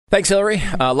Thanks, Hillary.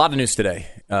 A lot of news today.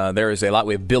 There is a lot.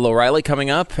 We have Bill O'Reilly coming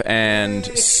up and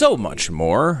so much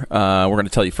more. We're going to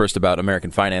tell you first about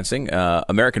American Financing.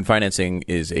 American Financing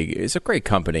is a great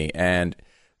company, and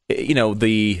you know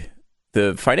the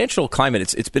financial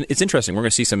climate. It's interesting. We're going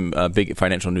to see some big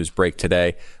financial news break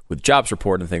today with jobs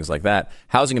report and things like that.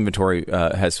 Housing inventory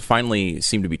has finally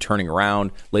seemed to be turning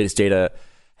around. Latest data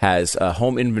has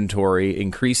home inventory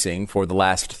increasing for the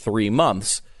last 3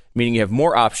 months, meaning you have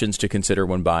more options to consider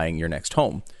when buying your next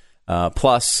home.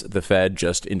 Plus, the Fed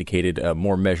just indicated a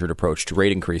more measured approach to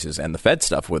rate increases. And the Fed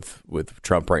stuff with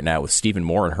Trump right now, with Stephen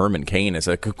Moore and Herman Cain, is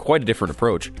quite a different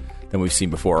approach than we've seen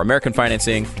before. American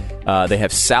Financing, they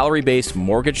have salary-based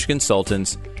mortgage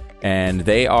consultants, and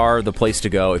they are the place to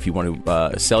go if you want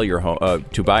to sell your home,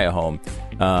 to buy a home.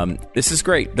 This is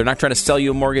great. They're not trying to sell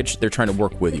you a mortgage. They're trying to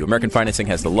work with you. American Financing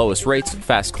has the lowest rates,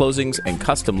 fast closings, and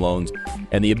custom loans,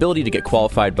 and the ability to get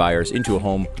qualified buyers into a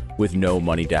home with no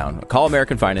money down. Call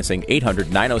American Financing,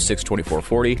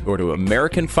 800-906-2440, or to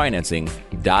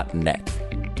AmericanFinancing.net.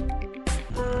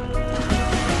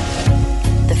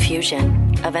 The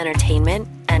fusion of entertainment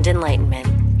and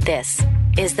enlightenment. This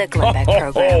is the Glenn Beck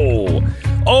Program.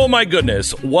 Oh, my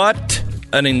goodness. What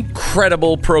an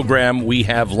incredible program we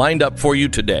have lined up for you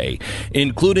today,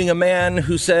 including a man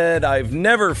who said, "I've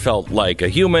never felt like a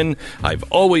human. I've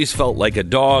always felt like a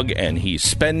dog," and he's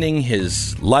spending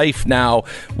his life now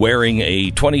wearing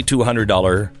a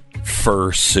 $2,200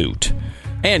 fur suit.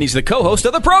 And he's the co-host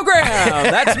of the program.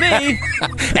 That's me.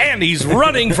 And he's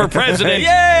running for president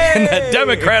in the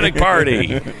Democratic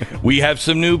Party. We have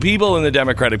some new people in the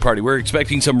Democratic Party. We're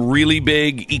expecting some really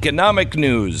big economic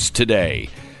news today.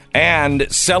 And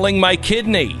selling my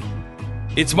kidney.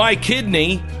 It's my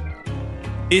kidney.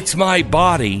 It's my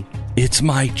body. It's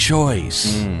my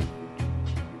choice.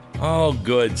 Oh,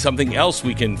 good. Something else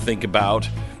we can think about.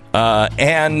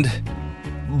 And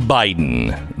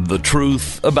Biden. The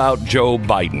truth about Joe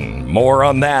Biden. More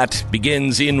on that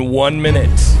begins in 1 minute.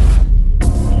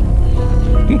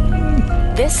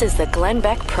 This is the Glenn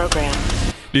Beck Program.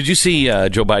 Did you see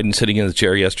Joe Biden sitting in the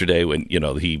chair yesterday when,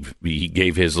 he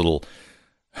gave his little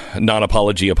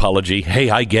apology. Hey,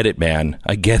 I get it, man.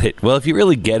 I get it. Well, if you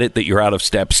really get it that you're out of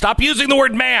step, stop using the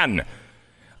word man.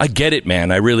 I get it,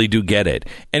 man. I really do get it.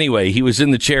 Anyway, he was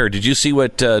in the chair. Did you see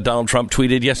what Donald Trump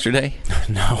tweeted yesterday?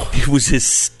 No. It was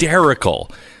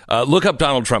hysterical. Look up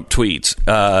Donald Trump tweets.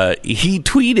 He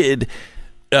tweeted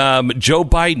Joe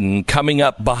Biden coming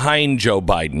up behind Joe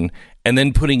Biden and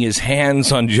then putting his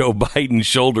hands on Joe Biden's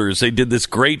shoulders. They did this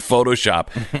great Photoshop.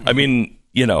 I mean,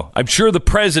 I'm sure the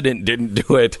president didn't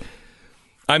do it.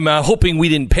 I'm hoping we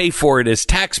didn't pay for it as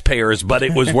taxpayers, but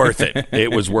it was worth it.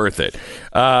 It was worth it.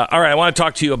 All right, I want to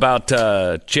talk to you about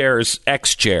chairs,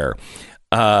 X-Chair.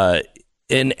 An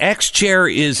X-Chair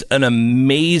is an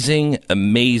amazing,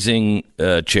 amazing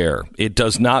chair. It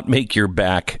does not make your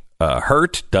back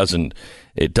hurt.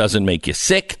 It doesn't make you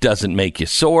sick. Doesn't make you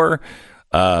sore.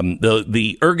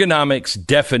 The ergonomics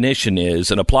definition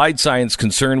is an applied science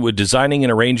concerned with designing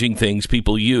and arranging things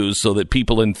people use so that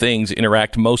people and things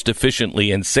interact most efficiently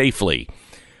and safely.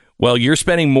 Well, you're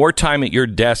spending more time at your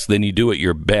desk than you do at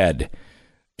your bed.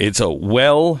 It's a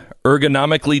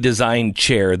ergonomically designed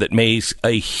chair that makes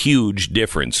a huge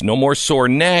difference. No more sore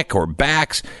neck or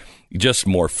backs, just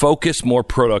more focus, more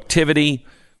productivity.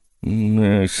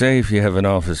 Say if you have an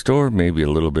office door, maybe a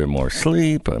little bit more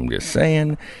sleep. I'm just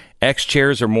saying. X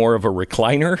chairs are more of a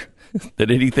recliner than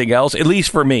anything else, at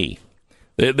least for me.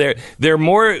 They're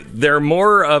more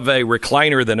of a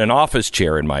recliner than an office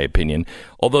chair, in my opinion.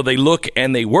 Although they look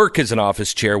and they work as an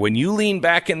office chair. When you lean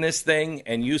back in this thing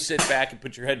and you sit back and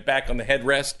put your head back on the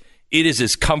headrest, it is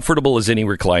as comfortable as any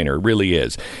recliner. It really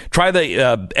is. Try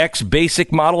the X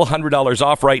Basic model, $100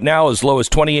 off right now, as low as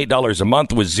 $28 a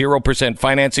month with 0%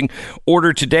 financing.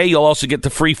 Order today. You'll also get the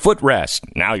free footrest.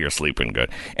 Now you're sleeping good.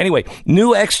 Anyway,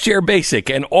 new X-Chair Basic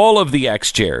and all of the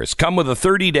X-Chairs come with a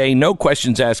 30-day, no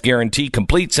questions asked guarantee,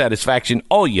 complete satisfaction.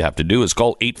 All you have to do is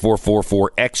call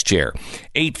 844-4X-Chair.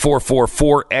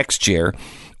 844-4X-Chair.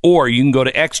 Or you can go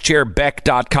to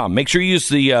xchairbeck.com. Make sure you use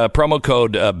the promo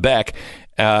code Beck.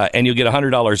 And you'll get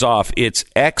 $100 off. It's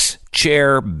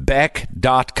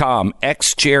xchairbeck.com.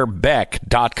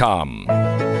 xchairbeck.com.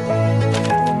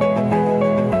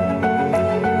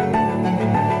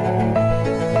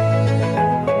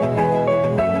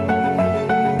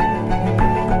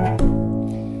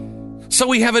 So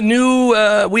we have a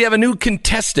new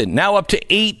contestant, now up to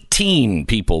 18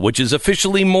 people, which is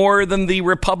officially more than the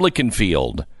Republican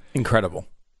field. Incredible.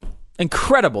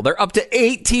 They're up to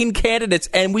 18 candidates,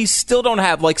 and we still don't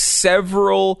have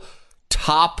several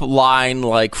top line,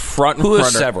 like front Who runner.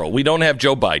 is several? We don't have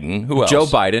Joe Biden. Who else? Joe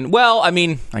Biden. Well, I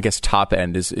mean, I guess top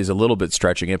end is a little bit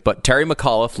stretching it, but Terry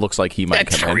McAuliffe looks like he might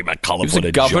come Terry in. McAuliffe, He's what a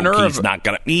a governor. joke. He's not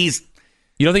going to...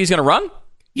 You don't think he's going to run?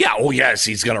 Yeah, oh yes,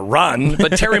 he's going to run.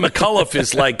 But Terry McAuliffe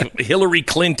is like Hillary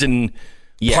Clinton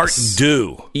part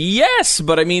deux. Yes,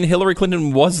 but I mean, Hillary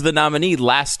Clinton was the nominee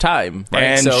last time, right?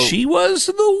 And so she was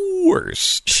the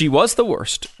worst. She was the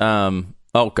worst.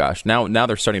 Oh gosh, now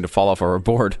they're starting to fall off our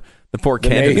board. The poor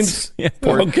candidates. Yeah,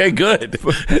 Okay, good.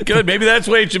 Good. Maybe that's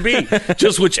the way it should be.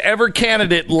 Just whichever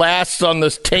candidate lasts on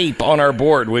this tape on our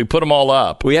board, we put them all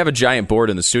up. We have a giant board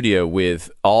in the studio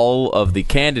with all of the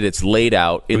candidates laid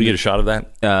out. Can we get a shot of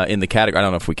that? In the category. I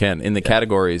don't know if we can. In the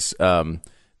categories,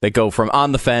 they go from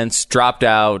on the fence, dropped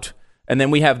out, and then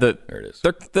we have there it is.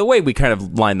 The way we kind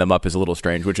of line them up is a little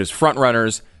strange, which is front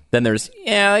runners. Then there's,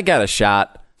 I got a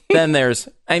shot. Then there's,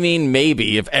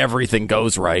 maybe if everything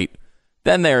goes right.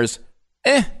 Then there's,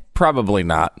 probably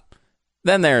not.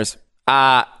 Then there's,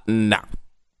 no.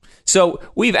 So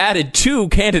we've added 2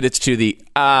 candidates to the,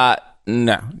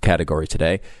 no category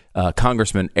today.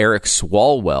 Congressman Eric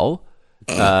Swalwell.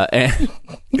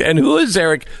 And who is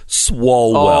Eric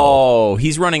Swalwell? Oh,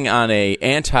 he's running on a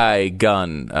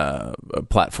anti-gun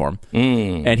platform.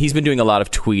 And he's been doing a lot of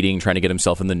tweeting, trying to get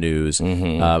himself in the news.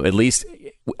 At least,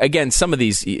 again, some of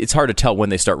these, it's hard to tell when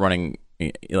they start running.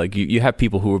 Like you have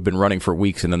people who have been running for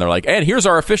weeks, and then they're like, and here's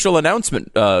our official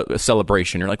announcement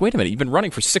celebration. You're like, wait a minute, you've been running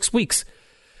for 6 weeks.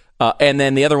 And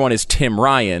then the other one is Tim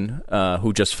Ryan,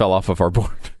 who just fell off of our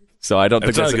board. So I don't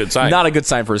think that's not a good sign. Not a good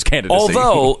sign for his candidacy.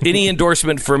 Although any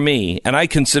endorsement for me, and I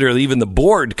consider even the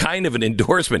board kind of an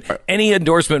endorsement, any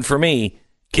endorsement for me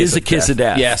is a kiss of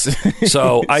death. Yes.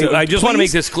 So I just want to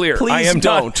make this clear. Please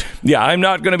don't. I'm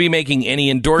not going to be making any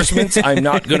endorsements. I'm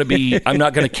not going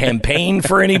to campaign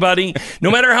for anybody. No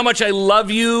matter how much I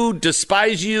love you,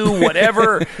 despise you,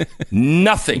 whatever,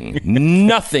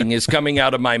 nothing is coming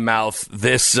out of my mouth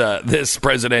this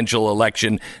presidential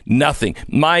election. Nothing.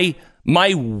 My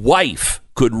wife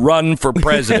could run for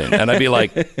president, and I'd be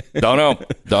like, don't know.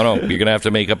 You're going to have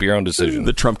to make up your own decision.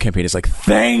 The Trump campaign is like,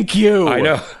 thank you. I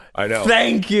know.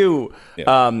 Thank you.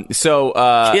 Yeah.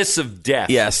 Kiss of death.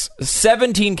 Yes.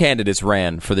 17 candidates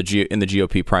ran for in the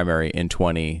GOP primary in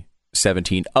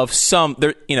 2017. Of some,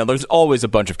 there's always a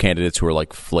bunch of candidates who are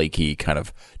like flaky kind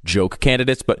of joke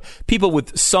candidates, but people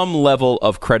with some level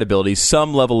of credibility,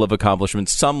 some level of accomplishment,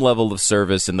 some level of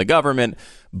service in the government,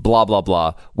 blah, blah,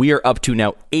 blah. We are up to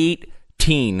now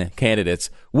 18 candidates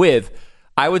with,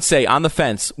 I would say, on the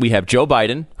fence, we have Joe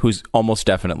Biden, who's almost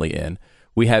definitely in.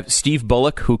 We have Steve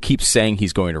Bullock, who keeps saying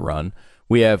he's going to run.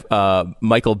 We have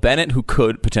Michael Bennet, who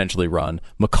could potentially run.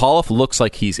 McAuliffe looks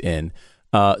like he's in.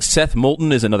 Seth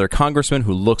Moulton is another congressman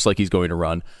who looks like he's going to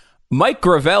run. Mike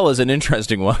Gravel is an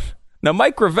interesting one. Now,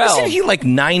 Mike Gravel... Isn't he like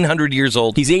 900 years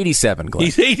old? He's 87, Glenn.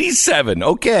 He's 87,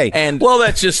 okay. And well,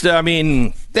 that's just,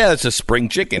 that's a spring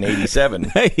chicken,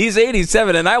 87. He's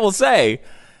 87, and I will say...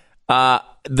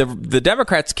 The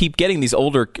Democrats keep getting these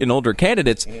older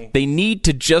candidates. They need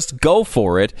to just go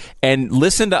for it and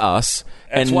listen to us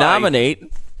and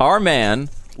nominate our man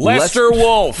Lester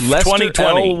Wolf,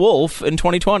 2020. L. Wolf in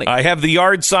 2020. I have the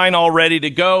yard sign all ready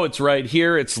to go. It's right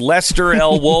here. It's Lester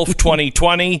L. Wolf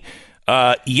 2020.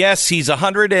 Yes, he's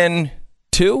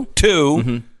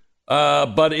 102.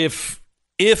 But if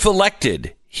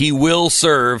elected, he will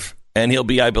serve, and he'll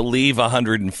be, I believe,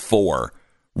 104.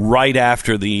 Right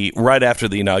after the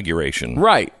inauguration.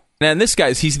 Right. And this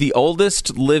he's the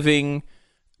oldest living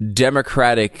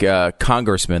Democratic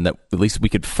congressman that at least we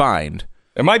could find.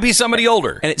 There might be somebody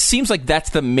older. And it seems like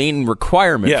that's the main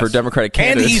requirement for Democratic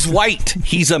candidates. And he's white.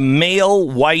 He's a male,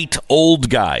 white, old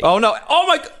guy. Oh, no. Oh,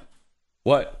 my God.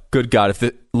 What? Good God.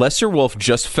 If Lester Wolf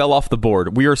just fell off the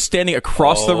board, we are standing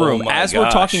across the room as we're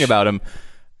talking about him.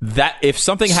 That if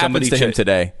something happens to him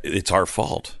today... It's our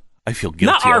fault. I feel guilty.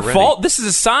 Not our already. fault. This is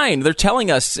a sign. They're telling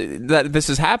us that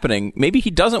this is happening. Maybe he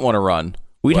doesn't want to run.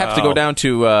 We'd have to go down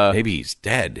to... maybe he's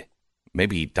dead.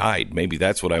 Maybe he died. Maybe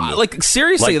that's what I'm... like,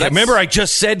 seriously. Remember I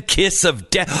just said kiss of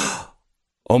death.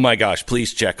 Oh, my gosh.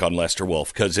 Please check on Lester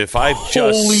Wolf. Because if I've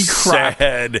just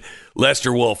said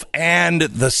Lester Wolf and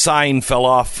the sign fell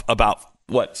off about,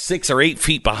 6 or 8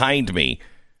 feet behind me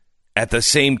at the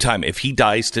same time, if he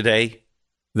dies today,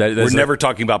 we're never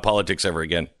talking about politics ever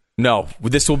again. No,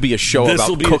 this will be a show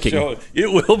about cooking. It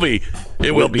will be.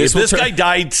 It will be. If this guy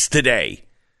died today,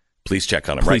 please check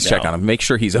on him right now. Please check on him. Make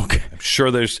sure he's okay. I'm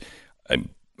sure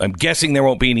I'm guessing there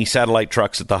won't be any satellite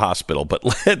trucks at the hospital, but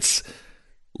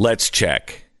let's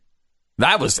check.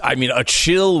 That was, a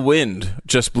chill wind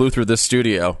just blew through this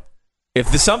studio. If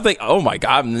there's something, oh my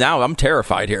God, now I'm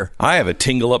terrified here. I have a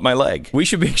tingle up my leg. We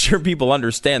should make sure people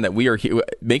understand that we are here.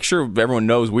 Make sure everyone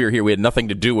knows we are here. We had nothing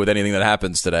to do with anything that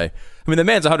happens today. I mean, the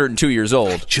man's 102 years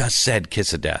old. I just said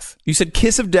kiss of death. You said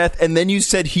kiss of death, and then you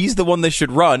said he's the one that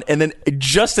should run. And then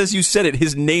just as you said it,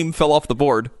 his name fell off the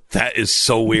board. That is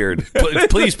so weird.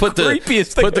 Please put the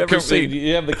creepiest thing I've ever seen.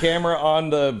 You have the camera on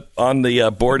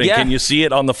the board, and can you see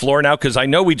it on the floor now? Because I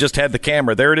know we just had the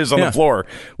camera. There it is on the floor.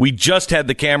 We just had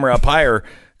the camera up higher.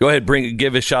 Go ahead,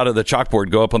 give a shot of the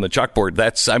chalkboard. Go up on the chalkboard.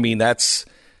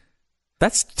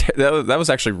 That was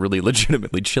actually really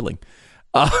legitimately chilling.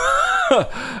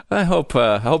 I hope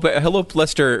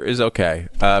Lester is okay,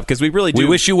 because we really do. We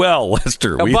wish you well,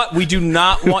 Lester. But we do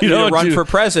not want you to run for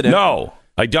president. No,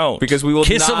 I don't. Because we will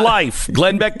Kiss of life.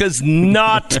 Glenn Beck does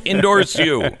not endorse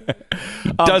you.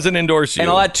 He doesn't endorse you.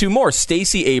 And I'll add two more.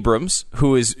 Stacey Abrams,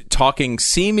 who is talking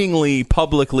seemingly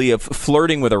publicly of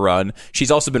flirting with a run.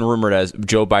 She's also been rumored as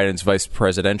Joe Biden's vice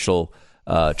presidential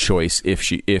choice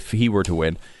if he were to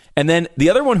win. And then the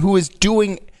other one who is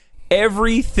doing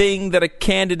everything that a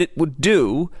candidate would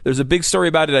do. There's a big story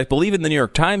about it, I believe, in the New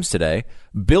York Times today.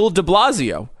 Bill de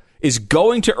Blasio is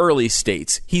going to early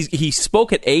states. He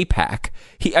spoke at AIPAC.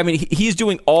 He's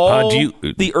doing all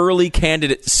the early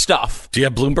candidate stuff. Do you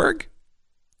have Bloomberg?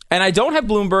 And I don't have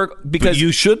Bloomberg because... But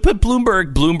you should put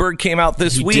Bloomberg. Bloomberg came out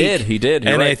this week. He did.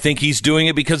 And right. I think he's doing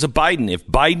it because of Biden. If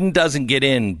Biden doesn't get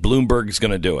in, Bloomberg's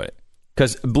going to do it.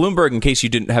 Because Bloomberg, in case you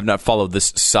have not followed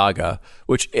this saga,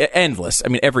 which endless. I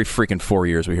mean, every freaking 4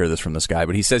 years we hear this from this guy.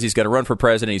 But he says he's going to run for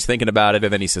president. He's thinking about it.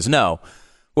 And then he says no.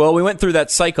 Well, we went through that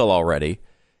cycle already.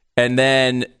 And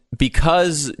then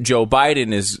because Joe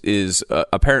Biden is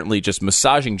apparently just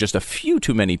massaging just a few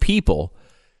too many people,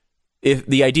 if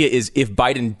the idea is if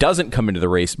Biden doesn't come into the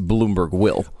race, Bloomberg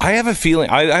will. I have a feeling.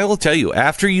 I will tell you,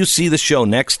 after you see the show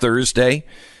next Thursday,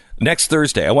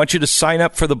 I want you to sign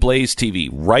up for the Blaze TV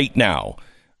right now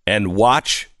and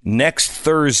watch next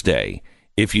Thursday.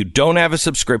 If you don't have a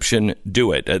subscription,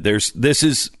 do it.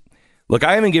 Look,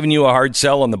 I haven't given you a hard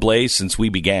sell on the Blaze since we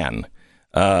began.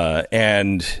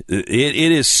 And it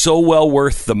is so well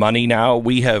worth the money now.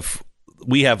 We have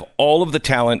all of the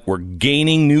talent. We're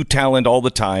gaining new talent all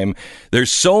the time.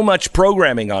 There's so much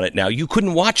programming on it now. You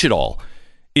couldn't watch it all.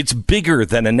 It's bigger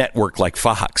than a network like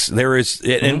Fox.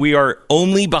 And we are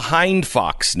only behind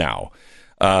Fox now.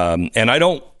 And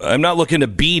I'm not looking to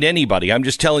beat anybody. I'm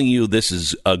just telling you, this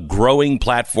is a growing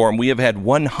platform. We have had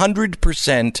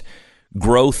 100%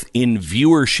 growth in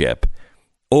viewership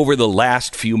over the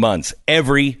last few months,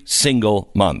 every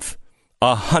single month.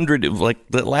 100, like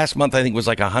the last month, I think was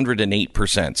like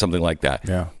 108%, something like that.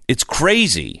 Yeah. It's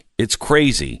crazy.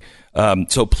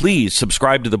 So please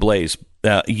subscribe to the Blaze.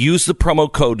 Use the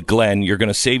promo code Glenn. You're going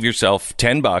to save yourself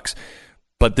 $10.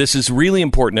 But this is really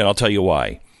important, and I'll tell you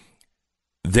why.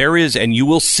 There is, and you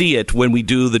will see it when we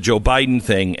do the Joe Biden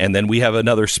thing, and then we have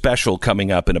another special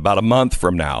coming up in about a month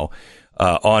from now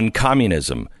on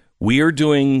communism. We are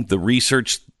doing the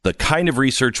research, the kind of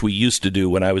research we used to do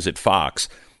when I was at Fox,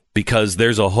 because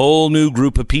there's a whole new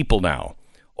group of people now.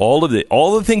 All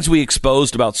the things we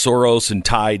exposed about Soros and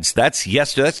Tides, that's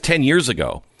 10 years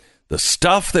ago. The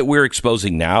stuff that we're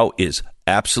exposing now is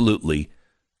absolutely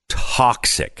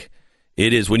toxic.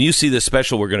 It is. When you see this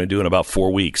special we're going to do in about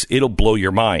 4 weeks, it'll blow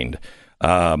your mind.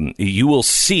 You will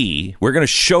see, we're going to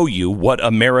show you what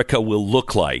America will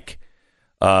look like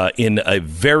in a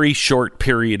very short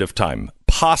period of time,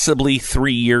 possibly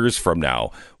 3 years from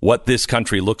now, what this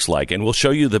country looks like. And we'll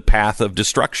show you the path of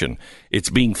destruction. It's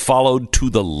being followed to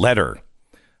the letter.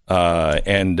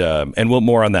 And we'll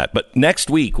more on that. But next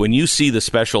week, when you see the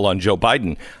special on Joe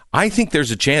Biden, I think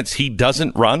there's a chance he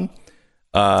doesn't run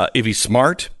if he's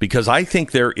smart, because I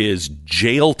think there is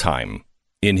jail time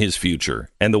in his future.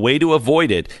 And the way to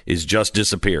avoid it is just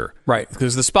disappear. Right,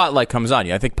 because the spotlight comes on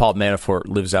you. I think Paul Manafort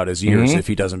lives out his years if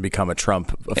he doesn't become a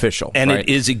Trump official. And right? It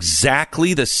is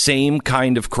exactly the same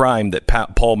kind of crime that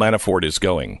Paul Manafort is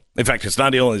going. In fact, it's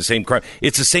not only the same crime,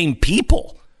 it's the same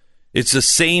people. It's the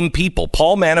same people.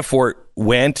 Paul Manafort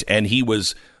went and he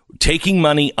was taking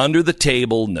money under the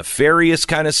table, nefarious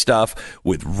kind of stuff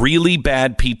with really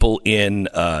bad people in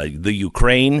the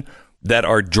Ukraine that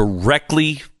are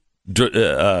directly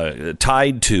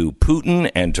tied to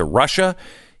Putin and to Russia.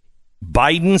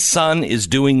 Biden's son is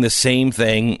doing the same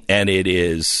thing, and it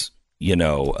is,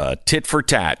 tit for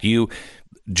tat.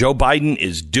 Joe Biden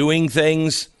is doing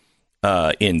things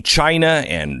in China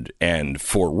and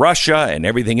for Russia and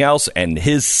everything else, and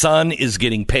his son is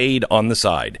getting paid on the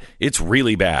side. It's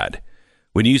really bad.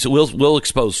 We'll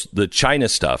expose the China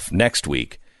stuff next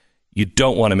week. You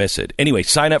don't want to miss it. Anyway,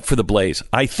 sign up for the Blaze.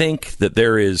 I think that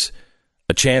there is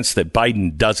a chance that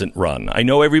Biden doesn't run. I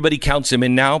know everybody counts him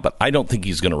in now, but I don't think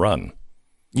he's going to run.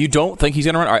 You don't think he's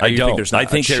going to run? I don't. Think there's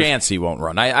not a chance he won't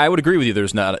run? I would agree with you.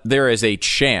 There is a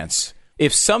chance.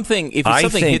 If something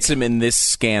hits him in this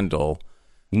scandal,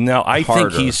 no, I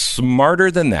think he's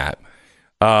smarter than that.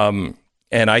 And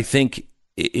I think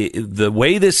the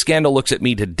way this scandal looks at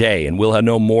me today, and we'll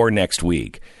know more next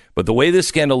week, but the way this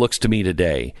scandal looks to me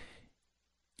today,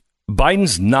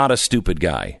 Biden's not a stupid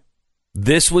guy.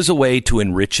 This was a way to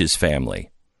enrich his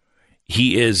family.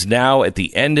 He is now at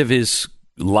the end of his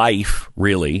life,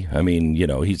 really. I mean,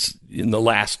 he's in the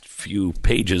last few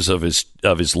pages of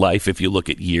his life. If you look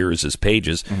at years as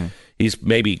pages, he's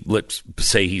maybe, let's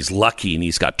say he's lucky and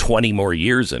he's got 20 more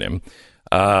years in him.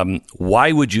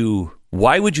 Why would you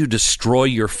destroy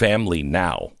your family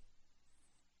now?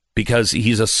 Because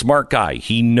he's a smart guy.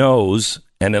 He knows,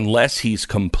 and unless he's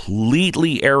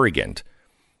completely arrogant,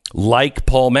 like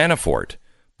Paul Manafort,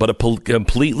 but a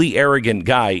completely arrogant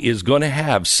guy is going to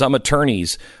have some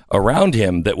attorneys around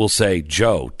him that will say,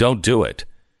 Joe, don't do it.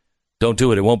 Don't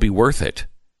do it. It won't be worth it.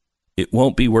 It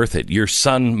won't be worth it. Your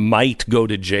son might go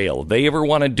to jail. If they ever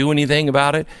want to do anything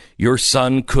about it, your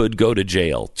son could go to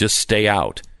jail. Just stay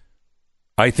out.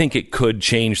 I think it could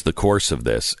change the course of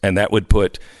this, and that would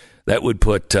put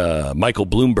Michael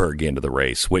Bloomberg into the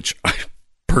race, which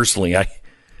personally,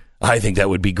 I think that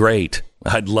would be great.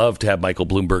 I'd love to have Michael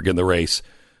Bloomberg in the race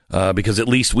because at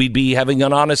least we'd be having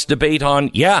an honest debate on,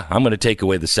 I'm going to take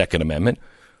away the Second Amendment.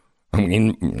 I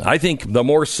mean, I think the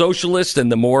more socialists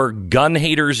and the more gun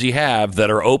haters you have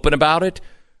that are open about it,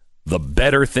 the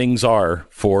better things are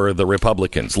for the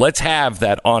Republicans. Let's have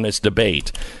that honest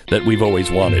debate that we've always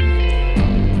wanted.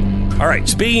 All right,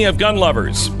 speaking of gun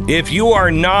lovers, if you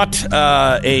are not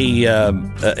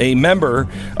a member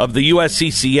of the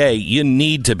USCCA, you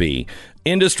need to be.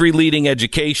 Industry-leading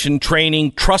education,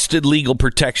 training, trusted legal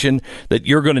protection that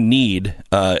you're going to need.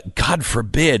 God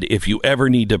forbid if you ever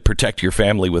need to protect your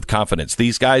family with confidence.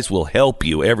 These guys will help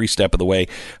you every step of the way.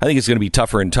 I think it's going to be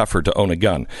tougher and tougher to own a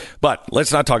gun. But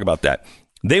let's not talk about that.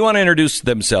 They want to introduce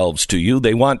themselves to you.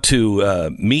 They want to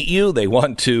meet you. They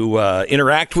want to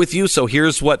interact with you. So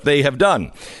here's what they have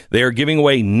done. They are giving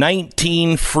away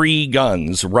 19 free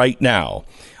guns right now.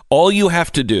 All you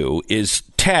have to do is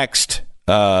text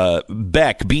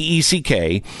Beck,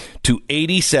 B-E-C-K, to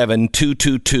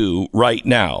 87222 right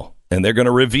now. And they're going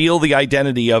to reveal the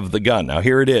identity of the gun. Now,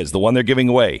 here it is, the one they're giving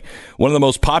away. One of the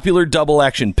most popular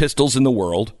double-action pistols in the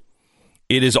world.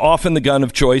 It is often the gun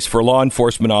of choice for law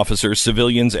enforcement officers,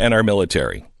 civilians, and our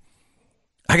military.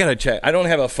 I got to check. I don't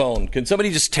have a phone. Can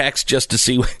somebody just text just to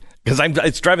see? Because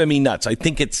it's driving me nuts. I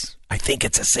think it's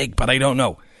a SIG, but I don't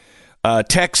know.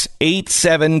 Text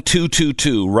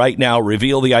 87222 right now.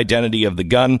 Reveal the identity of the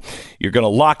gun. You're going to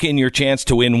lock in your chance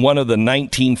to win one of the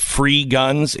 19 free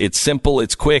guns. It's simple.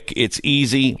 It's quick. It's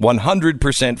easy.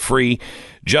 100% free.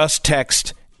 Just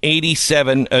text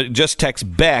just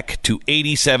text Beck to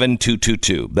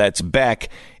 87222. That's Beck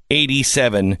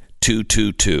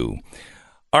 87222.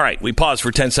 All right, we pause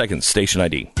for 10 seconds. Station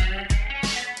ID.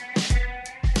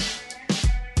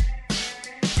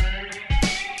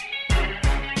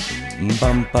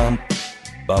 Bum bum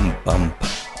bum bum.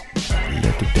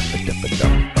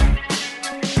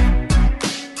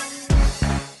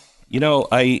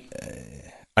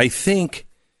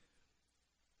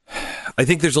 I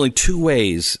think there's only two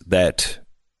ways that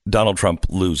Donald Trump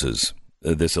loses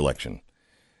this election.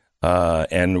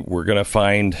 And we're going to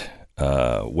find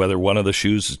whether one of the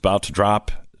shoes is about to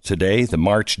drop today, the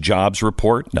March jobs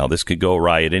report. Now, this could go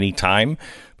awry at any time,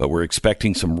 but we're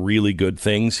expecting some really good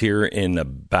things here in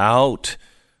about,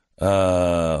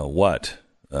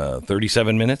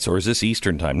 37 minutes? Or is this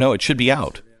Eastern time? No, it should be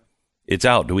out. It's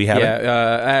out. Do we have it?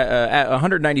 At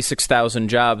 196,000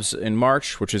 jobs in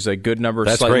March, which is a good number,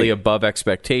 That's slightly great. above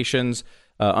expectations.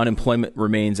 Unemployment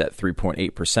remains at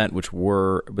 3.8%, which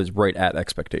was right at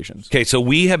expectations. Okay, so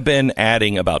we have been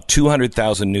adding about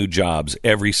 200,000 new jobs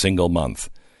every single month.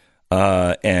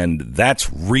 And that's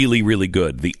really, really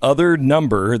good. The other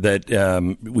number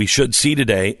that we should see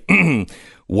today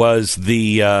was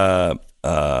the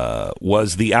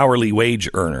hourly wage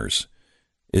earners.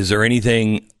 Is there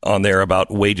anything on there about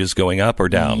wages going up or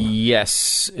down?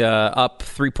 Yes, up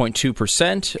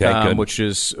 3.2%, which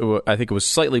is, I think it was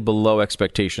slightly below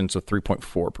expectations of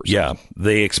 3.4%. Yeah,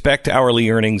 they expect hourly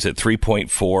earnings at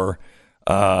 3.4,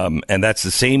 and that's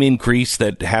the same increase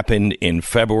that happened in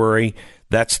February.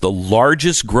 That's the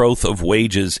largest growth of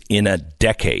wages in a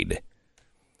decade.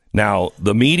 Now,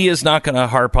 the media is not going to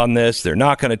harp on this. They're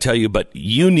not going to tell you, but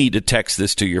you need to text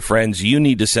this to your friends. You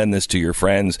need to send this to your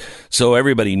friends so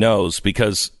everybody knows,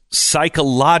 because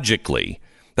psychologically,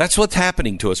 That's what's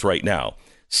happening to us right now.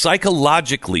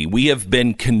 Psychologically, we have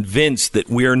been convinced that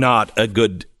we're not a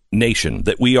good nation,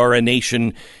 that we are a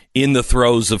nation in the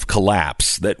throes of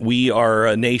collapse, that we are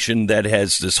a nation that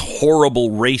has this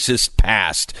horrible racist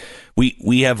past.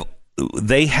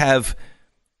 They have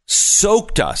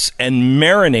soaked us and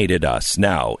marinated us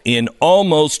now in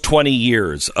almost 20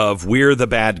 years of we're the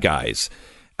bad guys.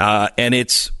 And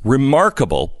it's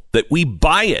remarkable that we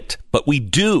buy it, but we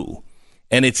do.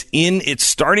 And it's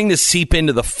starting to seep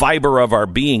into the fiber of our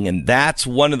being. And that's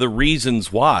one of the reasons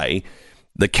why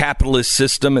the capitalist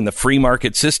system and the free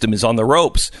market system is on the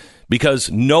ropes,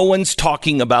 because no one's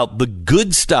talking about the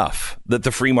good stuff that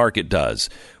the free market does.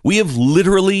 We have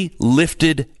literally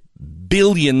lifted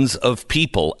billions of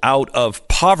people out of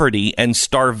poverty and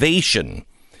starvation.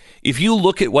 If you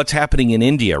look at what's happening in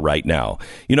India right now,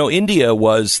 India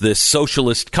was this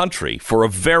socialist country for a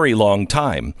very long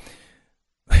time.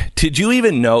 Did you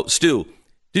even know, Stu,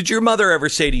 did your mother ever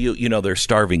say to you, there's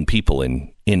starving people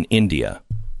in India?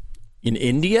 In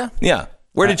India? Yeah.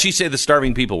 Where did she say the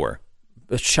starving people were?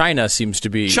 China seems to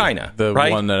be the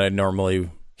right? one that I normally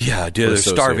there's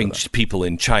starving people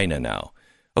in China now.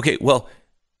 Okay, well,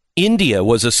 India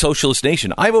was a socialist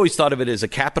nation. I've always thought of it as a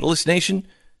capitalist nation.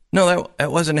 No,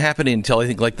 that wasn't happening until I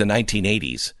think like the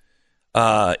 1980s.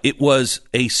 It was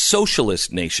a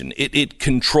socialist nation. It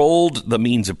controlled the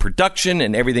means of production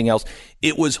and everything else.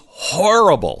 It was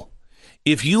horrible.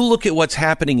 If you look at what's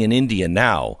happening in India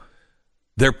now,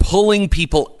 they're pulling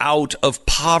people out of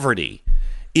poverty.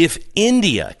 If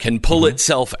India can pull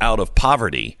itself out of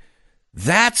poverty,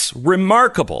 that's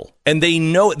remarkable. And they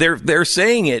know they're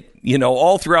saying it,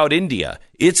 all throughout India.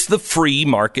 It's the free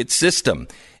market system.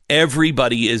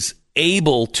 Everybody is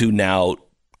able to now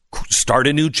start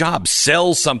a new job,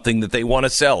 sell something that they want to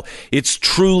sell. It's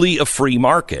truly a free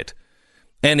market,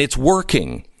 and it's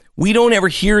working. We don't ever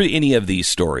hear any of these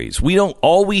stories.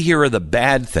 All we hear are the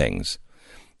bad things.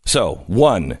 So,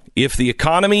 one, if the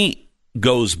economy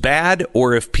goes bad,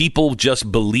 or if people just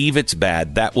believe it's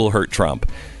bad, that will hurt Trump.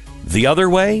 The other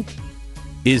way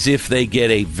is if they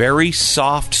get a very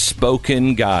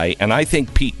soft-spoken guy, and I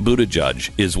think Pete Buttigieg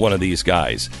is one of these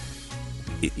guys.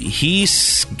 He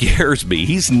scares me.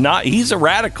 He's a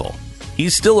radical.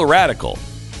 He's still a radical.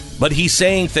 But he's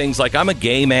saying things like, I'm a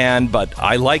gay man, but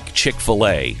I like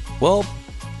Chick-fil-A. Well,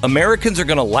 Americans are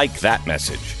going to like that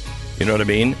message. You know what I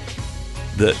mean?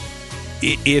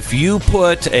 If you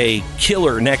put a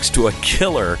killer next to a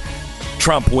killer,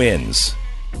 Trump wins.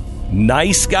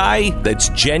 Nice guy that's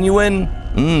genuine,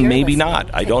 maybe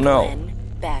not. I don't know.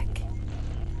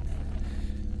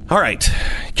 All right.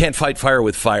 Can't fight fire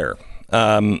with fire.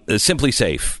 Simply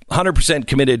Safe, 100%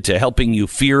 committed to helping you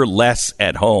fear less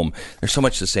at home. There's so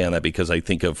much to say on that because I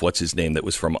think of what's his name that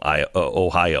was from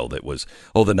Ohio that was,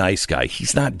 the nice guy.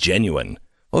 He's not genuine.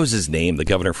 What was his name? The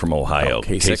governor from Ohio.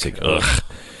 Kasich. Ugh.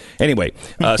 Anyway,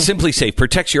 Simply Safe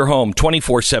protects your home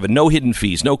 24/7. No hidden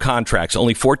fees, no contracts,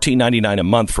 only $14.99 a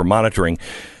month for monitoring.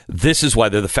 This is why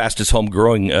they're the fastest home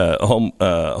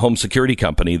security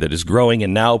company that is growing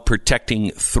and now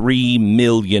protecting 3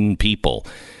 million people.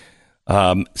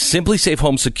 Simply Safe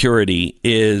Home Security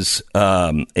is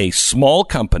a small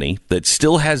company that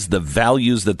still has the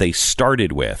values that they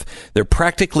started with. They're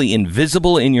practically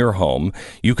invisible in your home.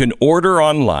 You can order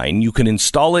online. You can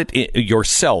install it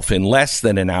yourself in less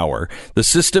than an hour. The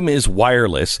system is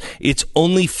wireless. It's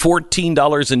only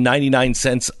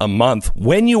 $14.99 a month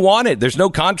when you want it. There's no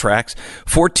contracts.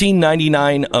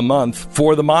 $14.99 a month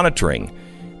for the monitoring.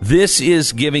 This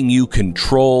is giving you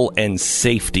control and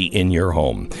safety in your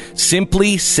home.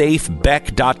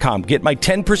 SimplySafeBeck.com. Get my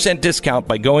 10% discount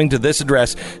by going to this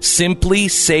address,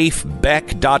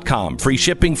 SimplySafeBeck.com. Free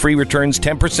shipping, free returns,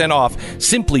 10% off,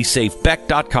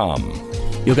 SimplySafeBeck.com.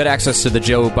 You'll get access to the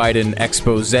Joe Biden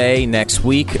expose next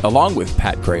week, along with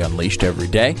Pat Gray Unleashed every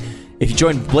day. If you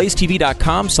join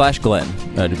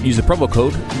blazetv.com/Glenn, use the promo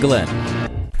code Glenn.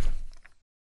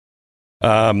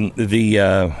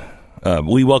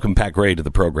 We welcome Pat Gray to the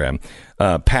program.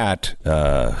 Pat,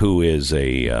 who is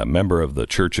a member of the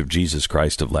Church of Jesus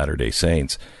Christ of Latter-day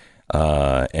Saints,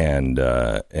 and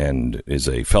is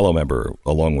a fellow member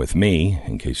along with me,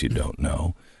 in case you don't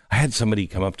know. I had somebody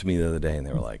come up to me the other day, and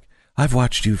they were like, I've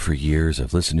watched you for years.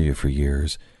 I've listened to you for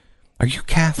years. Are you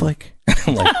Catholic?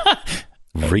 I'm like,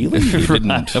 really? You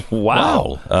didn't?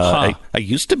 Wow. I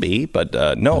used to be, but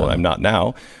no, I'm not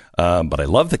now. But I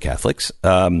love the Catholics.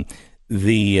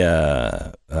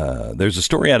 There's a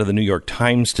story out of the New York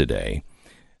Times today.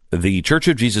 The Church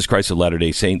of Jesus Christ of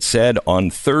Latter-day Saints said on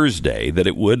Thursday that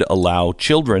it would allow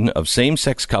children of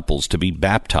same-sex couples to be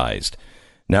baptized.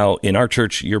 Now, in our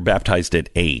church, you're baptized at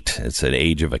 8. It's an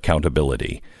age of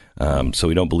accountability. So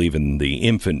we don't believe in the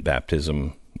infant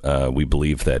baptism. We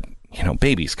believe that,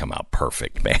 babies come out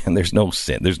perfect, man. There's no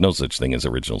sin. There's no such thing as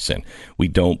original sin. We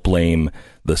don't blame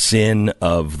the sin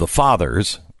of the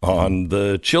fathers on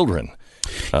the children.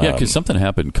 Yeah, because something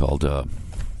happened called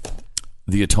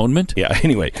the atonement. Yeah,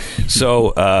 anyway.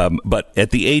 So, but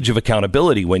at the age of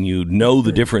accountability, when you know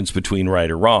the difference between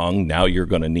right or wrong, now you're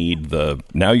going to need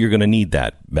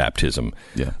that baptism.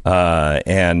 Yeah.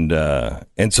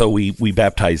 And so we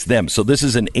baptize them. So this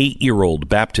is an 8-year-old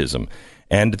baptism.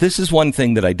 And this is one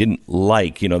thing that I didn't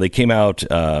like. They came out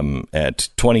at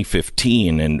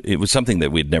 2015, and it was something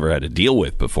that we'd never had to deal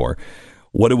with before.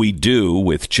 What do we do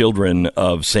with children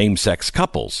of same-sex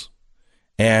couples?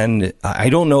 And I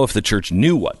don't know if the church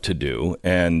knew what to do.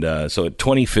 And so at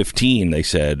 2015, they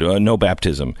said, no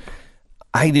baptism.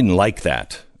 I didn't like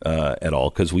that at all,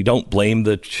 because we don't blame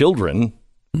the children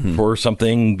for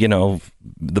something,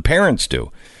 the parents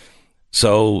do.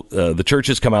 So the church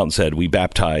has come out and said, we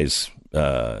baptize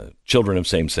children of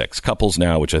same-sex couples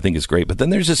now, which I think is great. But then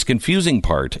there's this confusing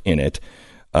part in it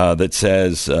that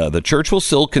says the church will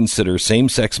still consider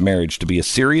same-sex marriage to be a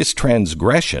serious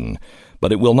transgression,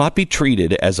 but it will not be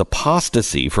treated as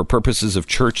apostasy for purposes of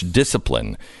church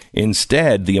discipline.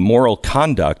 Instead, the immoral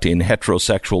conduct in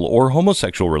heterosexual or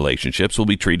homosexual relationships will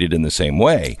be treated in the same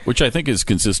way. Which I think is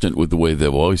consistent with the way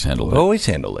they've always handled it. Always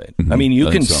handle it. I mean,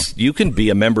 you can be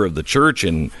a member of the church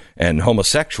and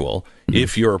homosexual.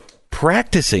 If you're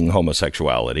practicing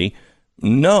homosexuality,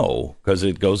 no, because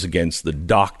it goes against the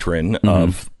doctrine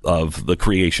of the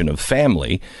creation of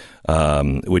family,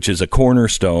 which is a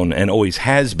cornerstone and always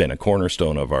has been a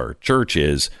cornerstone of our church.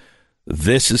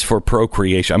 This is for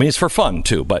procreation. I mean, it's for fun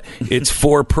too, but it's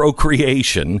for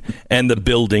procreation and the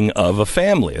building of a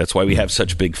family. That's why we have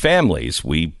such big families.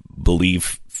 We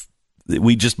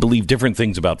just believe different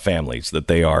things about families, that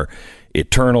they are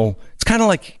eternal. It's kind of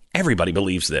like everybody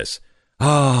believes this.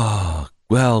 Oh,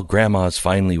 well, grandma's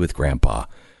finally with grandpa.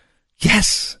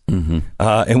 Yes.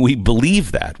 And we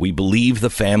believe that. We believe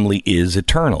the family is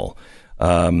eternal.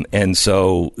 And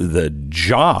so the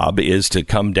job is to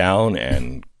come down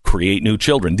and create new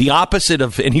children. The opposite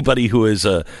of anybody who is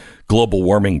a global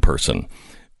warming person.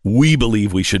 We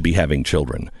believe we should be having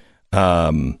children.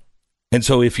 And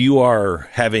so if you are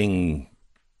having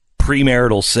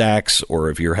premarital sex,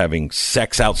 or if you're having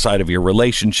sex outside of your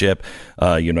relationship,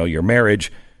 your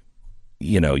marriage,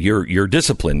 you're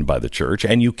disciplined by the church,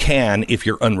 and you can, if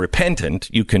you're unrepentant,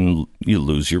 you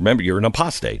lose your member. You're an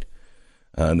apostate,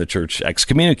 and the church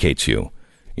excommunicates you.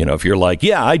 If you're like,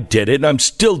 yeah, I did it and I'm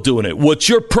still doing it. What's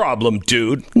your problem,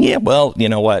 dude? Yeah, well, you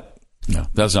know what? No,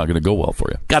 that's not going to go well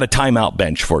for you. Got a timeout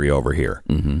bench for you over here.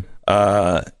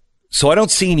 So I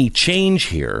don't see any change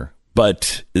here,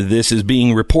 but this is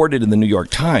being reported in the New York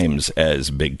Times as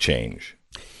big change.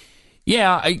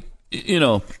 Yeah,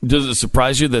 does it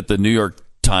surprise you that the New York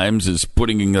Times is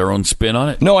putting their own spin on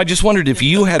it? No, I just wondered if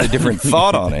you had a different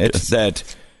thought on it,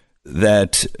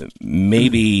 that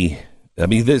maybe, I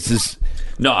mean, this is...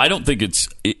 No, I don't think it's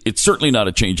certainly not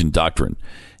a change in doctrine.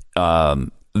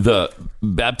 The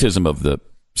baptism of the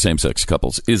same-sex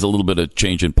couples is a little bit of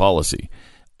change in policy.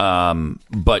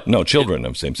 But no, children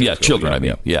of same-sex couples. Yeah,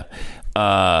 children,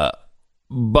 yeah.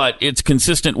 But it's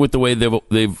consistent with the way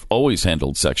they've always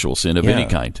handled sexual sin of any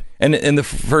kind. And the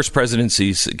first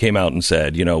presidencies came out and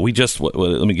said, let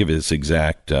me give you this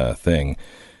exact thing.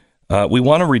 We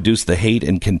want to reduce the hate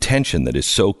and contention that is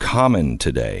so common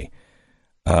today.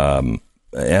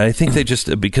 And I think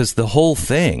because the whole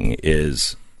thing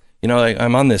is,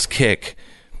 I'm on this kick.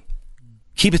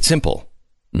 Keep it simple.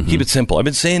 Keep it simple. I've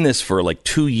been saying this for like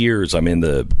 2 years. I'm in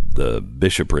the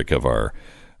bishopric of our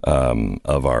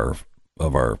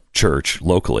church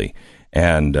locally,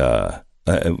 and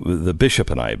the bishop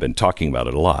and I have been talking about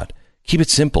it a lot. Keep it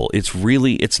simple.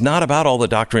 It's not about all the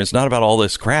doctrine. It's not about all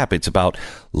this crap. It's about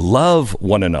love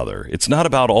one another. It's not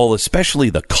about especially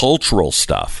the cultural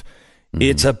stuff.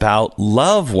 It's about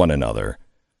love one another.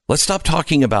 Let's stop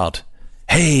talking about,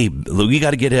 hey, we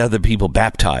got to get other people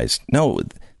baptized. No,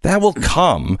 that will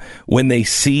come when they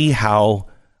see how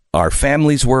our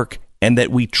families work and that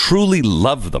we truly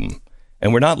love them.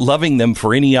 And we're not loving them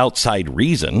for any outside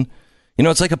reason.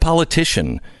 It's like a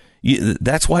politician.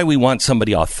 That's why we want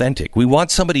somebody authentic. We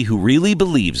want somebody who really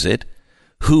believes it,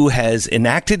 who has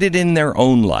enacted it in their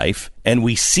own life, and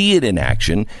we see it in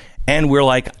action, and we're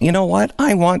like, you know what?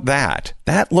 I want that.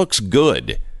 That looks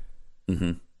good.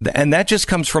 And that just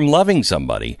comes from loving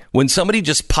somebody. When somebody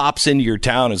just pops into your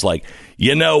town and is like,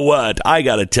 you know what? I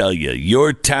got to tell you,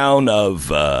 your town of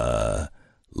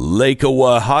Lake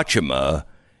Ouahachima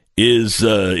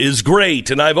is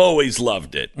great, and I've always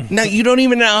loved it. Now, you don't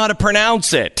even know how to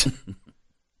pronounce it.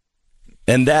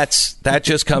 And that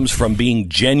just comes from being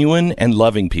genuine and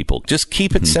loving people. Just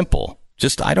keep it simple.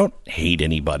 I don't hate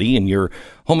anybody, and you're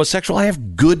homosexual. I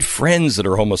have good friends that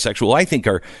are homosexual, I think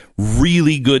are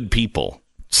really good people.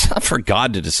 It's not for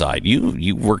God to decide.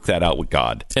 You work that out with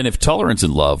God. And if tolerance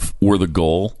and love were the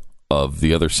goal of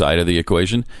the other side of the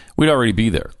equation, we'd already be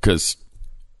there, because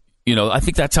I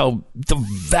think that's how the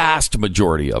vast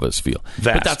majority of us feel.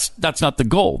 But that's not the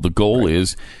goal. The goal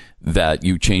is that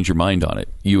you change your mind on it.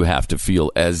 You have to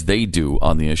feel as they do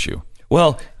on the issue.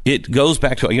 Well, it goes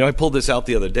back to, I pulled this out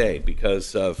the other day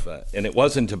because of, and it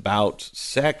wasn't about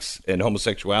sex and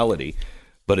homosexuality,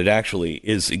 but it actually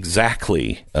is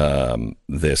exactly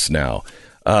this now.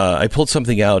 I pulled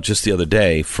something out just the other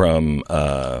day from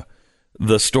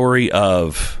the story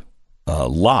of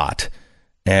Lot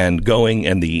and going,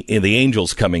 and the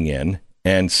angels coming in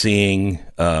and seeing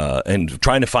and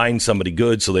trying to find somebody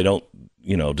good so they don't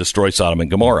destroy Sodom and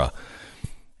Gomorrah.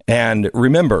 And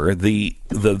remember, the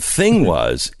thing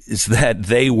is that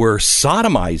they were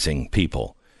sodomizing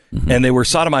people, and they were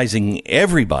sodomizing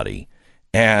everybody.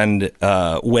 And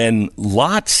when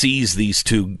Lot sees these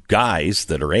two guys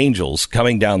that are angels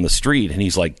coming down the street, and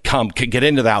he's like, "Come, get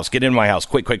into the house, get in my house,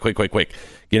 quick, get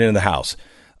into the house."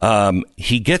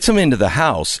 He gets them into the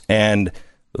house, and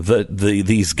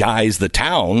these guys, the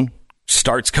town,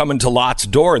 starts coming to Lot's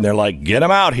door, and they're like, "Get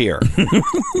him out here.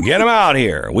 Get him out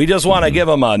here. We just want to give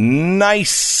him a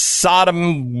nice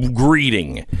Sodom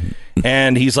greeting."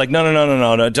 And he's like, no,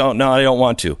 I don't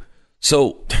want to.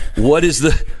 So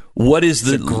it's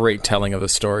a great telling of the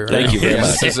story, right? Thank you very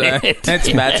much.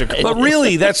 That's magical. But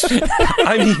really, it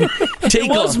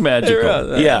was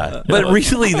magical. Yeah. But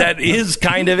really, that is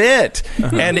kind of it.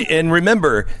 And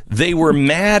remember, they were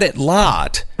mad at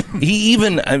Lot. He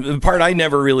even, the part I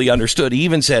never really understood, he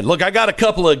even said, "Look, I got a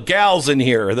couple of gals in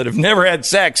here that have never had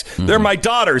sex. They're my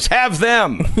daughters. Have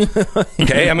them."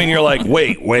 Okay? You're like,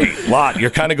 wait, Lot, you're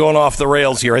kind of going off the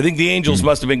rails here. I think the angels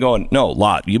must have been going, "No,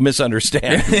 Lot, you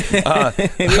misunderstand."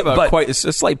 Quite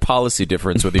a slight policy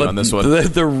difference with you on this one.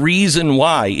 The reason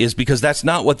why is because that's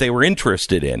not what they were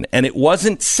interested in. And it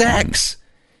wasn't sex.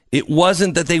 It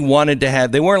wasn't that they wanted to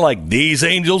have, they weren't like, "These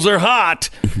angels are hot."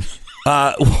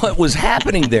 What was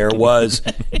happening there was,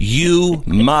 you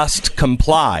must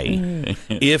comply.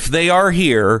 If they are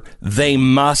here, they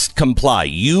must comply.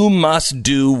 You must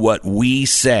do what we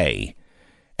say.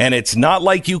 And it's not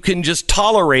like you can just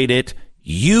tolerate it.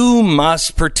 You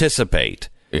must participate.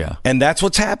 Yeah. And that's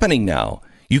what's happening now.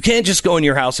 You can't just go in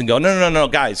your house and go, no,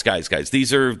 guys.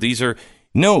 These are,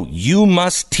 no, you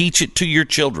must teach it to your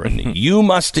children. You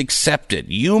must accept it.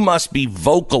 You must be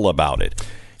vocal about it.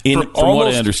 From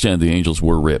what I understand, the angels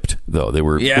were ripped, though. They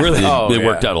were really? They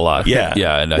worked out a lot.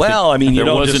 Yeah. And there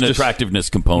was an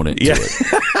attractiveness component to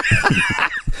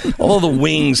it. Although the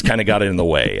wings kind of got in the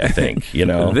way, I think,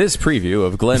 This preview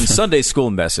of Glenn's Sunday school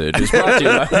message is brought to you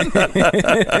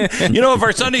by... if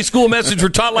our Sunday school message were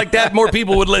taught like that, more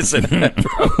people would listen.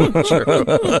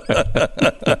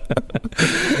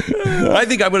 I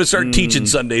think I'm going to start teaching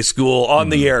Sunday school on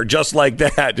the air just like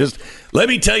that. Just let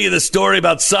me tell you the story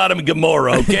about Sodom and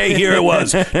Gomorrah, okay? Here it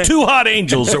was. Two hot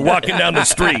angels are walking down the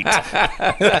street.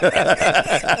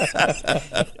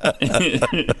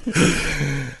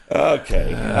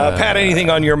 Okay. Pat, anything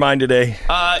on your mind today?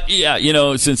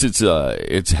 Since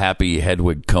it's Happy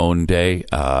Hedwig Cone Day,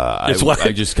 I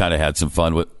just kind of had some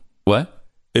fun with... What?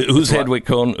 Who's Hedwig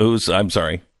Cone? I'm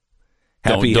sorry.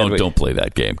 Don't play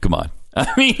that game. Come on.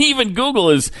 Even Google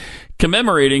is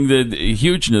commemorating the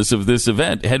hugeness of this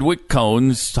event. Hedwig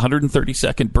Cone's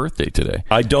 132nd birthday today.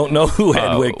 I don't know who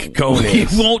Hedwig Cone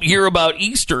is. We won't hear about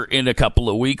Easter in a couple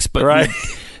of weeks, but right.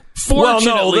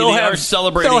 Fortunately, they are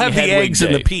celebrating They'll have Hedwig the eggs Day.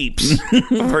 and the peeps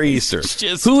for Easter.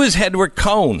 Who is Hedwig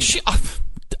Cone?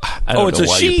 I don't it's know a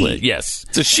why she. You're playing. Yes,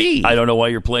 it's a she. I don't know why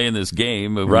you're playing this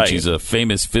game, which right. is a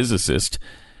famous physicist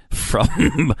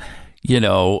from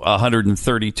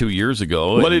 132 years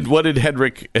ago. What did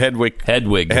Hedwig?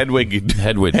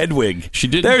 She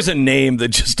did. There's a name that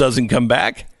just doesn't come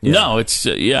back. Yeah. No, it's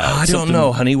I don't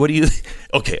know, honey. What do you?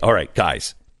 Okay, all right,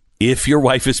 guys. If your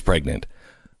wife is pregnant,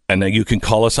 and you can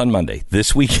call us on Monday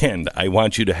this weekend, I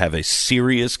want you to have a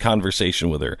serious conversation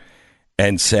with her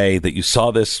and say that you saw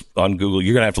this on Google.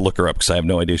 You're going to have to look her up because I have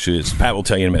no idea who she is. Pat will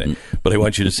tell you in a minute. But I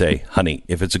want you to say, honey,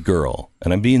 if it's a girl,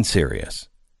 and I'm being serious,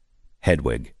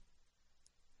 Hedwig.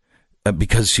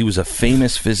 because she was a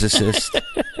famous physicist,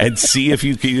 and see if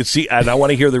you can see. And I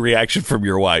want to hear the reaction from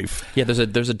your wife. Yeah,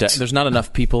 there's not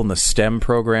enough people in the STEM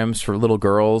programs for little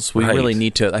girls. We really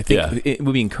need to. I think it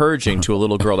would be encouraging to a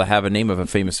little girl to have a name of a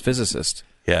famous physicist.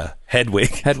 Yeah,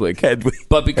 Hedwig.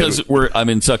 But because I'm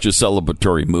in such a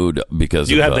celebratory mood because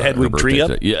you have the Hedwig tree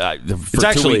up. Yeah,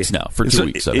 for 2 weeks now. For 2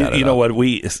 weeks, I've had it you know up. what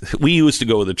we used to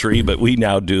go with the tree, but we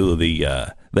now do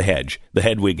the hedge, the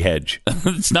Hedwig hedge.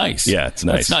 It's nice. Yeah, it's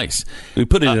nice. It's nice. We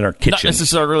put it in our kitchen. Not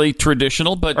necessarily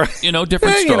traditional, but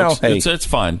different strokes. It's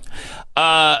fine.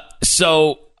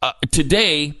 So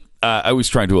today, I was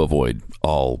trying to avoid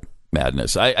all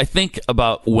madness. I think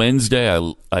about Wednesday,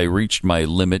 I reached my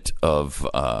limit of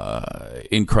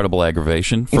incredible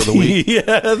aggravation for the week.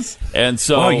 Yes. And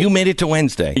so you made it to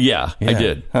Wednesday. Yeah, I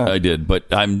did. Huh. I did. But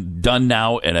I'm done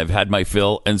now, and I've had my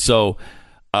fill. And so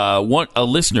a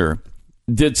listener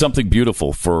did something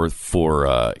beautiful for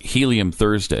Helium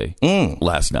Thursday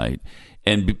last night.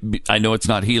 And I know it's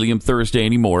not Helium Thursday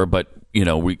anymore, but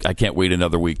I can't wait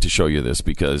another week to show you this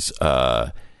because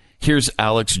here's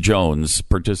Alex Jones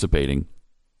participating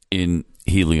in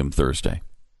Helium Thursday.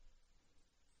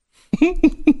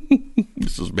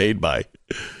 This was made by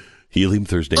Helium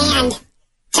Thursday. And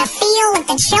to feel what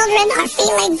the children are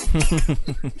feeling.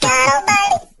 God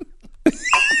almighty.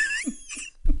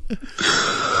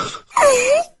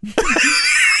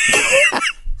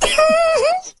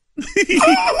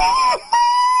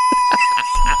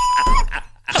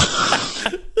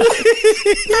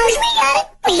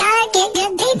 We gotta get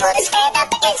good people to stand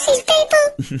up against these people.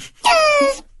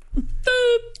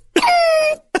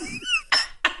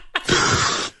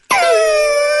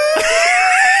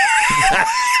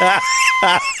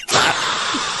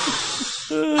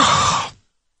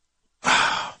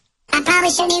 I probably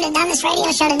shouldn't even have done this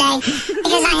radio show today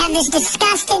because I have this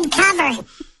disgusting cover.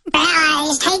 I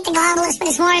just hate the globalists, but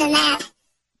it's more than that.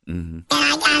 Mm-hmm. And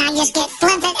I just get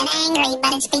flippant and angry,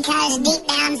 but it's because deep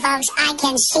down, folks, I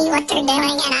can see what they're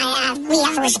doing, and we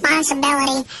have a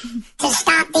responsibility to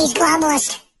stop these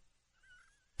globalists.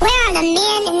 Where are the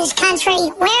men in this country?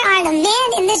 Where are the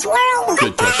men in this world?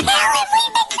 What the hell have we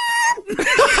become? We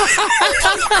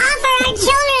just offer our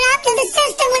children up to the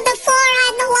system with the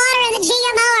fluoride, the water, and the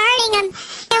GMO hurting them,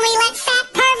 and we let fat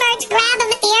perverts grab them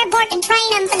at the airport and train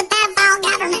them for the pedophile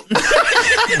government.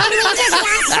 And we just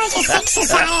got such a sick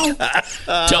society.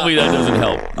 Tell me that doesn't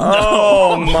help.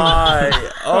 Oh, my.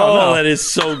 Oh, that is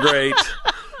so great.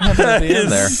 That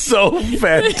is so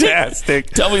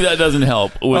fantastic. Tell me that doesn't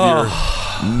help with your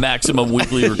maximum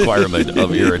weekly requirement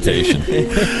of irritation.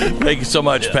 Thank you so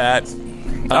much, Pat.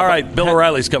 All right, Bill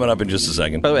O'Reilly's coming up in just a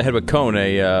second. By the way, Hedwig Cohn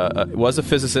was a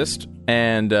physicist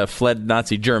and fled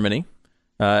Nazi Germany.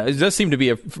 It does seem to be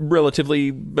a relatively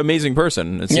amazing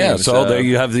person. It seems. So there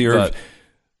you have your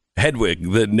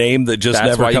Hedwig, the name that just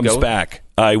never comes back.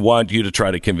 I want you to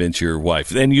try to convince your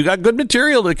wife. And you got good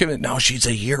material to convince. No, she's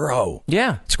a hero.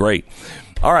 Yeah. It's great.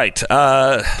 All right.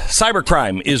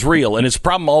 Cybercrime is real, and it's a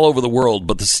problem all over the world,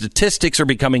 but the statistics are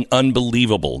becoming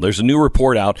unbelievable. There's a new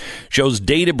report out, shows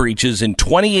data breaches in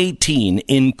 2018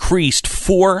 increased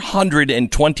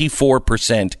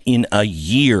 424% in a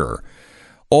year.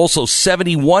 Also,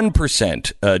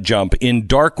 71% jump in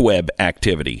dark web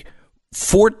activity.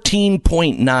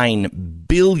 14.9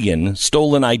 billion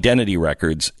stolen identity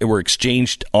records were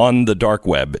exchanged on the dark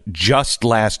web just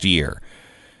last year.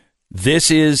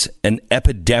 This is an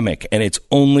epidemic, and it's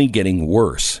only getting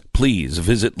worse. Please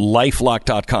visit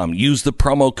LifeLock.com. Use the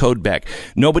promo code BECK.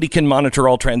 Nobody can monitor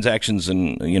all transactions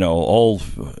and, all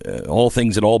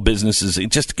things at all businesses.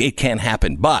 It can't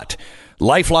happen. But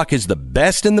LifeLock is the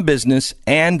best in the business,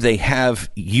 and they have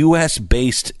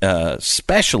U.S.-based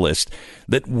specialists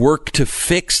that work to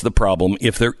fix the problem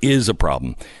if there is a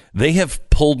problem. They have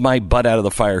pulled my butt out of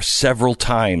the fire several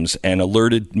times and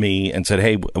alerted me and said,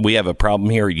 hey, we have a problem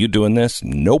here. Are you doing this?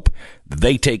 Nope.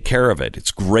 They take care of it.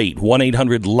 It's great.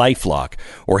 1-800-LifeLock.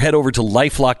 Or head over to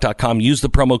LifeLock.com. Use the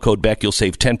promo code BECK. You'll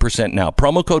save 10% now.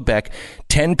 Promo code BECK,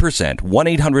 10%.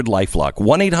 1-800-LifeLock.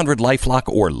 1-800-LifeLock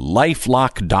or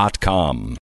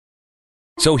LifeLock.com.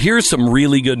 So here's some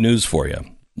really good news for you.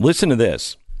 Listen to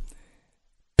this.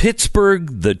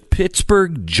 The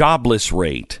Pittsburgh jobless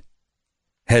rate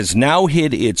has now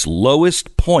hit its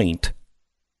lowest point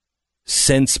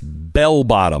since bell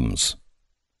bottoms.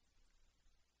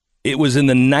 It was in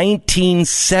the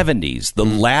 1970s, the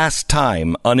last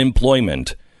time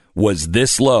unemployment was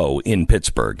this low in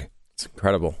Pittsburgh. It's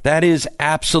incredible. That is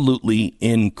absolutely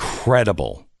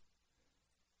incredible.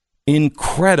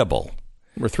 Incredible.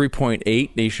 We're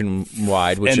 3.8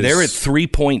 nationwide, and they're at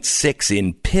 3.6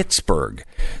 in Pittsburgh.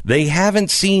 They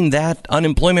haven't seen that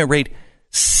unemployment rate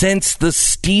since the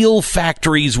steel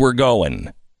factories were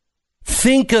going.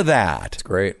 Think of that. It's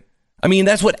great. I mean,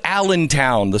 that's what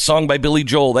Allentown, the song by Billy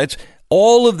Joel, that's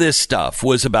all of this stuff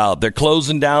was about. They're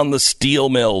closing down the steel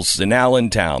mills in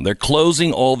Allentown. They're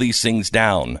closing all these things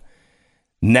down.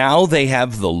 Now they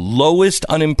have the lowest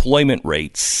unemployment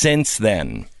rate since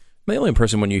then. The only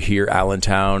person when you hear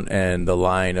Allentown and the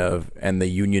line of "and the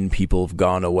union people have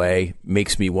gone away"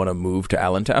 makes me want to move to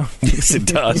Allentown. Yes, it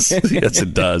does. Yes,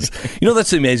 it does. You know,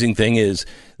 that's the amazing thing is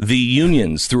the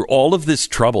unions, through all of this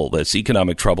trouble, this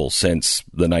economic trouble since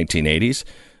the 1980s,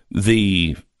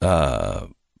 the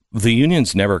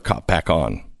unions never caught back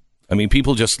on. I mean,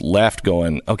 people just left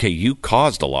going, okay, you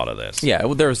caused a lot of this. Yeah,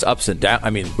 well, there's ups and downs. I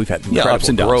mean, we've had incredible ups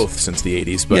and downs. growth since the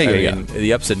 80s, but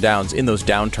the ups and downs, in those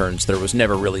downturns, there was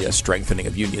never really a strengthening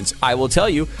of unions. I will tell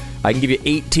you, I can give you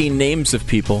 18 names of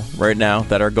people right now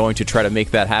that are going to try to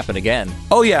make that happen again.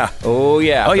 Oh, yeah. Oh,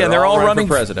 yeah. Oh, yeah, they're all running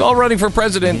for president. All running for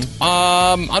president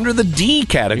under the D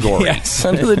category. Yes.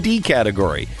 Under the D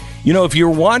category. You know, if you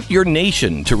want your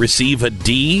nation to receive a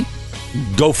D,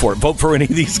 go for it. Vote for any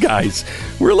of these guys.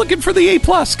 We're looking for the A+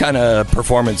 kind of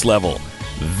performance level.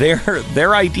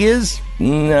 Their ideas,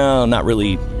 no, not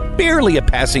really. Barely a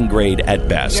passing grade at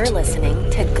best. You're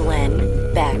listening to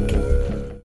Glenn Beck.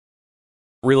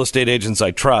 Real Estate Agents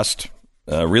I Trust.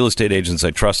 Real Estate Agents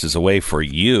I Trust is a way for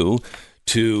you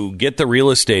to get the real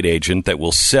estate agent that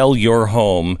will sell your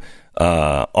home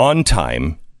on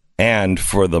time and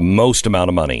for the most amount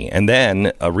of money. And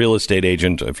then a real estate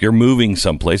agent, if you're moving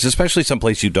someplace, especially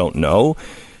someplace you don't know,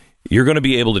 you're going to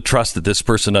be able to trust that this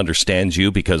person understands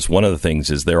you, because one of the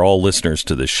things is they're all listeners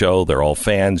to the show. They're all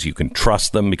fans. You can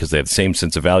trust them because they have the same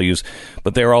sense of values.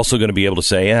 But they're also going to be able to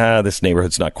say, this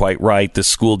neighborhood's not quite right. This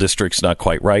school district's not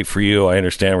quite right for you. I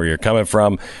understand where you're coming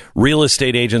from.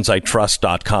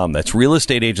 realestateagentsitrust.com. That's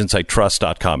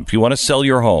realestateagentsitrust.com. If you want to sell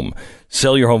your home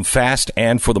fast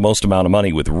and for the most amount of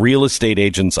money with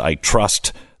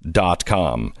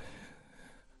realestateagentsitrust.com.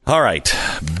 All right.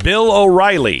 Bill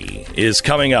O'Reilly is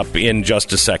coming up in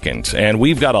just a second, and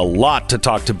we've got a lot to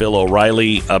talk to Bill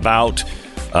O'Reilly about.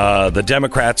 The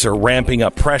Democrats are ramping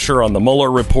up pressure on the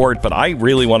Mueller report, but I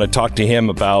really want to talk to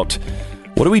him about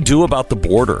what do we do about the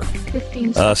border.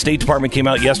 State Department came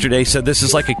out yesterday, said this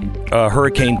is like a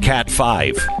Hurricane Cat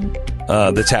 5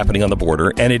 that's happening on the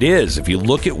border, and it is. If you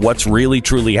look at what's really,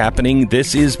 truly happening,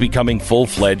 this is becoming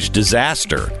full-fledged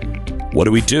disaster. What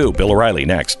do we do? Bill O'Reilly,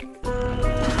 next.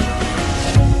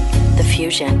 The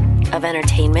fusion of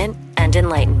entertainment and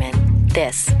enlightenment.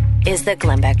 This is the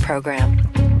Glenn Beck Program.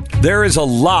 There is a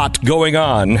lot going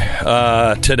on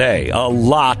today. A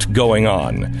lot going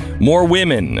on. More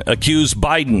women accuse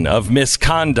Biden of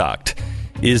misconduct.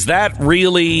 Is that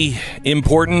really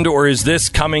important, or is this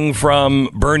coming from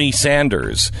Bernie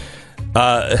Sanders?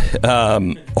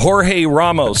 Jorge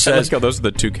Ramos says... those are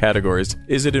the two categories.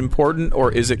 Is it important,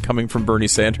 or is it coming from Bernie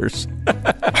Sanders?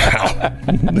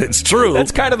 It's true.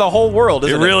 That's kind of the whole world,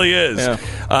 isn't it? It really is.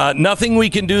 Yeah. Nothing we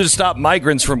can do to stop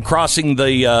migrants from crossing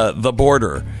the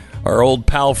border. Our old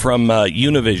pal from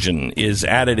Univision is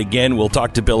at it again. We'll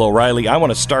talk to Bill O'Reilly. I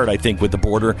want to start, I think, with the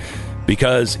border,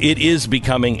 because it is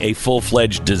becoming a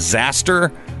full-fledged disaster.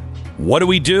 What do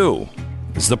we do?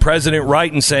 Is the president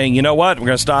right in saying, you know what, we're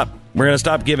going to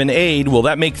stop giving aid? Will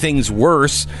that make things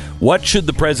worse? What should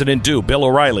the president do? Bill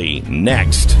O'Reilly,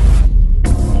 next.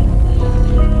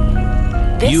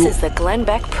 This is the Glenn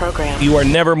Beck Program. You are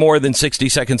never more than 60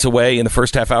 seconds away in the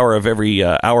first half hour of every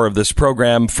hour of this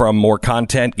program from more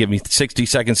content. Give me 60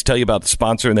 seconds to tell you about the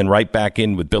sponsor, and then right back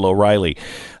in with Bill O'Reilly.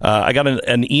 I got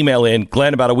an email in.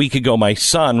 Glenn, about a week ago, my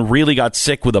son really got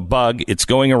sick with a bug. It's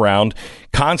going around,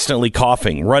 constantly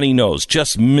coughing, runny nose,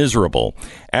 just miserable.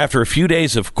 After a few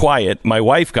days of quiet, my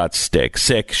wife got sick.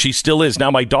 She still is.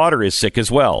 Now my daughter is sick as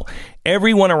well.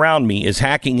 Everyone around me is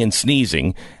hacking and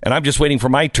sneezing, and I'm just waiting for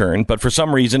my turn, but for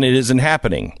some reason it isn't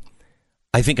happening.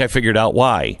 I think I figured out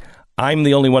why. I'm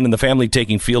the only one in the family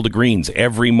taking Field of Greens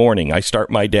every morning I start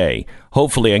my day.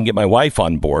 Hopefully I can get my wife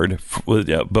on board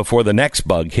before the next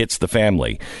bug hits the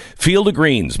family. Field of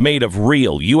Greens, made of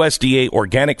real USDA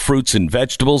organic fruits and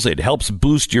vegetables. It helps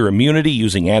boost your immunity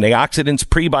using antioxidants,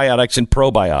 prebiotics, and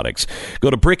probiotics. Go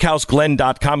to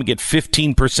BrickHouseGlenn.com and get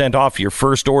 15% off your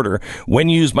first order when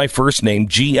you use my first name,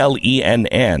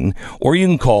 Glenn, or you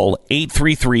can call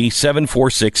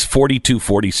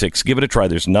 833-746-4246. Give it a try.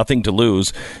 There's nothing to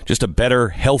lose, just a better,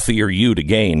 healthier you to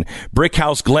gain.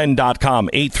 BrickHouseGlenn.com,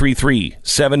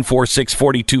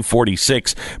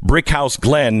 833-746-4246.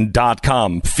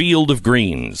 BrickHouseGlenn.com. Field of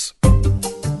Greens.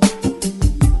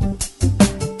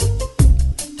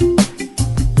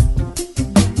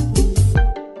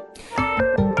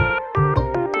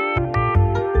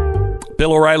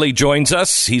 Bill O'Reilly joins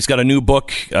us. He's got a new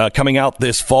book coming out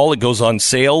this fall. It goes on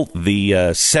sale the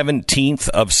 17th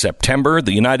of September,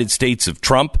 The United States of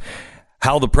Trump,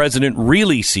 How the President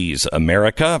Really Sees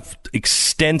America.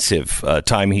 Extensive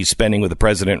time he's spending with the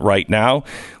president right now.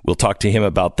 We'll talk to him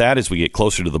about that as we get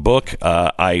closer to the book.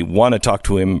 I want to talk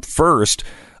to him first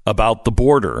about the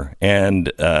border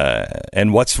and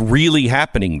what's really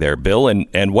happening there, Bill,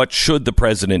 and what should the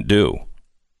president do?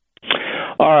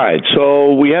 All right,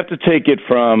 so we have to take it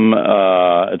from,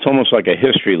 it's almost like a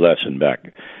history lesson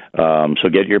back. So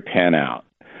get your pen out,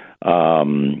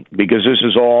 because this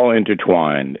is all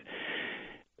intertwined.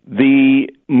 The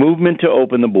movement to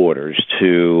open the borders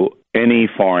to any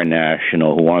foreign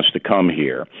national who wants to come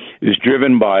here is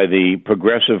driven by the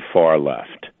progressive far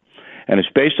left. And it's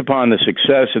based upon the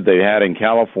success that they had in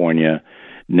California,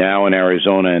 now in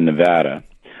Arizona and Nevada,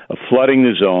 of flooding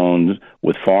the zones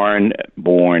with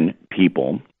foreign-born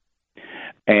people.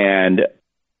 And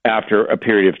after a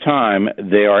period of time,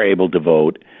 they are able to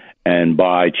vote. And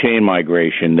by chain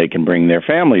migration, they can bring their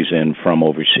families in from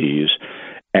overseas.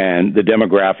 And the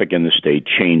demographic in the state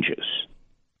changes.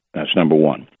 That's number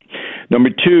one. Number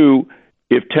two,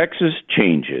 if Texas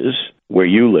changes, where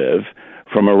you live,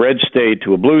 from a red state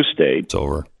to a blue state, it's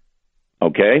over.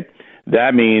 Okay?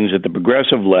 That means that the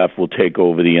progressive left will take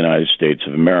over the United States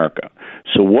of America.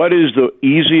 So what is the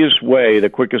easiest way, the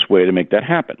quickest way to make that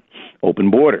happen?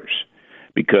 Open borders.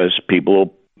 Because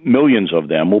people, millions of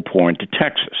them, will pour into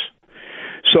Texas.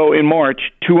 So in March,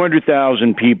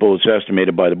 200,000 people, it's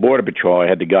estimated by the Border Patrol. I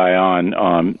had the guy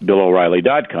on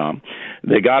BillO'Reilly.com.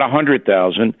 They got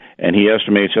 100,000, and he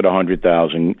estimates that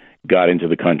 100,000 got into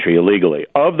the country illegally.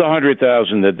 Of the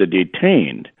 100,000 that they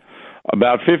detained,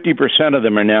 about 50% of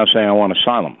them are now saying, I want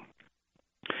asylum.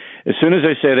 As soon as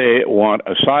they say they want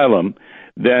asylum,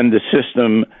 then the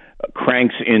system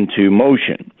cranks into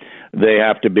motion. They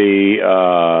have to be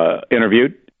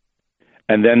interviewed,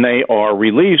 and then they are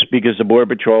released because the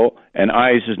Border Patrol and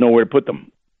ICE has nowhere to put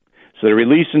them. So they're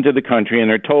released into the country, and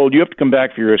they're told, you have to come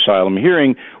back for your asylum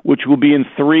hearing, which will be in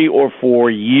 3 or 4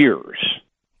 years.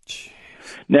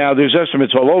 Now, there's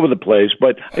estimates all over the place,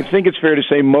 but I think it's fair to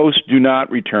say most do not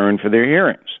return for their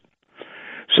hearings.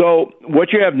 So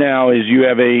what you have now is you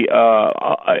have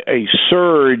a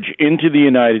surge into the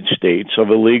United States of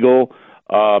illegal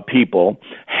people,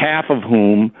 half of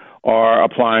whom are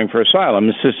applying for asylum.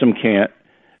 The system can't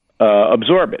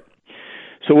absorb it.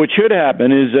 So what should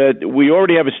happen is that we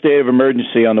already have a state of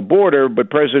emergency on the border, but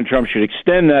President Trump should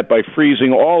extend that by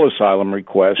freezing all asylum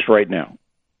requests right now,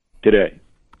 today.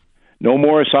 No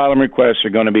more asylum requests are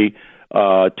going to be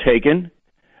taken,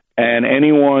 and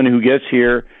anyone who gets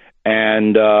here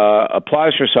and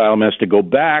applies for asylum has to go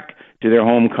back to their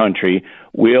home country.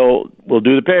 We'll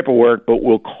do the paperwork, but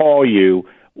we'll call you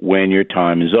when your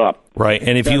time is up. Right,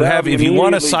 and if you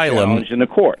want asylum in the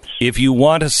courts, if you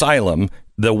want asylum,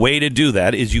 the way to do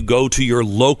that is you go to your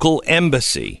local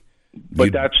embassy.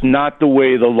 But that's not the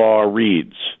way the law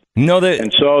reads. No,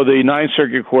 and so the Ninth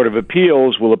Circuit Court of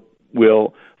Appeals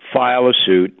will file a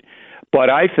suit. But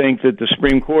I think that the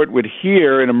Supreme Court would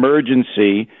hear an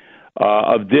emergency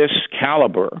of this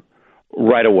caliber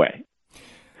right away.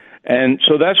 And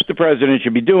so that's what the president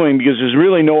should be doing, because there's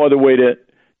really no other way to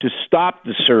stop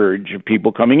the surge of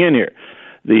people coming in here.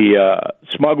 The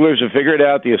smugglers have figured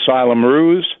out the asylum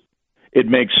ruse. It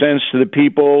makes sense to the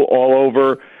people all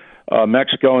over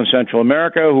Mexico and Central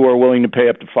America who are willing to pay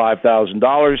up to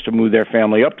 $5,000 to move their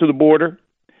family up to the border.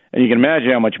 And you can imagine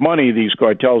how much money these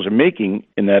cartels are making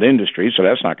in that industry, so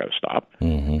that's not going to stop.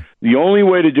 Mm-hmm. The only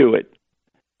way to do it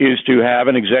is to have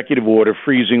an executive order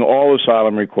freezing all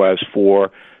asylum requests for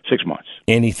 6 months.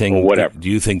 Anything, or whatever. Do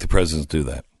you think the president do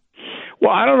that?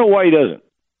 Well, I don't know why he doesn't.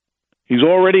 He's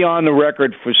already on the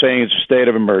record for saying it's a state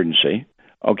of emergency,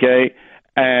 okay?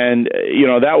 And,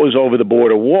 that was over the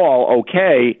border wall,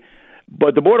 okay,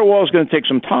 but the border wall is going to take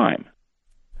some time.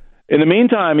 In the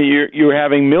meantime, you're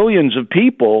having millions of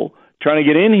people trying to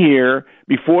get in here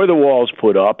before the wall's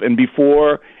put up and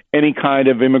before any kind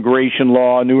of immigration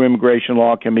law, new immigration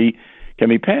law can be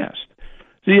passed.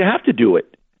 So you have to do it.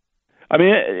 I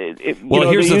mean,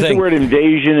 here's the thing. The word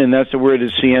invasion, and that's the word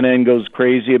that CNN goes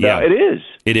crazy about. Yeah, it is.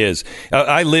 It is.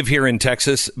 I live here in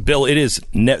Texas, Bill. It is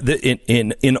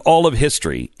in all of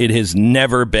history. It has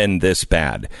never been this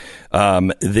bad.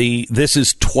 This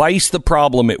is twice the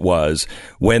problem it was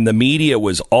when the media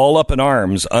was all up in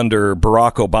arms under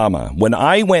Barack Obama. When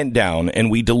I went down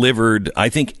and we delivered, I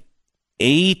think,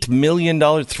 $8 million,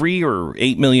 $3 or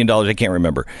 $8 million, I can't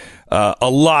remember. A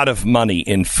lot of money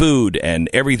in food and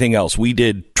everything else. We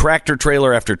did tractor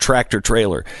trailer after tractor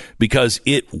trailer because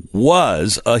it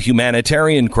was a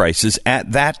humanitarian crisis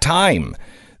at that time.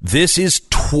 This is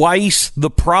twice the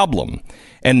problem.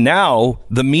 And now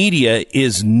the media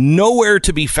is nowhere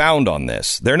to be found on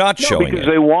this. They're not showing because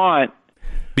it. They want...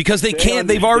 Because they can't.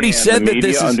 They've already said that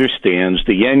this is... The media understands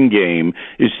the end game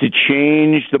is to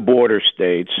change the border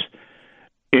states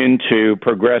into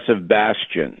progressive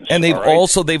bastions. And they've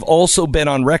also been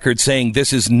on record saying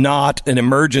this is not an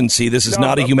emergency. This is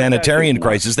not a humanitarian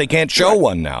crisis. They can't show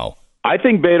one now. I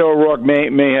think Beto O'Rourke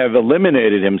may have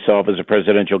eliminated himself as a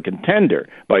presidential contender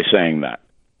by saying that.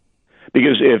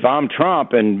 Because if I'm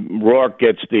Trump and Rourke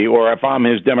gets or if I'm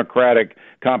his Democratic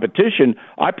competition,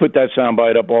 I put that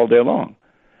soundbite up all day long.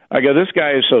 I go, this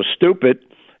guy is so stupid,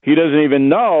 he doesn't even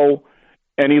know,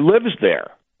 and he lives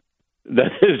there.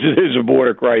 That is a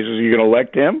border crisis. Are you going to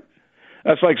elect him?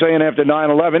 That's like saying after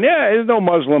 9/11, there's no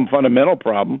Muslim fundamental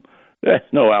problem. There's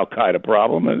no Al-Qaeda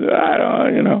problem. I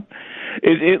don't,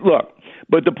 Look,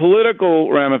 but the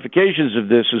political ramifications of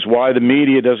this is why the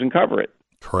media doesn't cover it.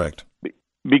 Correct.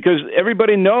 Because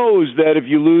everybody knows that if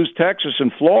you lose Texas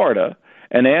and Florida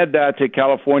and add that to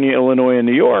California, Illinois, and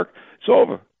New York, it's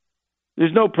over.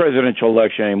 There's no presidential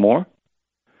election anymore.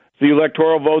 The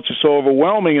electoral votes are so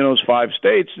overwhelming in those 5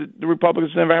 states that the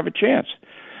Republicans never have a chance.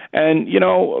 And,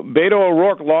 Beto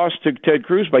O'Rourke lost to Ted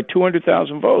Cruz by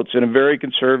 200,000 votes in a very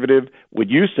conservative, what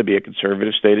used to be a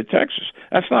conservative state of Texas.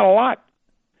 That's not a lot.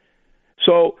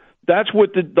 So that's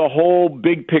what the whole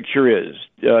big picture is.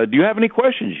 Do you have any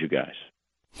questions, you guys?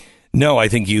 No, I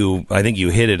think you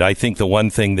hit it. I think the one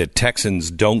thing that Texans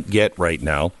don't get right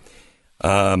now,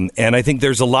 and I think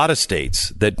there's a lot of states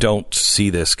that don't see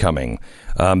this coming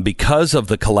because of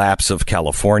the collapse of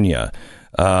California,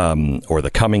 or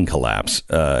the coming collapse,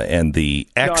 and the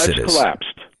exodus. No, it's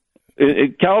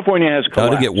collapsed. California has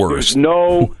collapsed. It'll get worse.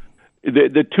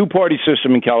 The two-party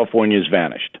system in California has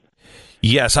vanished.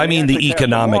 Yes, I mean the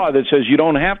economic law that says you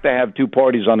don't have to have 2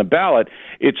 parties on the ballot.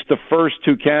 It's the first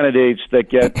 2 candidates that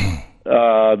get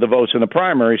the votes in the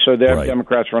primary, so they have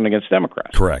Democrats run against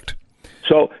Democrats. Correct.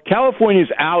 So California's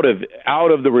out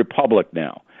of the republic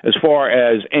now, as far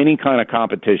as any kind of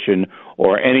competition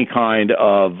or any kind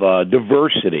of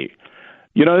diversity.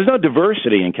 There's no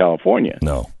diversity in California.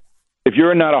 No. If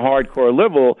you're not a hardcore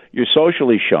liberal, you're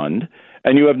socially shunned,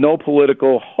 and you have no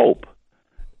political hope.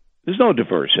 There's no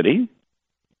diversity.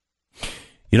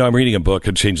 I'm reading a book.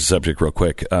 I'll change the subject real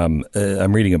quick. I'm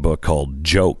reading a book called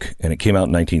Joke, and it came out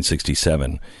in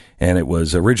 1967. And it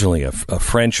was originally a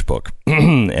French book,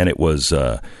 and it was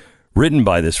written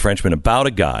by this Frenchman about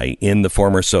a guy in the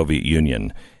former Soviet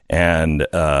Union. And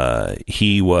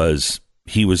he was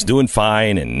doing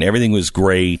fine, and everything was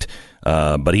great.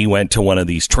 But he went to one of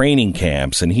these training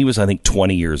camps, and he was, I think,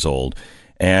 20 years old.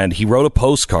 And he wrote a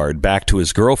postcard back to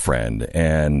his girlfriend,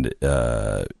 and,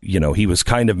 he was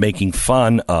kind of making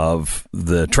fun of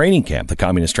the training camp, the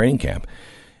communist training camp.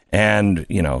 And,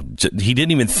 he didn't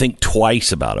even think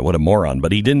twice about it. What a moron.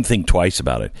 But he didn't think twice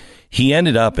about it. He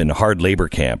ended up in a hard labor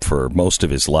camp for most of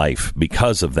his life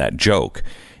because of that joke.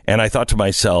 And I thought to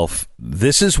myself,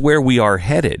 this is where we are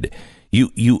headed.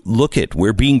 You look at,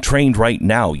 we're being trained right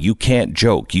now. You can't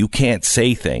joke. You can't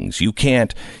say things. You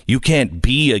can't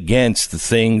be against the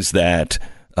things that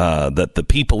the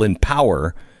people in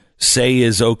power say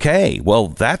is okay. Well,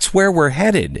 that's where we're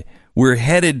headed. We're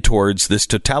headed towards this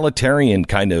totalitarian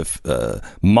kind of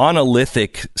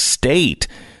monolithic state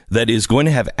that is going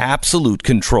to have absolute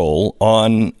control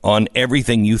on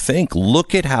everything you think.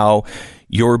 Look at how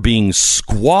you're being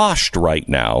squashed right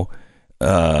now.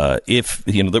 If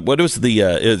what was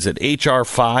is it HR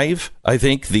 5? I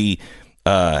think the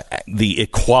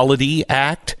Equality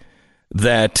Act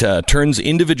that turns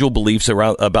individual beliefs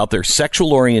about their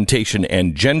sexual orientation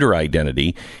and gender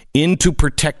identity into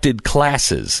protected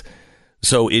classes.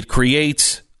 So it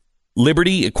creates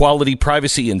liberty, equality,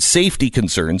 privacy, and safety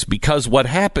concerns, because what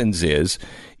happens is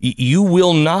you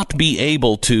will not be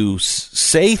able to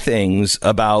say things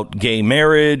about gay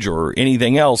marriage or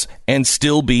anything else and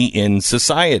still be in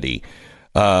society.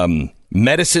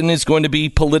 Medicine is going to be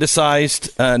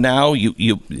politicized now.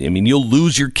 You'll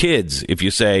lose your kids if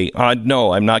you say,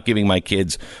 no, I'm not giving my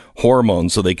kids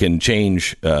hormones so they can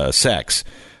change sex.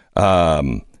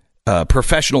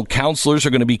 Professional counselors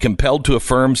are going to be compelled to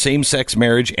affirm same-sex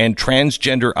marriage and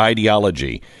transgender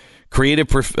ideology. Creative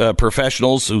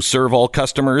professionals who serve all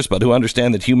customers, but who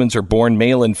understand that humans are born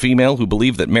male and female, who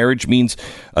believe that marriage means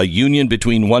a union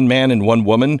between one man and one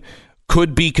woman,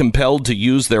 could be compelled to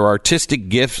use their artistic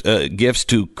gifts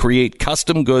to create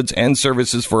custom goods and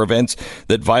services for events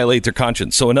that violate their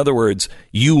conscience. So in other words,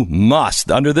 you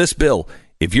must, under this bill,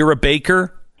 if you're a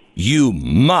baker, you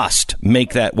must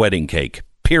make that wedding cake.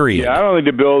 Period. Yeah, I don't think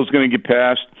the bill is going to get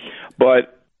passed,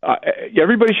 but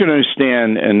everybody should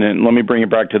understand, and then let me bring it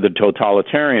back to the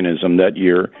totalitarianism that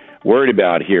you're worried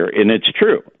about here, and it's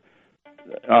true,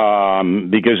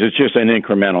 because it's just an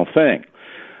incremental thing.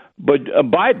 But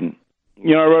Biden,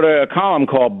 I wrote a column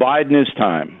called Biden is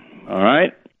Time, all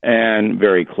right? And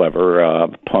very clever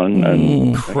pun.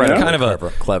 And, kind of a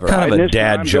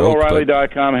dad joke.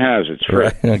 BillO'Reilly.com has it.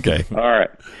 Right. Okay. All right.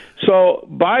 So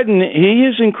Biden, he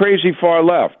isn't crazy far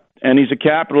left, and he's a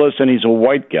capitalist, and he's a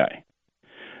white guy.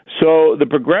 So the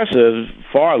progressive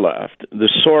far left, the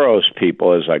Soros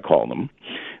people, as I call them,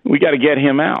 we got to get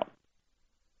him out.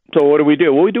 So what do?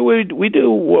 Well, we do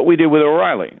what we did with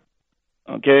O'Reilly.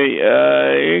 Okay,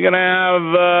 you're going to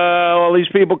have all these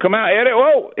people come out. Here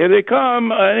they come.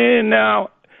 Now,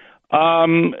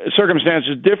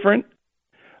 circumstances different,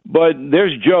 but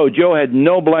there's Joe. Joe had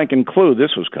no blanking clue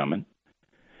this was coming,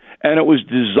 and it was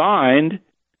designed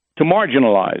to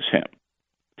marginalize him,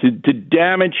 to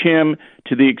damage him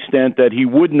to the extent that he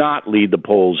would not lead the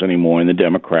polls anymore in the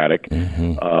Democratic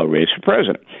race for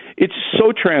president. It's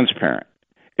so transparent,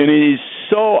 and it is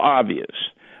so obvious.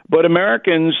 But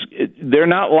Americans, they're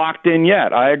not locked in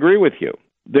yet. I agree with you.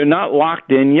 They're not locked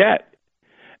in yet.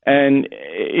 And,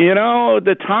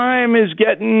 the time is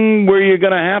getting where you're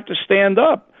going to have to stand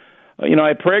up. I had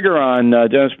Dennis Prager on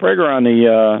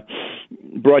the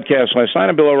broadcast last night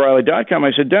on BillO'Reilly.com.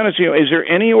 I said, Dennis, is there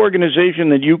any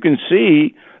organization that you can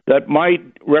see that might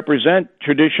represent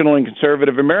traditional and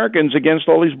conservative Americans against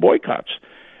all these boycotts?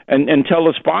 And tell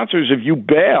the sponsors, if you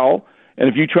bail, and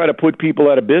if you try to put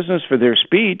people out of business for their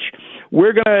speech,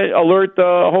 we're going to alert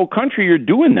the whole country you're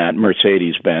doing that,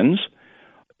 Mercedes-Benz.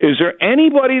 Is there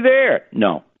anybody there?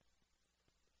 No.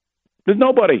 There's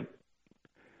nobody.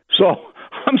 So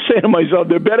I'm saying to myself,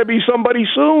 there better be somebody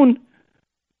soon.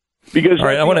 Because that's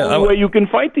the only way you can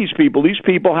fight these people. These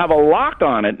people have a lock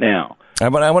on it now. I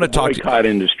want to talk boycott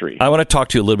industry. I want to talk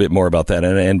to you a little bit more about that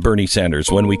and Bernie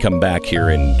Sanders when we come back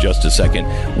here in just a second.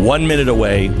 1 minute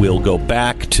away, we'll go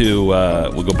back to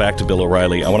Bill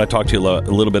O'Reilly. I want to talk to you a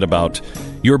little bit about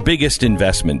your biggest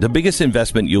investment. The biggest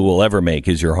investment you will ever make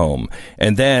is your home,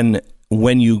 and then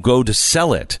when you go to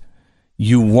sell it,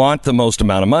 you want the most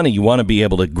amount of money. You want to be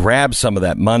able to grab some of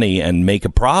that money and make a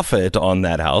profit on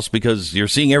that house because you're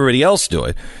seeing everybody else do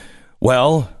it.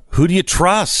 Well, who do you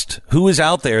trust? Who is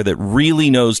out there that really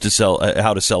knows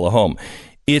how to sell a home?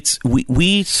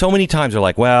 We so many times are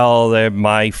like, well,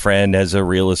 my friend has a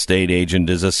real estate agent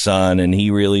as a son, and he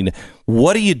really.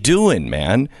 What are you doing,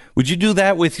 man? Would you do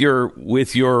that with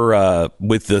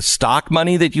the stock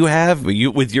money that you have?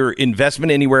 With your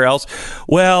investment anywhere else?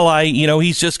 Well,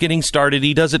 he's just getting started.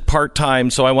 He does it part time,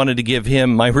 so I wanted to give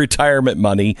him my retirement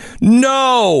money.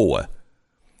 No.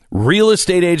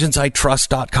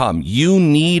 RealestateAgentsITrust.com. You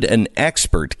need an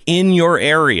expert in your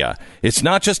area. It's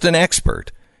not just an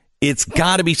expert. It's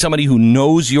got to be somebody who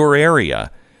knows your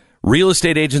area.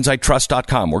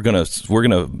 RealestateAgentsITrust.com. We're gonna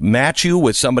match you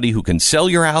with somebody who can sell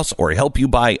your house or help you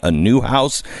buy a new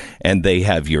house, and they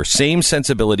have your same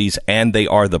sensibilities, and they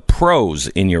are the pros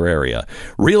in your area.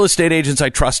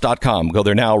 RealestateAgentsITrust.com. Go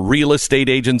there now.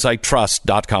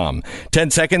 RealestateAgentsITrust.com. 10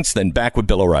 seconds, then back with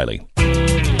Bill O'Reilly.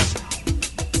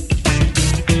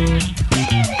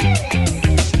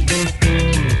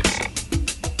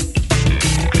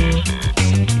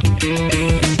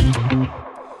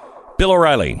 Bill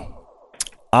O'Reilly,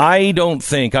 I don't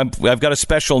think I've got a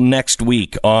special next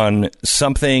week on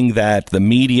something that the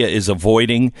media is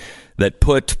avoiding that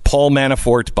put Paul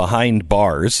Manafort behind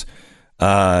bars,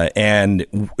 and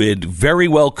it very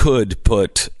well could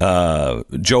put Joe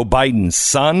Biden's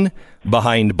son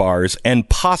behind bars and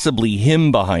possibly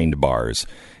him behind bars.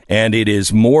 And it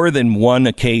is more than one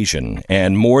occasion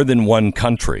and more than one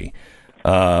country.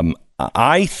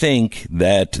 I think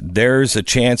that there's a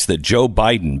chance that Joe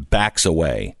Biden backs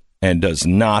away and does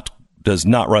not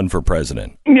run for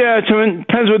president. Yeah, it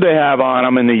depends what they have on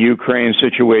him in the Ukraine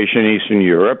situation, Eastern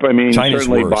Europe. I mean, China's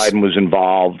certainly worse. Biden was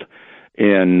involved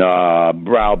in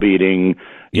browbeating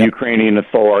Ukrainian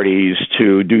authorities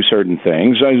to do certain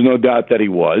things. There's no doubt that he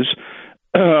was.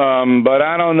 But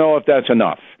I don't know if that's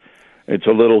enough. It's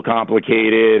a little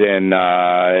complicated, and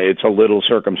it's a little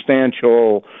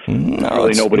circumstantial.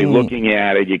 Really nobody looking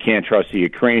at it. You can't trust the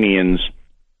Ukrainians.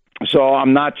 So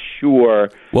I'm not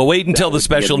sure. Well, wait until the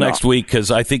special next week,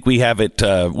 because I think we have it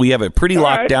pretty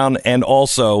locked down. And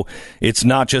also, it's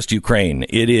not just Ukraine.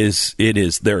 It is.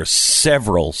 There are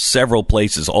several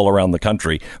places all around the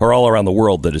country or all around the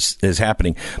world that is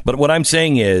happening. But what I'm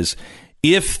saying is,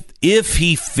 if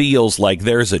he feels like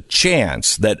there's a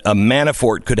chance that a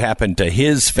Manafort could happen to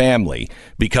his family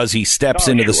because he steps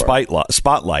into the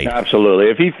spotlight.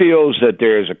 Absolutely. If he feels that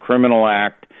there's a criminal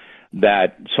act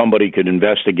that somebody could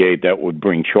investigate that would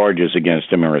bring charges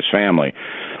against him or his family.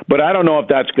 But I don't know if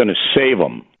that's going to save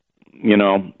him, you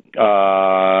know,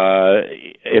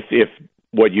 if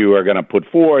what you are going to put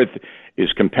forth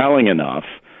is compelling enough.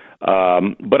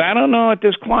 But I don't know at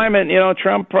this climate, you know,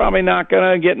 Trump probably not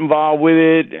going to get involved with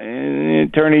it.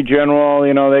 Attorney General,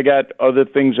 you know, they got other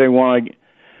things they want.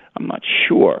 I'm not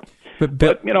sure.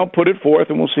 But, you know, put it forth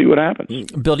and we'll see what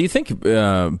happens. Bill, do you think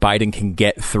Biden can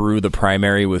get through the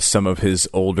primary with some of his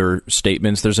older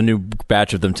statements? There's a new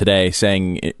batch of them today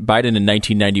saying Biden in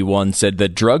 1991 said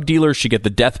that drug dealers should get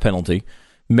the death penalty,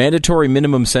 mandatory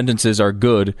minimum sentences are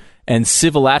good, and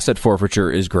civil asset forfeiture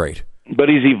is great. But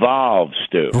he's evolved,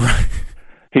 Stu.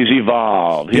 He's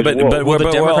evolved. But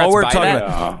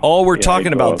all we're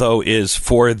talking about, though, is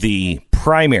for the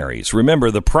primaries.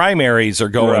 Remember, the primaries are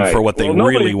going for what they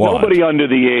really want. Nobody under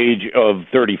the age of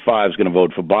 35 is going to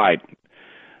vote for Biden.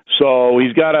 So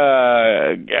he's got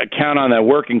to count on that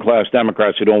working class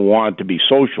Democrats who don't want to be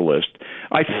socialist.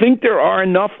 I think there are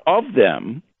enough of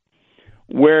them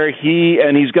where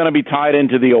he's going to be tied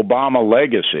into the Obama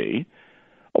legacy.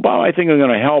 Obama, I think, is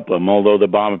going to help him, although the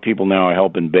Obama people now are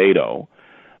helping Beto.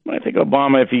 I think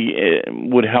Obama, if he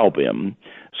would help him.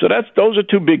 So those are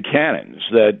two big cannons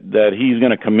that he's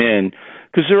going to come in,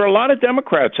 because there are a lot of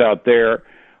Democrats out there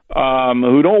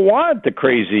who don't want the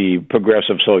crazy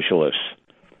progressive socialists.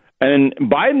 And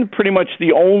Biden pretty much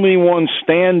the only one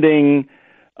standing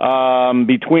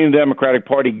between the Democratic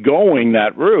Party going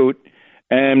that route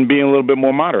and being a little bit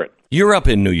more moderate. You're up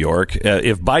in New York.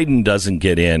 If Biden doesn't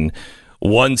get in,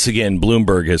 once again,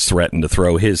 Bloomberg has threatened to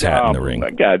throw his hat in the ring.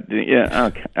 My God, yeah,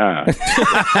 okay.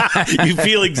 You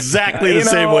feel exactly the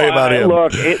same way about him.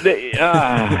 Look,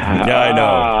 I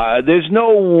know. There's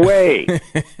no way,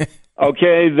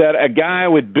 okay, that a guy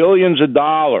with billions of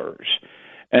dollars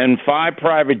and 5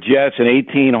 private jets and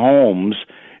 18 homes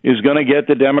is going to get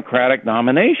the Democratic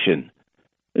nomination.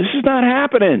 This is not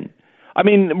happening. I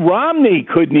mean, Romney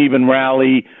couldn't even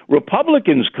rally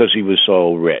Republicans because he was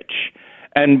so rich.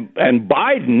 And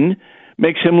Biden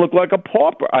makes him look like a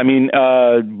pauper. I mean,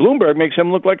 Bloomberg makes him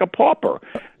look like a pauper.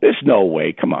 There's no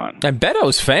way. Come on. And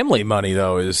Beto's family money,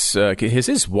 though, is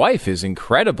his wife is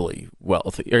incredibly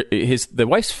wealthy. The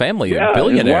wife's family are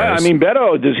billionaires. I mean,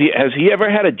 Beto, has he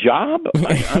ever had a job?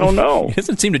 I don't know. He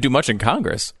doesn't seem to do much in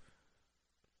Congress.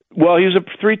 Well, he's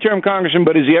a 3-term congressman,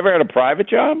 but has he ever had a private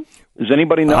job? Does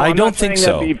anybody know? I don't think so.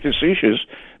 I'm not saying that be facetious.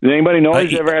 Does anybody know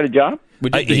he's ever had a job?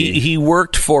 He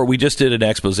worked for, we just did an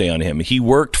expose on him. He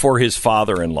worked for his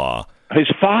father-in-law. His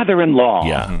father-in-law?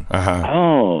 Yeah. Uh-huh.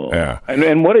 Oh. Yeah. And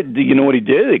do you know what he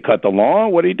did? He cut the law?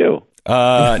 What did he do?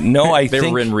 No, I think...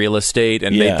 They were in real estate,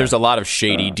 and there's a lot of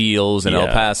shady deals in El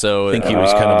Paso. I think he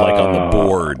was kind of like on the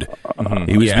board.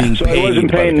 He was being paid. He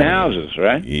wasn't paying houses,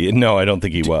 right? No, I don't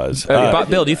think he was.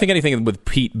 Bill, do you think anything with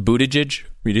Pete Buttigieg?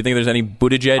 Do you think there's any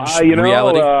Buttigieg reality?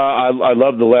 reality? I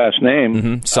love the last name.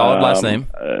 Mm-hmm. Solid last name.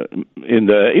 He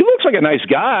looks like a nice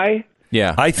guy.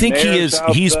 Yeah. I think he is.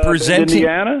 He's presenting...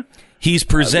 Indiana? He's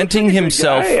presenting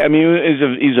himself. I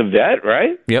mean, he's a vet,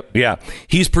 right? Yep. Yeah.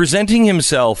 He's presenting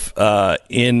himself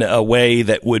in a way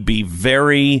that would be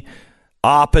very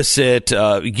opposite,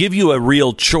 give you a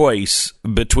real choice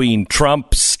between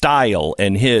Trump's style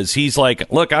and his. He's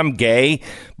like, look, I'm gay,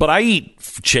 but I eat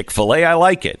Chick-fil-A. I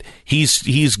like it.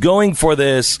 He's going for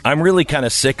this. I'm really kind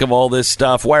of sick of all this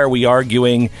stuff. Why are we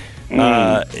arguing?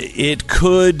 It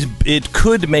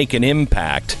could make an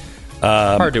impact.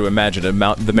 Hard to imagine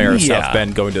the mayor of South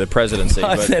Bend going to the presidency.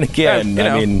 But then again,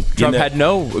 I mean, Trump had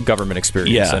no government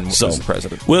experience and was the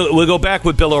president. We'll go back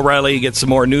with Bill O'Reilly, get some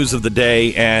more news of the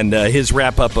day and his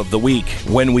wrap-up of the week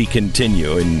when we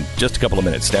continue in just a couple of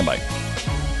minutes. Stand by.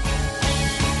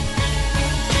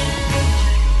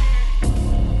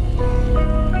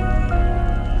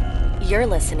 You're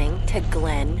listening to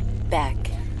Glenn Beck.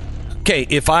 Okay,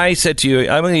 if I said to you,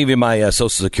 I'm going to give you my Social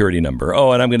Security number,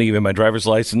 and I'm going to give you my driver's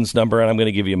license number, and I'm going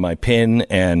to give you my PIN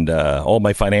and all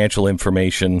my financial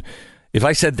information. If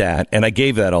I said that and I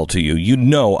gave that all to you, you'd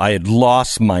know I had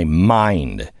lost my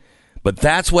mind. But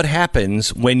that's what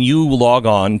happens when you log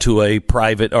on to a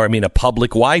public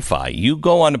Wi-Fi. You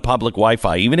go on to public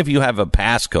Wi-Fi, even if you have a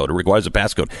passcode, it requires a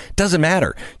passcode. It doesn't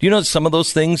matter. Do you know some of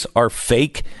those things are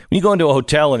fake? When you go into a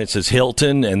hotel and it says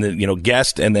Hilton and then,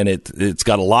 guest, and then it's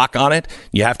got a lock on it,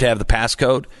 you have to have the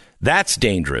passcode. That's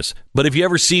dangerous. But if you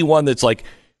ever see one that's like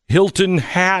Hilton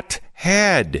hat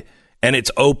head, and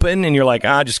it's open, and you're like,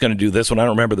 I'm just going to do this one. I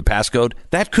don't remember the passcode.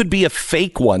 That could be a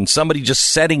fake one. Somebody just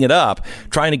setting it up,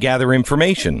 trying to gather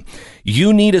information.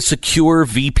 You need a secure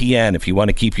VPN if you want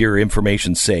to keep your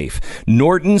information safe.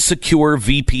 Norton Secure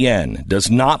VPN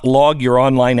does not log your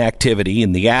online activity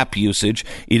and the app usage.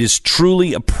 It is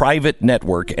truly a private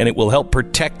network, and it will help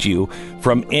protect you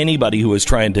from anybody who is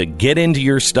trying to get into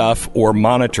your stuff or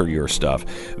monitor your stuff.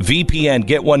 VPN,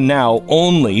 get one now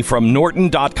only from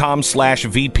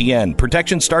norton.com/VPN.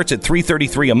 Protection starts at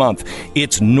 $333 a month.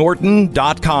 It's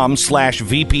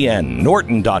norton.com/VPN.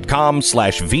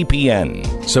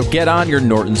 Norton.com/VPN. So get on your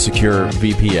Norton Secure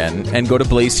VPN and go to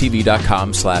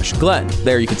blazetv.com/Glenn.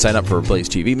 There you can sign up for a Blaze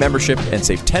TV membership and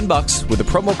save $10 with the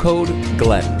promo code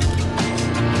Glenn.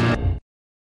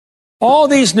 All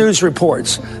these news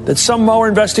reports that some Mueller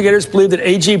investigators believe that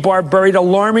AG Barr buried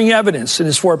alarming evidence in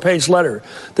his 4-page letter,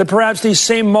 that perhaps these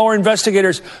same Mueller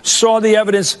investigators saw the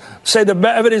evidence, say the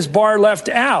evidence Barr left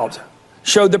out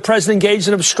showed the president engaged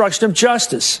in obstruction of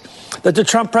justice, that the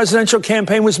Trump presidential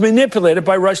campaign was manipulated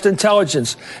by Russian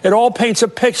intelligence. It all paints a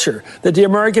picture that the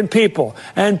American people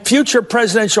and future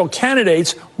presidential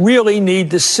candidates really need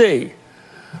to see.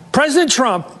 President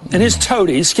Trump and his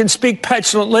toadies can speak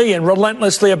petulantly and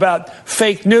relentlessly about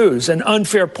fake news and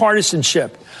unfair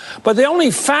partisanship. But the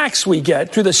only facts we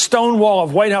get through the stone wall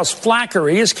of White House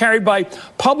flackery is carried by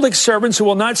public servants who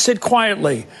will not sit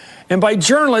quietly, and by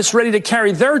journalists ready to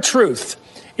carry their truth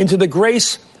into the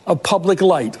grace of public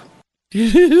light.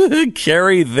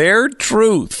 Carry their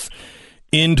truth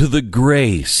into the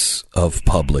grace of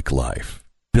public life.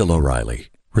 Bill O'Reilly.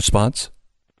 Response?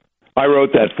 I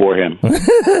wrote that for him.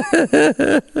 Yes.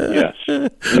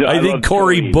 I think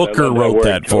Cory Booker wrote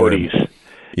that for him.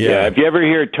 Yeah. If you ever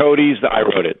hear toadies, I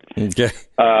wrote it. Okay.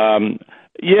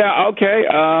 Okay.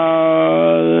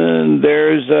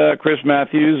 There's Chris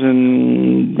Matthews,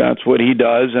 and that's what he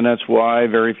does, and that's why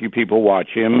very few people watch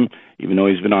him, even though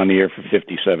he's been on the air for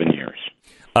 57 years.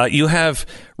 You have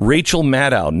Rachel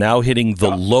Maddow now hitting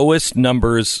the lowest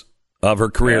numbers of her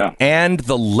career, and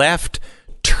the left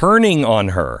turning on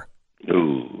her.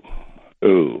 Ooh.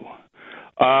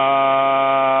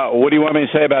 What do you want me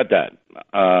to say about that?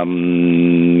 I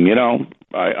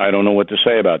don't know what to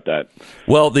say about that.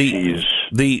 Well,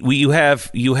 you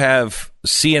have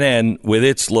CNN with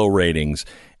its low ratings,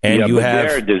 and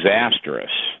they're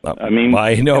disastrous. I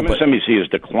know, MSNBC has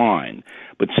declined,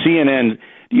 but CNN.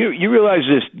 You realize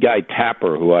this guy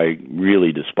Tapper, who I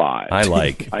really despise. I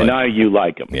like. I know you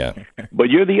like him. Yeah. But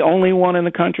you're the only one in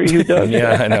the country who does.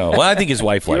 Yeah, I know. Well, I think his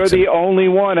wife likes him. You're the only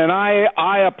one, and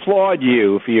I applaud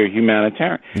you for your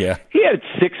humanitarian. Yeah. He had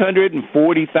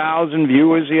 640,000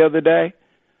 viewers the other day.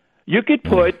 You could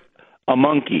put a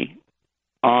monkey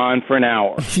on for an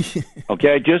hour.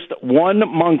 Okay, just one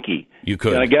monkey. You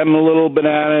could. And I get him a little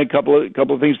banana, a couple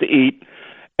of things to eat.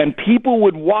 And people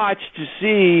would watch to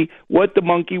see what the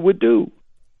monkey would do.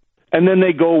 And then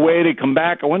they go away, they come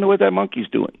back. I wonder what that monkey's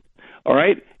doing. All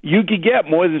right? You could get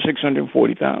more than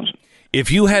 640,000.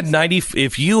 If you had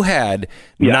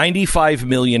 95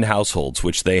 million households,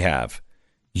 which they have,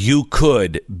 you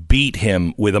could beat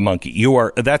him with a monkey.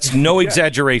 That's no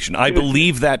exaggeration. I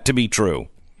believe that to be true.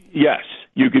 Yes.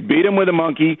 You could beat him with a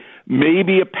monkey,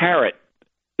 maybe a parrot,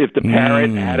 if the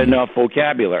parrot had enough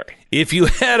vocabulary. If you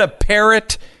had a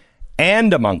parrot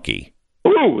and a monkey.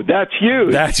 Ooh, that's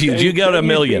huge. That's huge. You get a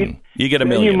million. You get a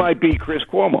million. You might beat Chris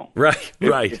Cuomo. Right.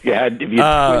 If you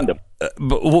twinned him.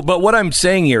 But what I'm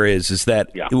saying here is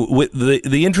that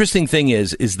the interesting thing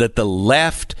is that the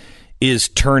left is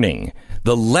turning.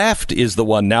 The left is the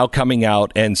one now coming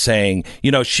out and saying,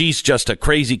 she's just a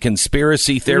crazy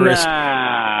conspiracy theorist.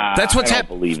 That's what's happening. I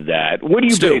don't believe that. What are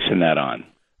you basing that on?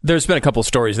 There's been a couple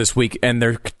stories this week, and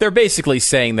they're basically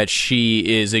saying that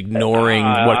she is ignoring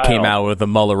what came out with the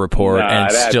Mueller report, and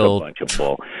that's still a bunch of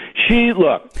bull.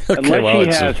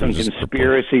 Unless she has some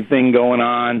conspiracy thing going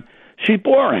on, she's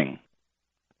boring.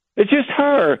 It's just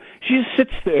her. She just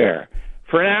sits there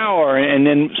for an hour and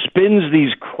then spins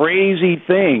these crazy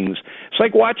things. It's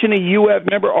like watching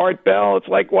remember Art Bell? It's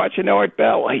like watching Art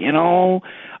Bell.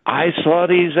 I saw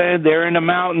these. They're in the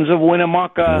mountains of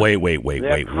Winnemucca. Wait.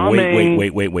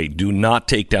 Do not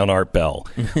take down Art Bell.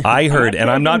 I heard, and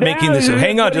I'm not making this up.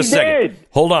 Hang on just a second.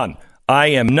 Hold on. I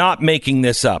am not making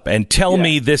this up. And tell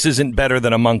me this isn't better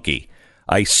than a monkey.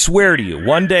 I swear to you,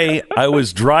 one day I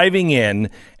was driving in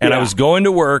and I was going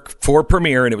to work for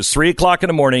Premiere, and it was 3:00 in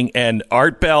the morning, and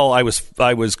Art Bell, I was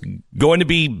going to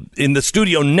be in the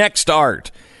studio next to Art,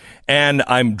 and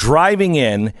I'm driving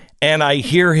in and I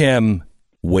hear him,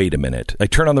 wait a minute. I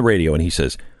turn on the radio and he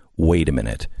says, wait a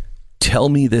minute. Tell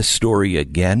me this story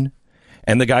again.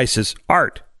 And the guy says,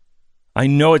 Art, I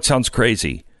know it sounds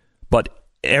crazy, but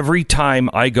every time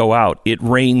I go out, it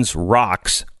rains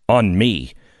rocks on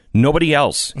me. Nobody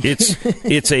else.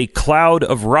 It's a cloud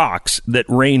of rocks that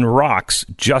rain rocks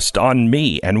just on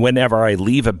me. And whenever I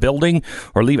leave a building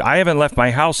I haven't left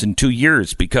my house in 2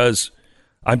 years because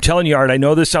I'm telling you, Art, I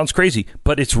know this sounds crazy,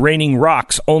 but it's raining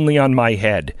rocks only on my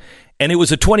head. And it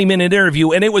was a 20-minute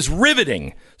interview, and it was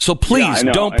riveting. So please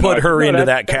don't put her into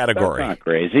that category. That's not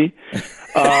crazy.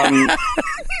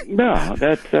 No,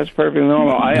 that's perfectly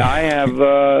normal. I have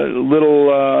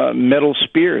little metal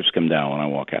spears come down when I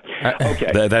walk out.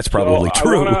 Okay, that's probably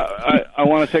true. I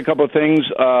want to say a couple of things.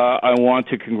 I want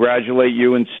to congratulate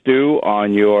you and Stu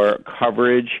on your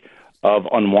coverage of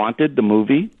Unwanted, the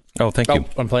movie. Oh, thank you.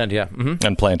 Unplanned, yeah. Mm-hmm.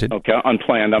 Unplanted. Okay,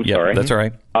 Unplanned. I'm sorry. That's all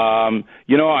right.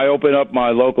 I open up my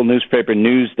local newspaper,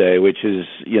 Newsday, which is,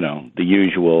 the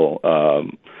usual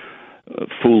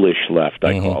foolish left,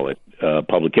 I call it,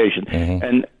 publication. Mm-hmm.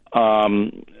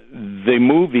 And the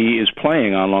movie is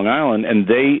playing on Long Island, and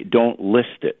they don't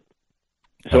list it.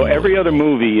 So every other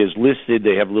movie is listed.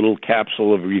 They have a little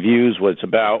capsule of reviews, what it's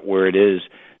about, where it is,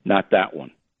 not that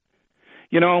one.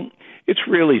 It's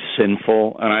really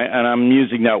sinful, and I'm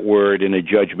using that word in a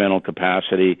judgmental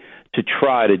capacity to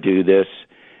try to do this.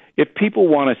 If people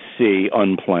want to see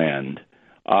Unplanned,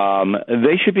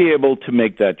 they should be able to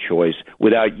make that choice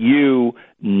without you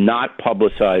not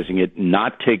publicizing it,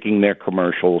 not taking their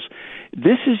commercials.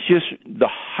 This is just the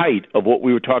height of what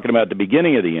we were talking about at the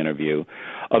beginning of the interview,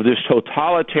 of this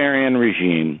totalitarian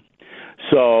regime.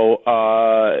 So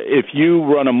if you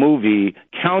run a movie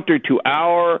counter to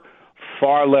our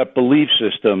far-left belief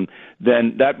system,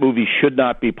 then that movie should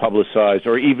not be publicized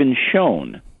or even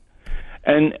shown.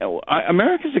 And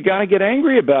Americans have got to get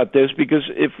angry about this, because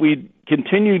if we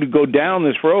continue to go down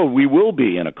this road, we will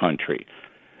be in a country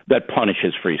that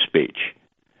punishes free speech.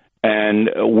 And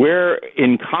where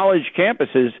in college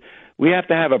campuses, we have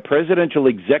to have a presidential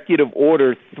executive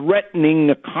order threatening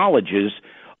the colleges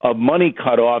of money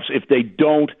cutoffs if they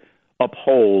don't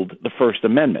uphold the First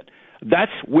Amendment.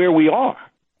 That's where we are.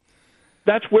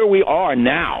 That's where we are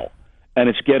now, and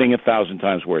it's getting 1,000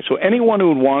 times worse. So anyone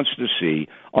who wants to see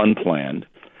Unplanned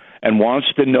and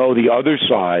wants to know the other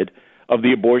side of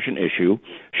the abortion issue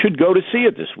should go to see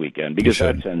it this weekend, because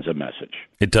that sends a message.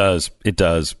 It does.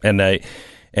 And I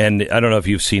don't know if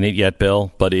you've seen it yet,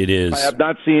 Bill, but it is. I have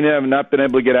not seen it. I've not been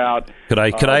able to get out. Could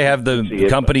I have the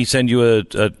company send you a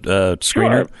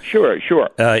screener? Sure.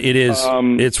 It is.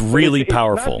 It's really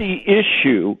powerful. It's not the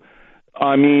issue.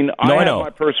 I mean, I have my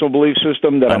personal belief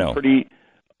system that I'm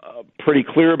pretty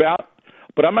clear about,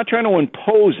 but I'm not trying to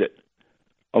impose it,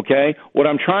 okay? What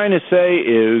I'm trying to say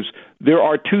is there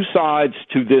are two sides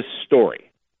to this story,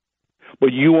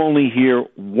 but you only hear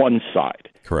one side.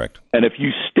 Correct. And if you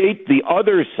state the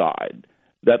other side,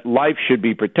 that life should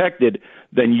be protected,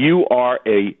 then you are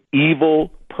a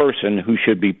evil person who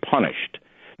should be punished.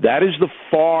 That is the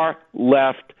far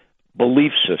left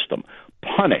belief system.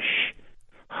 Punish,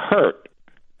 hurt,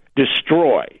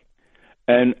 destroy,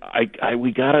 and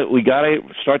we gotta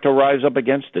start to rise up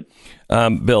against it.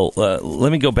 Bill, let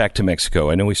me go back to Mexico.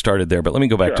 I know we started there, but let me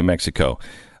go back to Mexico.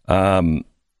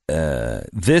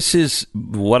 This is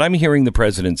what I'm hearing the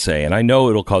president say, and I know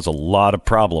it'll cause a lot of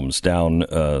problems down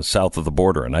south of the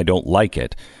border, and I don't like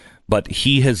it. But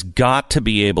he has got to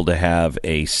be able to have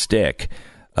a stick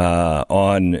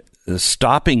on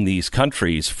stopping these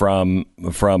countries from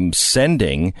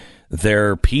sending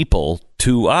their people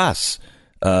to us.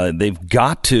 They've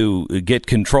got to get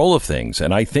control of things,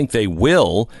 and I think they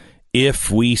will if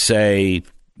we say,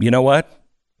 you know what,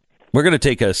 we're going to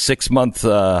take a 6-month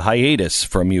hiatus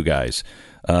from you guys.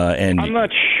 And I'm not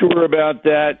sure about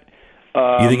that.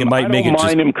 You think it might make it? I don't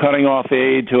mind him cutting off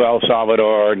aid to El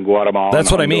Salvador and Guatemala.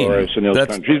 That's what I mean. And those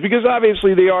countries, because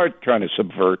obviously they are trying to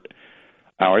subvert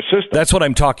our system. That's what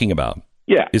I'm talking about.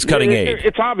 Yeah, is cutting aid.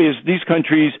 It's obvious these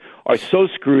countries are so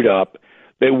screwed up.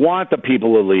 They want the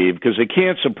people to leave because they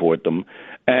can't support them,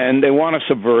 and they want to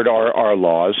subvert our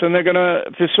laws, and they're going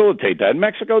to facilitate that.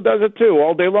 Mexico does it too,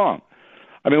 all day long.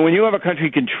 I mean, when you have a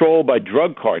country controlled by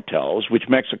drug cartels, which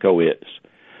Mexico is,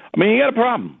 I mean, you got a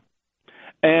problem.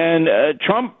 And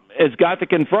Trump has got to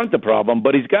confront the problem,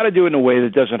 but he's got to do it in a way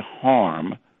that doesn't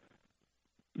harm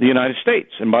the United States.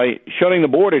 And by shutting the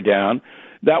border down,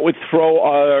 that would throw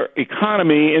our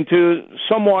economy into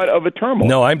somewhat of a turmoil.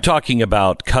 No, I'm talking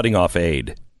about cutting off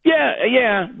aid.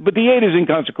 Yeah, but the aid is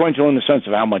inconsequential in the sense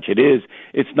of how much it is.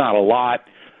 It's not a lot.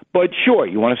 But sure,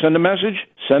 you want to send a message?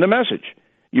 Send a message.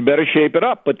 You better shape it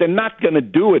up. But they're not going to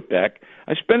do it, Beck.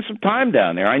 I spent some time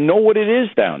down there. I know what it is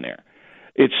down there.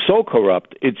 It's so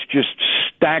corrupt, it's just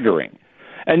staggering.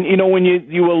 And, you know, when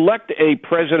you elect a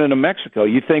president of Mexico,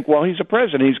 you think, well, he's a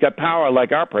president. He's got power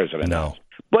like our president. No.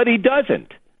 But he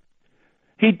doesn't.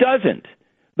 He doesn't.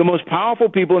 The most powerful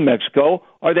people in Mexico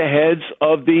are the heads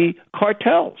of the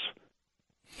cartels.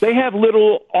 They have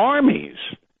little armies,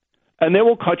 and they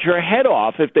will cut your head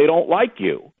off if they don't like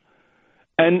you.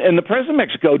 And the president of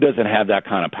Mexico doesn't have that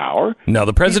kind of power. No,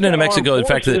 the president of Mexico, in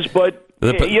fact, but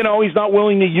he's not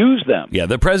willing to use them. Yeah,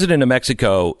 the president of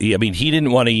Mexico, he didn't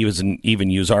want to even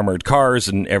use armored cars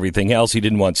and everything else. He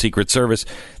didn't want Secret Service.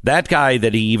 That guy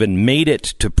that he even made it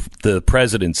to the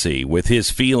presidency with his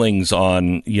feelings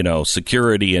on,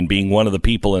 security and being one of the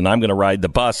people, and I'm going to ride the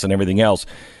bus and everything else.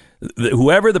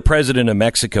 Whoever the president of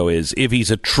Mexico is, if he's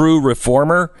a true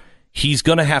reformer, he's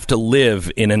going to have to live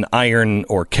in an iron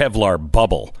or Kevlar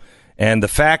bubble. And the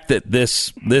fact that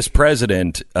this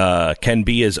president can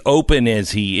be as open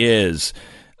as he is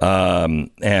and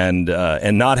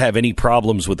not have any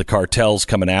problems with the cartels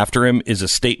coming after him is a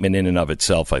statement in and of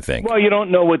itself, I think. Well, you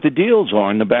don't know what the deals are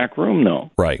in the back room,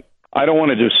 though. Right. I don't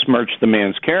want to besmirch the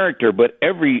man's character, but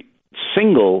every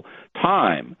single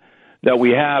time that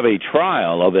we have a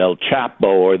trial of El Chapo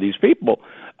or these people,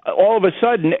 all of a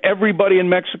sudden, everybody in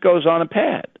Mexico is on a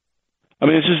pad. I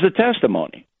mean, this is the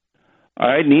testimony. All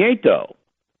right, Nieto,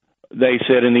 they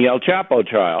said in the El Chapo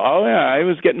trial, oh, yeah, he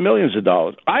was getting millions of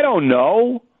dollars. I don't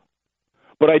know,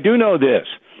 but I do know this.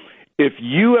 If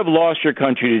you have lost your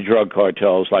country to drug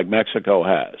cartels like Mexico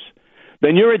has,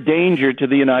 then you're a danger to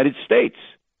the United States.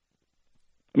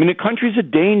 I mean, the country's a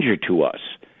danger to us,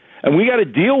 and we got to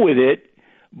deal with it,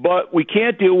 but we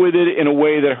can't deal with it in a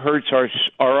way that hurts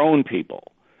our own people.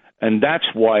 And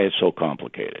that's why it's so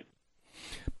complicated.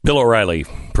 Bill O'Reilly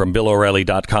from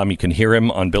BillO'Reilly.com. You can hear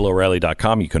him on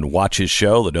BillO'Reilly.com. You can watch his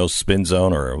show, the No Spin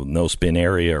Zone or No Spin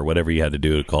Area or whatever you had to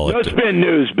do to call it. No Spin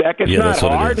News, Beck. It's not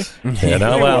hard.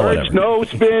 Whatever. No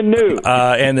Spin News.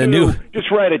 And just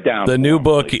write it down. The new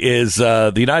book is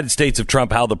The United States of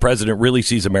Trump: How the President Really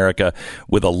Sees America,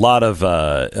 with a lot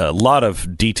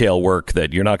of detail work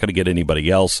that you're not going to get from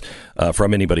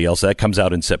anybody else. That comes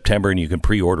out in September, and you can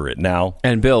pre-order it now.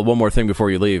 And Bill, one more thing before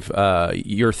you leave.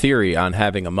 Your theory on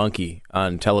having a monkey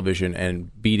on television and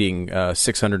beating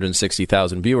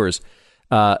 660,000 viewers.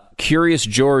 Curious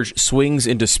George Swings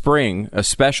into Spring, a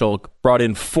special, brought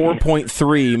in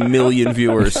 4.3 million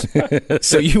viewers.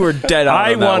 So you were dead on.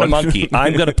 I want a monkey.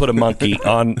 I'm going to put a monkey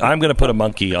on. I'm going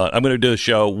to do a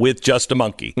show with just a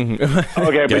monkey.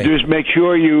 Okay, but just make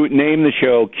sure you name the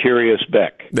show Curious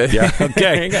Beck. Yeah.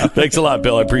 Okay. Thanks a lot,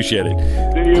 Bill. I appreciate it.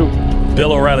 Do you?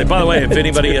 Bill O'Reilly. By the way, if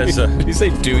anybody has... Did you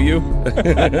say, do you? I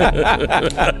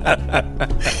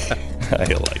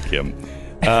like him.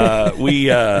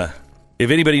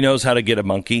 If anybody knows how to get a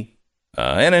monkey,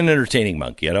 and an entertaining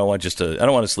monkey, I don't want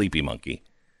a sleepy monkey,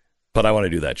 but I want to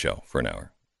do that show for an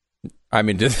hour. I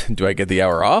mean, do I get the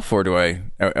hour off, or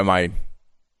am I...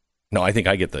 No, I think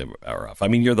I get the hour off. I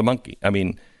mean, you're the monkey. I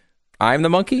mean... I'm the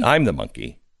monkey? I'm the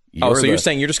monkey. You're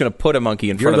saying you're just going to put a monkey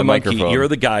in front of the microphone. You're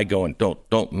the guy going,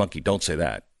 don't monkey, don't say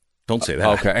that. Don't say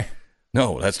that. Okay.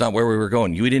 No, that's not where we were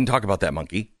going. You didn't talk about that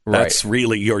monkey. Right. That's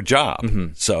really your job.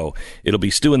 Mm-hmm. So it'll be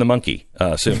Stu and the Monkey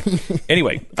soon.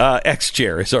 Anyway,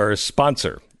 X-Chair is our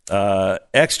sponsor.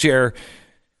 X-Chair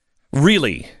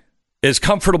really is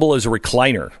comfortable as a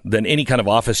recliner than any kind of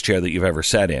office chair that you've ever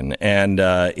sat in. And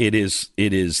it is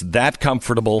that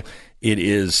comfortable. It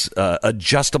is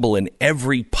adjustable in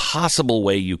every possible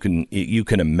way you can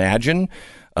imagine.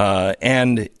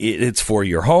 And it's for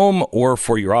your home or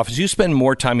for your office. You spend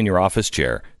more time in your office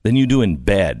chair than you do in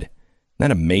bed. Isn't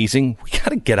that amazing? We got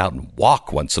to get out and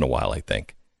walk once in a while, I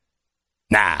think.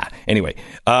 Anyway,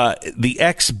 the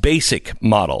X Basic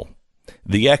model,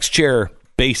 the X Chair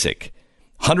Basic,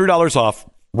 $100 off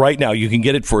right now. You can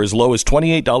get it for as low as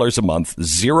 $28 a month,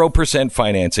 0%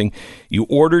 financing. You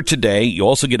order today. You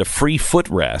also get a free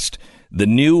footrest. The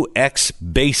new X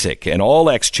Basic and all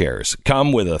X chairs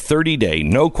come with a 30-day,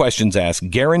 no questions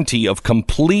asked guarantee of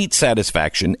complete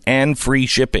satisfaction and free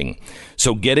shipping.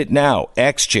 So get it now.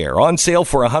 X Chair on sale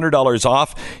for $100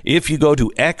 off if you go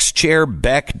to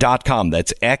xchairbeck.com.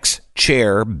 That's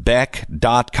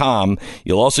xchairbeck.com.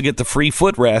 You'll also get the free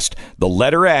footrest, the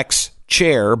letter X,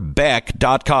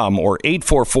 chairbeck.com, or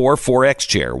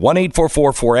 844-4X-CHAIR.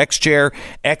 1-844-4X-CHAIR,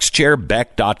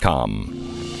 xchairbeck.com.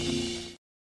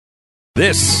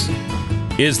 This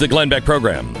is the Glenn Beck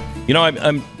program. You know,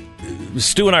 I'm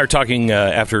Stu and I are talking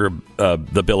after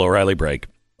the Bill O'Reilly break.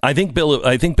 I think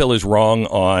Bill is wrong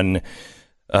on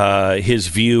his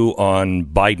view on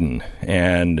Biden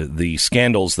and the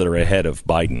scandals that are ahead of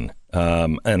Biden.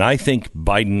 And I think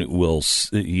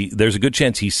Biden there's a good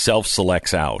chance he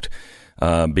self-selects out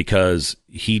because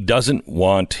he doesn't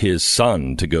want his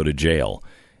son to go to jail.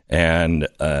 And,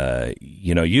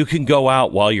 you can go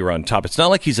out while you're on top. It's not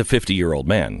like he's a 50-year-old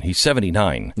man. He's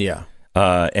 79. Yeah.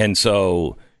 And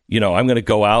so I'm going to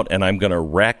go out and I'm going to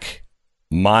wreck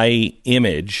my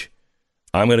image.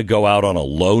 I'm going to go out on a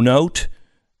low note,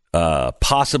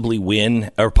 possibly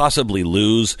win or possibly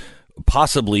lose,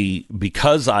 possibly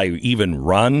because I even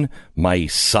run, my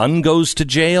son goes to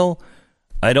jail.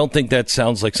 I don't think that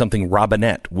sounds like something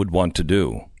Robinette would want to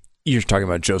do. You're talking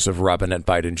about Joseph Robinette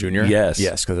Biden Jr.? Yes.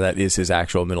 Yes, because that is his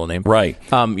actual middle name. Right.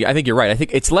 I think you're right. I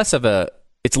think it's less of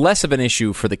an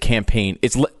issue for the campaign.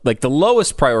 It's like the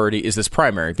lowest priority is this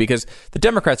primary because the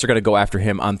Democrats are going to go after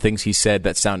him on things he said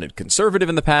that sounded conservative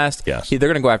in the past. Yes. They're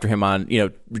going to go after him on,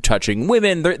 touching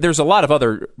women. There's a lot of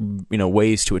other,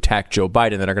 ways to attack Joe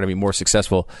Biden that are going to be more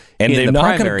successful and in the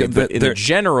primary. But in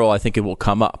general, I think it will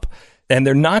come up. And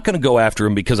they're not going to go after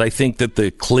him because I think that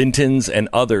the Clintons and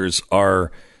others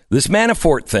are... This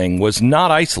Manafort thing was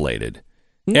not isolated.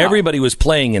 No. Everybody was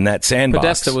playing in that sandbox.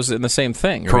 Podesta was in the same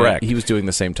thing. Correct. Right? He was doing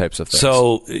the same types of things.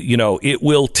 So, it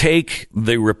will take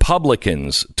the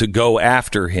Republicans to go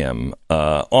after him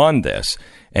on this.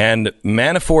 And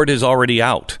Manafort is already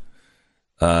out.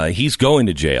 He's going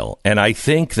to jail. And I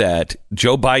think that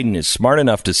Joe Biden is smart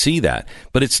enough to see that.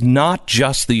 But it's not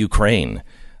just the Ukraine.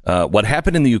 What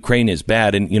happened in the Ukraine is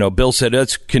bad. And, Bill said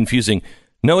it's confusing.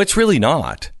 No, it's really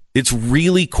not. It's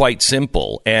really quite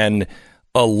simple. And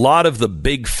a lot of the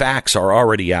big facts are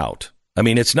already out. I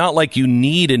mean, it's not like you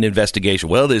need an investigation.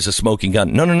 Well, there's a smoking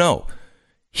gun. No.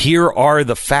 Here are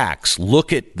the facts.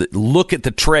 Look at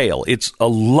the trail. It's a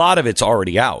lot of it's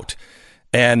already out.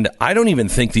 And I don't even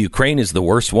think the Ukraine is the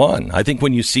worst one. I think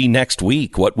when you see next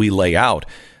week what we lay out,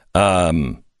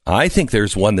 I think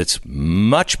there's one that's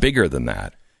much bigger than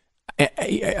that.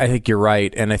 I think you're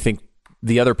right. And I think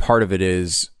the other part of it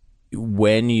is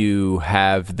when you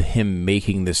have him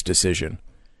making this decision,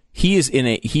 he is in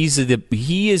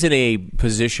a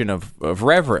position of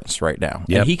reverence right now.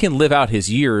 Yep. And he can live out his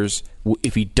years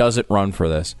if he doesn't run for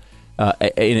this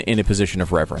in a position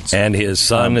of reverence. And his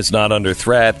son is not under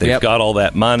threat. They've got all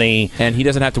that money. And he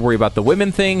doesn't have to worry about the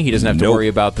women thing. He doesn't have to worry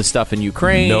about the stuff in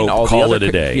Ukraine. Call it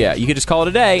a day. Yeah, you could just call it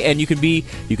a day, and you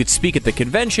could speak at the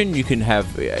convention. You can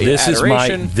have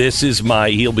adoration.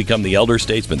 He'll become the elder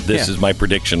statesman. This is my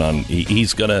prediction on,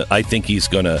 I think he's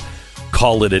going to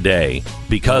call it a day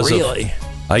because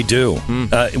I do.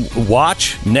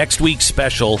 Watch next week's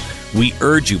special. We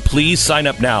urge you, please sign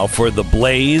up now for the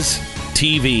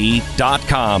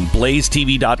blazetv.com,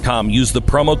 blazetv.com. Use the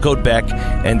promo code Beck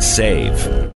and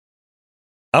save.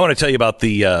 I want to tell you about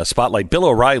the Spotlight. Bill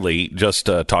O'Reilly just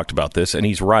talked about this, and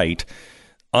he's right.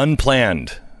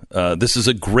 Unplanned. This is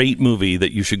a great movie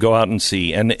that you should go out and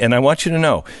see. And I want you to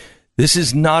know, this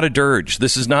is not a dirge.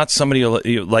 This is not somebody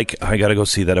like, I got to go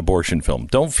see that abortion film.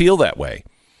 Don't feel that way.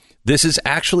 This is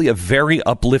actually a very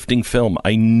uplifting film.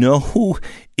 I know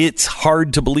it's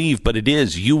hard to believe, but it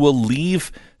is. You will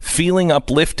leave feeling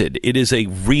uplifted. It is a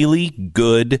really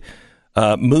good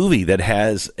movie that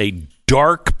has a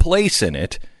dark place in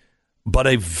it, but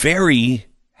a very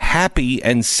happy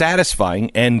and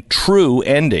satisfying and true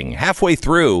ending. Halfway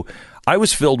through, I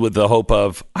was filled with the hope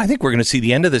of, I think we're going to see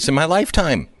the end of this in my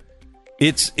lifetime.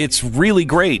 It's really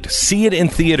great. See it in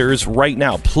theaters right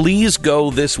now. Please go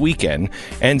this weekend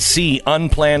and see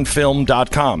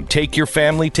unplannedfilm.com. Take your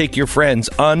family, take your friends.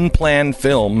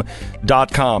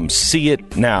 Unplannedfilm.com. See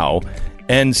it now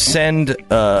and send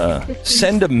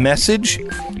a message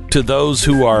to those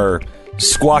who are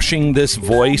squashing this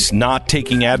voice, not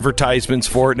taking advertisements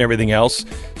for it and everything else.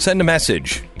 Send a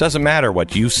message. Doesn't matter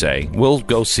what you say. We'll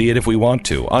go see it if we want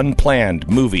to.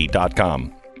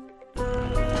 Unplannedmovie.com.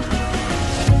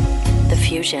 The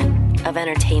fusion of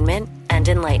entertainment and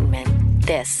enlightenment.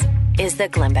 This is the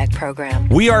Glenn Beck Program.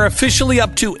 We are officially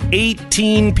up to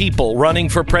 18 people running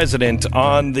for president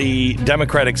on the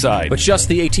Democratic side. But just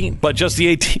the 18.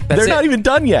 They're not even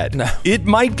done yet. No. It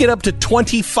might get up to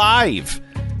 25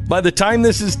 by the time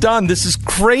this is done. This is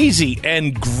crazy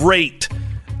and great,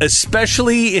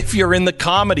 especially if you're in the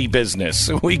comedy business.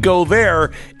 We go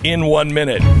there in 1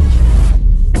 minute.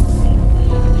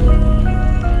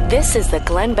 This is the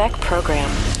Glenn Beck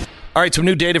Program. All right, some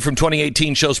new data from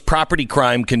 2018 shows property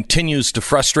crime continues to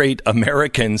frustrate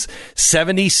Americans.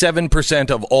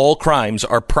 77% of all crimes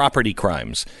are property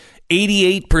crimes.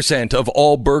 88% of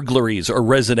all burglaries are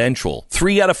residential.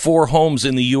 3 out of 4 homes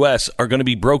in the U.S. are going to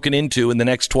be broken into in the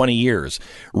next 20 years.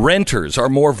 Renters are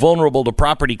more vulnerable to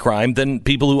property crime than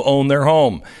people who own their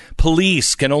home.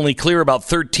 Police can only clear about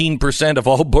 13% of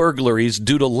all burglaries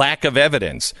due to lack of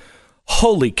evidence.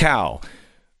 Holy cow.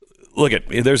 Look,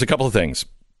 there's a couple of things.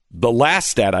 The last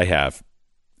stat I have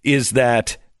is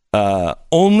that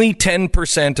only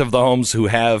 10% of the homes who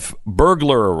have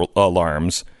burglar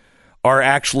alarms are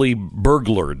actually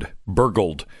burgled,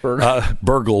 because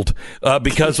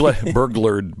what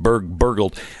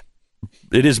burgled.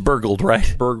 It is burgled,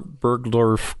 right?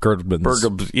 Burglar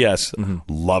Gerdmans. Yes.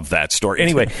 Love that story.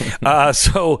 Anyway,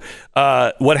 so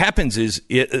what happens is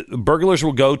burglars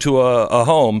will go to a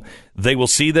home. They will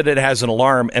see that it has an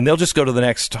alarm, and they'll just go to the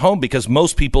next home because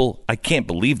most people, I can't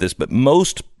believe this, but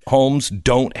most homes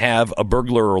don't have a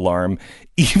burglar alarm,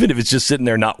 even if it's just sitting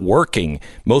there not working.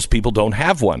 Most people don't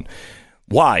have one.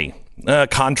 Why?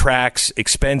 Contracts,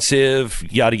 expensive,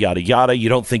 yada, yada, yada. You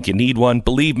don't think you need one.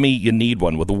 Believe me, you need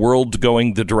one. With the world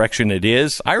going the direction it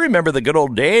is. I remember the good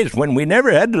old days when we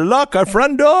never had to lock our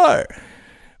front door.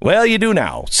 Well, you do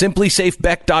now.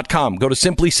 SimpliSafeBeck.com. Go to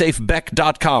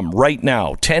SimpliSafeBeck.com right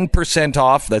now. 10%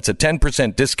 off. That's a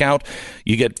 10% discount.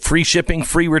 You get free shipping,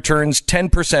 free returns,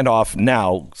 10% off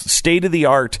now.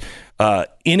 State-of-the-art,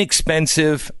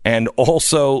 inexpensive, and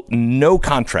also no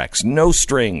contracts, no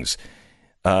strings.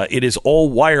 It is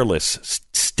all wireless,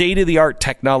 state-of-the-art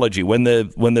technology. When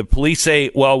the police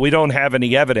say, "Well, we don't have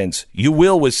any evidence," you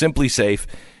will with SimpliSafe.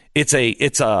 It's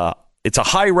a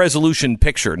high-resolution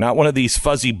picture, not one of these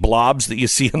fuzzy blobs that you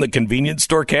see on the convenience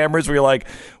store cameras where you're like,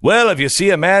 "Well, if you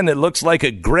see a man that looks like a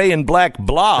gray and black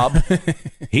blob,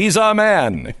 he's a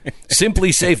man."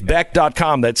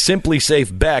 SimpliSafeBeck.com. That's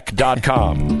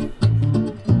SimpliSafeBeck.com.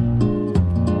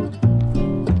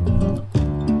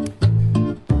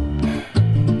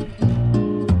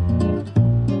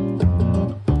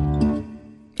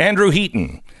 Andrew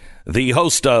Heaton, the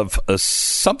host of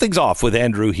Something's Off with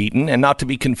Andrew Heaton, and not to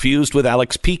be confused with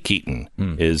Alex P. Keaton,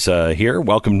 is here.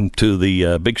 Welcome to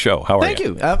the big show. How are you? Thank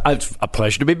you. It's a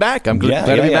pleasure to be back. I'm glad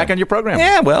to be back on your program.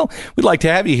 Yeah, well, we'd like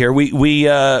to have you here. We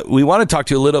want to talk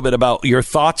to you a little bit about your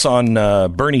thoughts on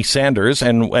Bernie Sanders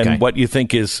and what you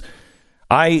think is.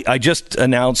 I just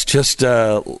announced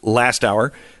last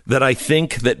hour that I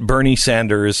think that Bernie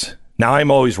Sanders. Now,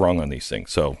 I'm always wrong on these things,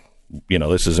 so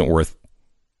this isn't worth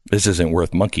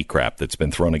monkey crap that's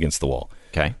been thrown against the wall.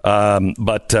 Okay.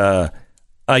 But I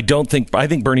think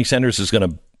Bernie Sanders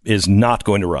is not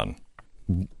going to run.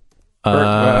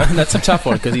 That's a tough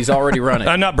one because he's already running.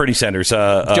 Not Bernie Sanders.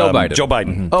 Joe Biden. Joe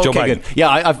Biden. Mm-hmm. Oh, Joe okay, Biden. Good.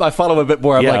 Yeah, I follow him a bit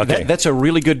more. I'm okay. That's a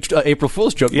really good April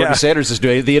Fool's joke Yeah. Bernie Sanders is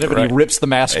doing. The end of it, he rips the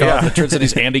mask off and turns into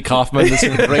his Andy Kaufman. This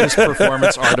is the greatest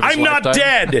performance art of his I'm not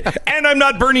lifetime. dead, and I'm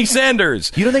not Bernie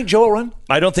Sanders. You don't think Joe will run?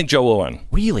 I don't think Joe will run.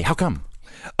 Really? How come?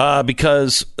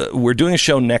 Because we're doing a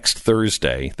show next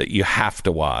Thursday that you have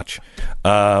to watch.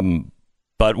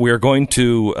 But we're going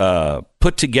to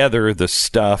put together the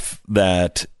stuff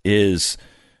that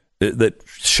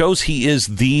shows he is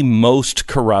the most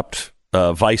corrupt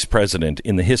vice president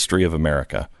in the history of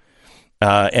America.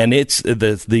 And it's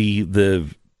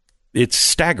it's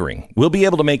staggering. We'll be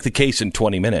able to make the case in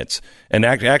 20 minutes. And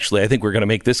actually, I think we're going to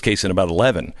make this case in about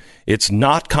 11. It's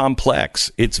not complex.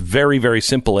 It's very, very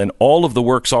simple. And all of the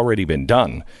work's already been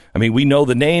done. I mean, we know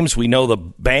the names. We know the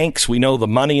banks. We know the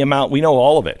money amount. We know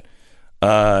all of it.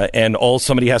 And all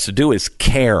somebody has to do is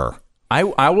care. I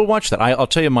will watch that. I'll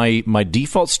tell you, my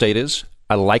default state is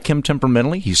I like him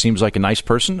temperamentally. He seems like a nice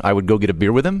person. I would go get a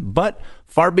beer with him. But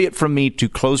far be it from me to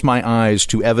close my eyes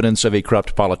to evidence of a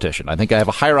corrupt politician. I think I have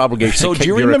a higher obligation So to kick do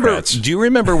you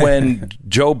remember when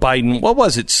Joe Biden, what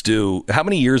was it, Stu? How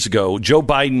many years ago Joe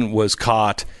Biden was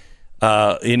caught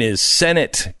in his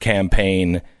Senate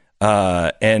campaign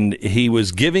and he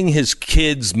was giving his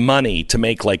kids money to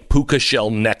make like puka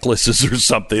shell necklaces or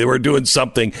something. They were doing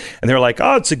something and they were like,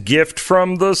 "Oh, it's a gift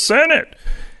from the Senate."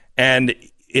 And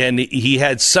he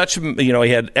had he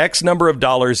had X number of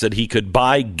dollars that he could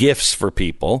buy gifts for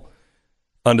people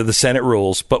under the Senate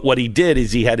rules. But what he did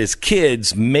is he had his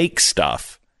kids make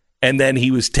stuff. And then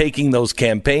he was taking those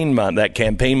campaign money,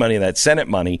 that Senate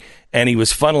money, and he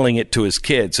was funneling it to his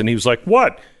kids. And he was like,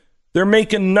 "What? They're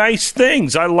making nice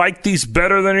things. I like these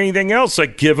better than anything else. I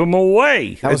give them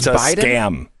away." It's a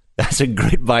scam. That's a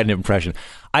great Biden impression.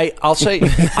 I'll say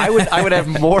I would have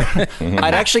more.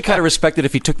 I'd actually kind of respect it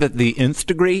if he took the nth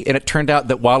degree, and it turned out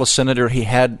that while a senator, he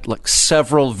had like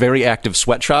several very active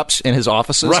sweatshops in his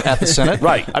offices at the Senate.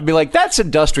 Right. I'd be like, that's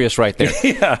industrious right there.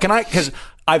 Yeah. Because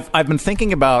I've been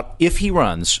thinking about if he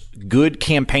runs, good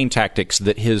campaign tactics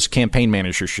that his campaign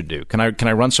manager should do. Can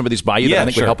I run some of these by you that I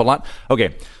think would help a lot?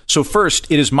 Okay. So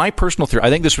first, it is my personal theory. I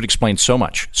think this would explain so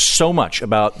much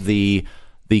about the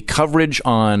coverage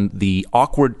on the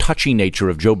awkward, touchy nature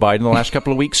of Joe Biden the last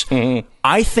couple of weeks. Mm-hmm.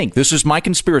 I think, this is my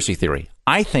conspiracy theory,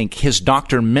 I think his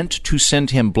doctor meant to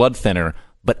send him blood thinner,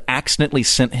 but accidentally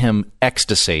sent him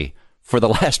ecstasy for the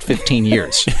last 15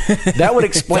 years. That would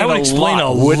explain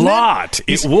a lot.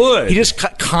 It would. He just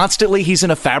constantly, he's in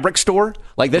a fabric store.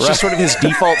 Like, that's just sort of his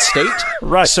default state.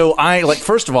 Right. So I, like,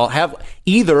 first of all, have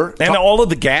either... And all of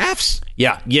the gaffes?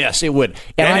 Yeah. Yes, it would.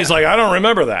 And he's like, I don't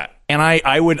remember that. And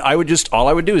I would just, all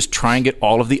I would do is try and get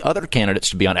all of the other candidates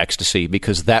to be on ecstasy,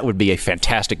 because that would be a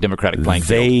fantastic Democratic playing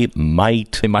field. They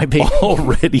might be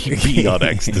already be on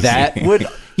ecstasy. That would,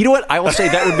 you know what? I will say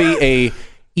that would be a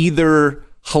either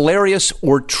hilarious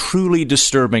or truly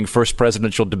disturbing first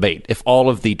presidential debate. If all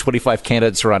of the 25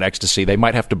 candidates are on ecstasy, they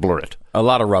might have to blur it. A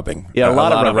lot of rubbing. Yeah, a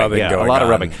lot of rubbing. Yeah, a lot of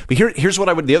rubbing. But here's what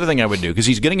I would. The other thing I would do, because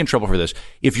he's getting in trouble for this.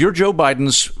 If you're Joe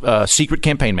Biden's secret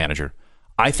campaign manager,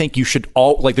 I think you should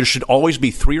there should always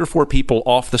be 3 or 4 people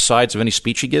off the sides of any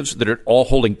speech he gives that are all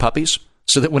holding puppies,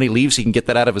 so that when he leaves, he can get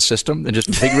that out of his system and just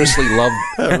vigorously love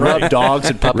dogs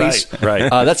and puppies. Right.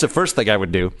 That's the first thing I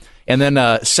would do. And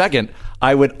then second,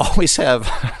 I would always have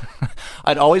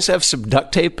I'd always have some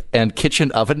duct tape and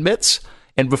kitchen oven mitts.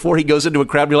 And before he goes into a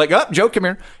crowd, be like, "Oh, Joe, come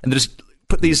here," and just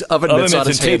put these oven mitts on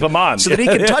his and tape head them on so that he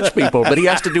can touch people, but he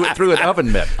has to do it through an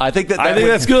oven mitt. I think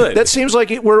that's good. That seems like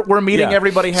we're meeting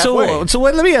everybody halfway. So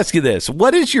let me ask you this: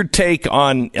 what is your take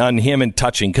on him and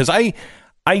touching? Because I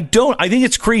think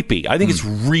it's creepy. I think it's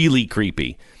really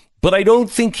creepy. But I don't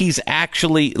think he's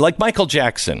actually like Michael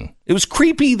Jackson. It was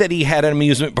creepy that he had an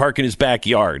amusement park in his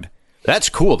backyard. That's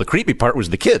cool. The creepy part was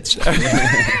the kids.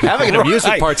 Having an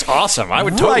amusement park's awesome. I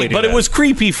would totally do but that. It was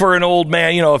creepy for an old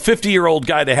man, a 50-year-old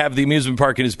guy to have the amusement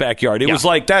park in his backyard. It was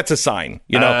like, that's a sign.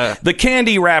 The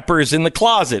candy wrappers in the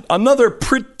closet, another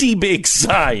pretty big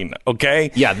sign, okay?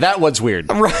 Yeah, that one's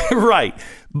weird. Right.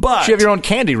 But you have your own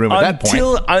candy room at that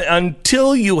point.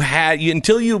 Until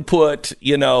you put,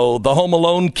 the Home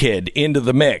Alone kid into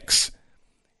the mix,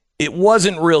 it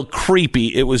wasn't real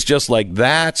creepy. It was just like,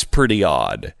 that's pretty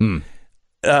odd.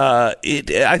 I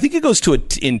think it goes to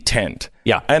intent.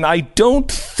 Yeah. And I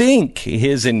don't think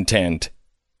his intent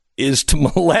is to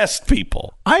molest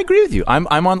people. I agree with you. I'm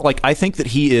on, I think that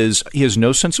he has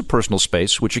no sense of personal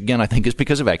space, which again I think is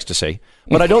because of ecstasy.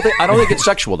 But I don't think it's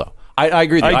sexual though. I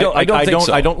agree with you. I don't think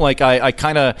so. I don't I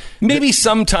kind of maybe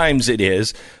sometimes it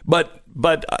is, but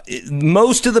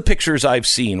most of the pictures I've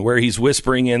seen where he's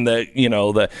whispering in the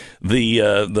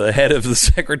head of the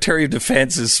Secretary of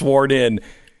Defense is sworn in.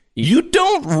 You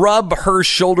don't rub her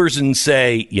shoulders and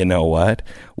say, you know what?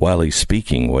 While he's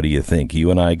speaking, what do you think?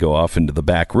 You and I go off into the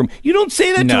back room. You don't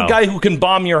say that to a guy who can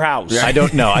bomb your house. I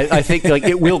don't know. I think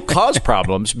it will cause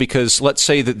problems because let's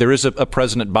say that there is a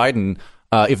President Biden.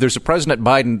 If there's a President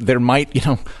Biden, there might,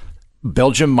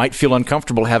 Belgium might feel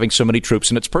uncomfortable having so many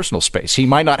troops in its personal space. He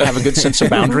might not have a good sense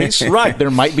of boundaries. Right. There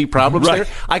might be problems there.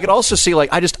 I could also see,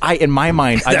 in my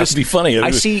mind, that'd be funny. I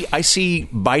see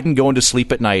Biden going to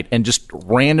sleep at night and just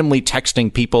randomly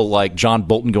texting people like John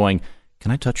Bolton going, "Can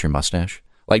I touch your mustache?"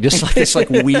 This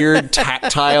weird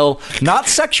tactile, not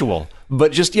sexual,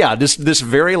 but just this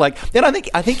very and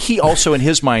I think he also in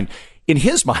his mind,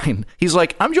 he's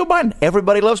like, I'm Joe Biden.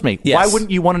 Everybody loves me. Yes. Why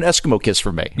wouldn't you want an Eskimo kiss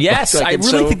from me? Yes, I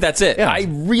really think that's it. Yeah. I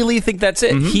really think that's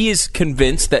it. Mm-hmm. He is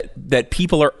convinced that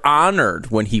people are honored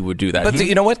when he would do that. But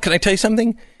you know what? Can I tell you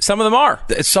something? Some of them are.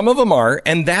 Some of them are.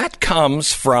 And that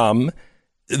comes from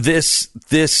this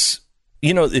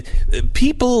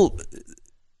people,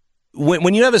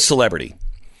 when you have a celebrity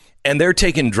and they're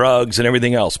taking drugs and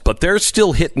everything else, but they're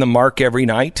still hitting the mark every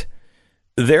night.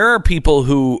 There are people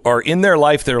who are in their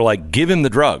life that are like, give him the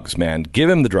drugs, man. Give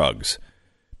him the drugs.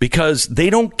 Because they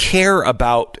don't care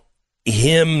about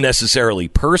him necessarily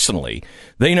personally.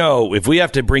 They know if we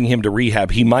have to bring him to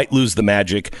rehab, he might lose the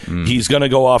magic. He's going to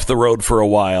go off the road for a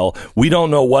while. We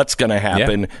don't know what's going to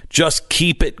happen. Yeah. Just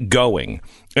keep it going.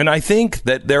 And I think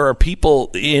that there are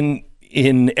people in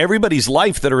everybody's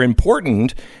life that are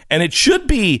important. And it should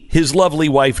be his lovely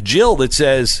wife, Jill, that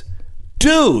says,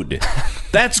 dude,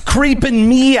 that's creeping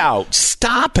me out.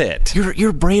 Stop it.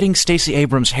 You're braiding Stacey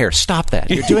Abrams' hair. Stop that.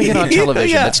 You're doing it on television.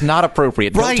 Yeah. That's not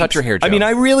appropriate. Don't touch your hair, Joe. I mean,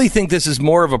 I really think this is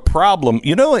more of a problem.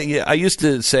 I used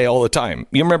to say all the time,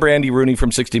 you remember Andy Rooney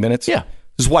from 60 Minutes? Yeah.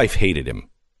 His wife hated him.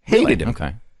 Hated him.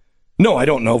 Okay. No, I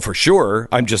don't know for sure.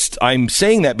 I'm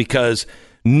saying that because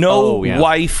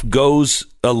wife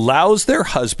allows their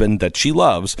husband that she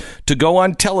loves to go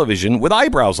on television with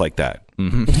eyebrows like that.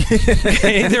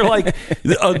 Mm-hmm. They're like,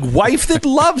 a wife that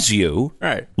loves you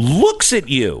looks at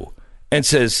you and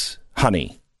says,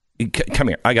 honey, come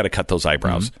here. I got to cut those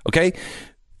eyebrows. Mm-hmm. Okay.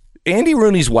 Andy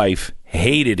Rooney's wife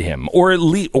hated him or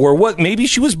what? Maybe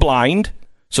she was blind,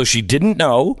 so she didn't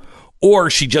know,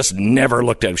 Or she just never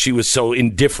looked at him. She was so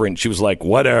indifferent. She was like,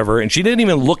 whatever. And she didn't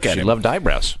even look at him. She loved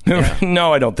eyebrows. Yeah.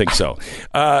 No, I don't think so.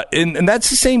 And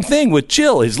that's the same thing with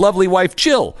Jill, his lovely wife,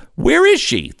 Jill. Where is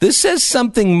she? This says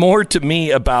something more to me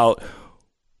about,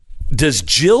 does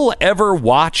Jill ever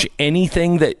watch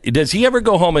anything does he ever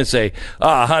go home and say,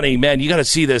 honey, man, you got to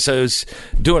see this. I was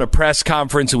doing a press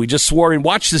conference and we just swore and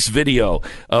watch this video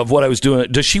of what I was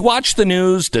doing. Does she watch the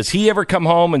news? Does he ever come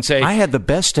home and say, I had the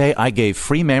best day. I gave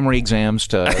free mammary exams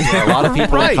to a lot of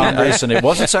people in Congress, and it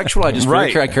wasn't sexual. I just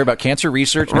really care about cancer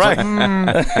research. Right.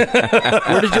 Like,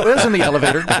 where did you? It was in the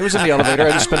elevator. I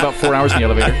just spent about 4 hours in the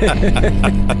elevator.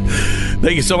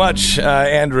 Thank you so much,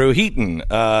 Andrew Heaton.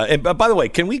 And by the way,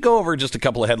 can we go over just a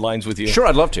couple of headlines with you? Sure,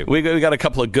 I'd love to. We got a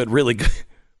couple of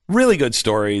really good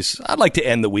stories. I'd like to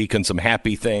end the week on some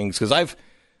happy things because I've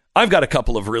got a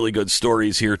couple of really good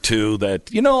stories here too. That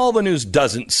all the news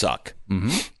doesn't suck.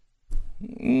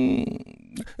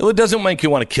 It doesn't make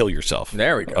you want to kill yourself.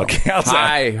 There we go. Okay,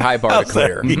 high bar to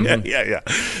clear. Yeah.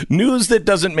 News that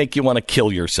doesn't make you want to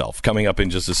kill yourself. Coming up in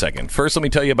just a second. First, let me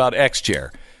tell you about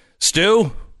X-Chair.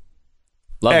 Stu.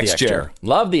 Love the X-Chair.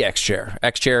 Love the X-Chair.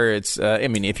 X-Chair, it's,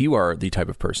 if you are the type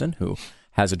of person who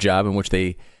has a job in which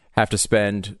they have to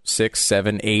spend 6,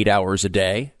 7, 8 hours a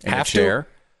day in a chair.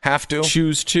 Have to.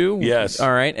 Choose to. Yes.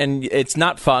 All right. And it's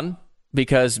not fun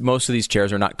because most of these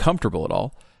chairs are not comfortable at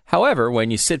all. However, when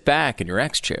you sit back in your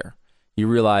X-Chair, you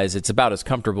realize it's about as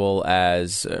comfortable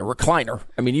as a recliner.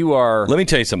 you are... Let me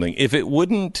tell you something. If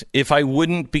I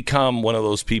wouldn't become one of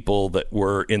those people that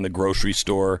were in the grocery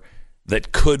store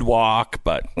that could walk,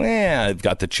 but I've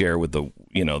got the chair with the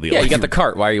you got the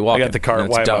cart. Why are you walking? I got the cart.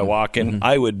 Why am I walking?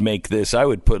 I would make this. I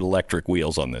would put electric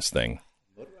wheels on this thing.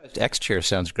 Motorized X-Chair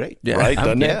sounds great, right?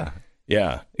 Doesn't it?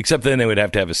 Yeah. Except then they would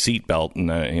have to have a seatbelt, and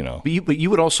But you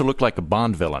would also look like a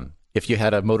Bond villain if you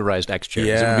had a motorized X-Chair.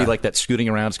 Yeah. It would be like that scooting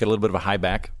around. It's got a little bit of a high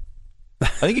back. I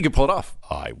think you could pull it off.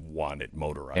 I want it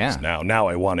motorized now.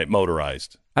 I want it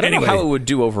motorized. I don't know how it would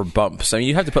do over bumps.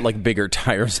 You have to put bigger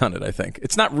tires on it, I think.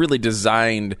 It's not really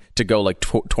designed to go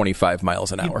 25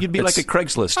 miles an hour. You'd be like a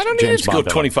Craigslist. I don't need it to go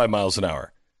 25 miles an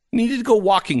hour. I needed to go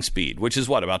walking speed, which is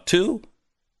what, about 2?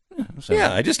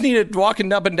 Yeah, I just needed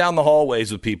walking up and down the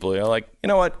hallways with people. You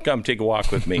know what? Come take a walk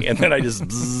with me. And then I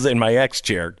just zzz in my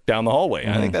X-Chair down the hallway.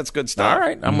 I think that's good stuff. All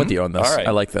right. I'm with you on this. All right.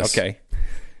 I like this. Okay.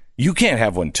 You can't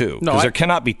have one, too, because there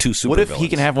cannot be 2 super What if he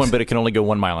can have one, but it can only go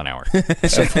 1 mile an hour?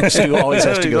 So Stu always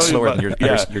has to go slower than your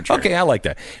chair. Okay, I like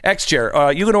that.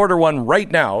 X-Chair, you can order one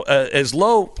right now as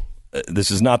low...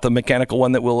 this is not the mechanical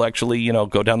one that will actually,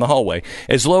 go down the hallway.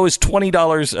 As low as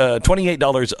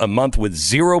 $28 a month with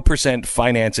 0%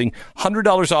 financing.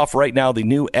 $100 off right now, the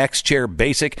new X-Chair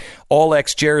Basic. All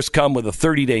X-Chairs come with a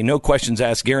 30-day, no questions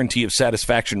asked, guarantee of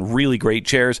satisfaction. Really great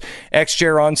chairs.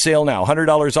 X-Chair on sale now.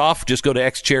 $100 off. Just go to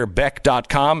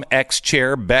xchairbeck.com.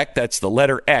 X-Chair-Beck, that's the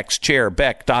letter X,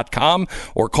 chairbeck.com,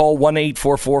 or call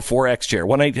 1-844-4X-Chair.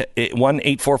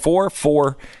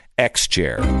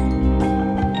 1-844-4X-Chair.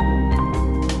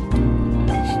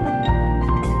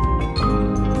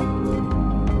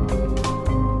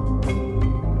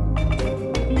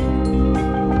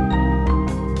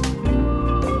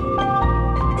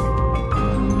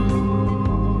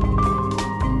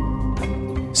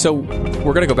 So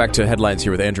we're going to go back to headlines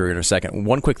here with Andrew in a second.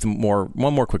 One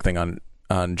more quick thing on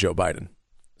Joe Biden.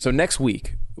 So next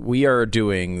week we are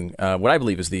doing what I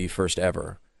believe is the first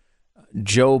ever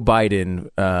Joe Biden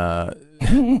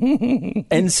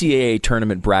NCAA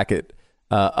tournament bracket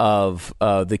of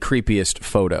the creepiest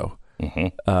photo.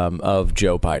 Of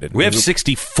Joe Biden. We have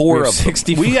 64 of them.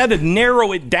 We had to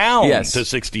narrow it down to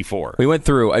 64. We went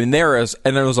through, there was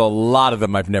a lot of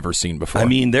them I've never seen before.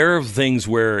 There are things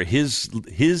where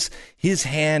his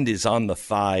hand is on the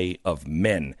thigh of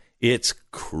men. It's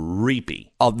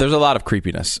creepy. There's a lot of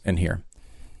creepiness in here.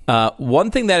 One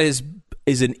thing that is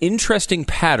an interesting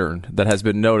pattern that has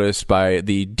been noticed by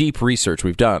the deep research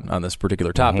we've done on this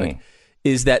particular topic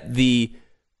is that the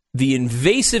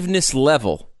invasiveness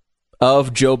level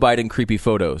of Joe Biden creepy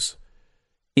photos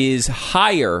is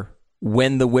higher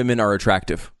when the women are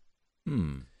attractive.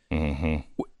 And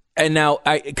now,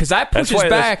 because that pushes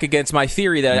back against my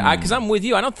theory that because I'm with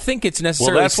you, I don't think it's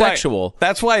necessarily sexual.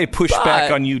 That's why I push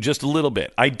back on you just a little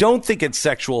bit. I don't think it's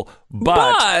sexual,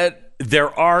 but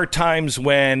there are times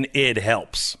when it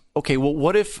helps. Okay, well,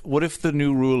 what if the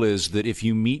new rule is that if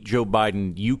you meet Joe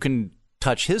Biden, you can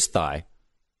touch his thigh?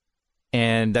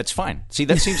 And that's fine. See,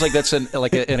 that seems like that's an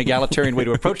egalitarian way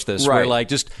to approach this. Right. Where,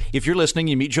 just if you're listening,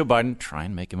 you meet Joe Biden, try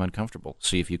and make him uncomfortable.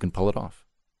 See if you can pull it off.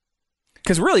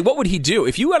 Because really, what would he do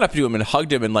if you went up to him and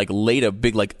hugged him and like laid a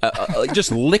big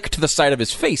just licked the side of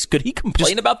his face? Could he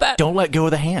complain about that? Don't let go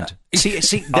of the hand.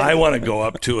 See. I want to go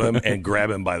up to him and grab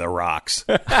him by the rocks.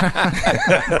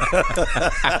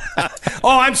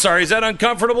 Oh, I'm sorry. Is that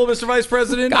uncomfortable, Mr. Vice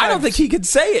President? I don't think he could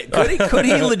say it. Could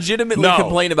he legitimately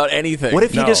complain about anything? What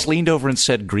if he just leaned over and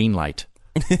said green light?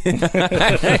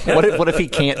 What if he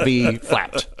can't be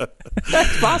flapped?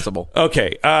 That's possible.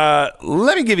 Okay,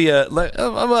 let me give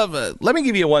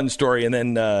you one story, and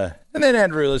then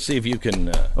Andrew, let's see if you can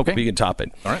if you can top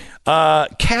it. All right.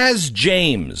 Kaz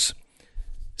James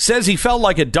says he felt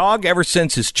like a dog ever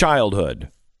since his childhood.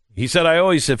 He said, "I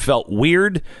always have felt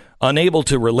weird, unable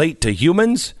to relate to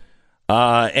humans,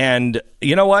 and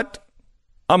you know what?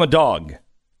 I'm a dog."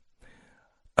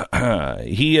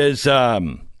 He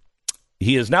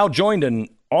has now joined an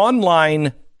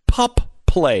online pup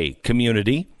play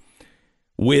community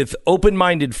with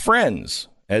open-minded friends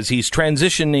as he's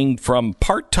transitioning from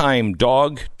part-time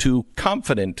dog to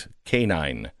confident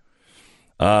canine.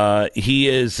 He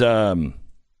is a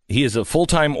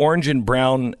full-time orange and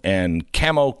brown and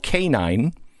camo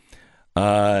canine.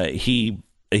 He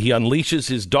unleashes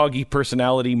his doggy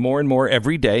personality more and more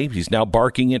every day. He's now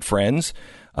barking at friends.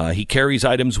 He carries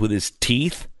items with his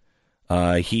teeth.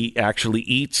 He actually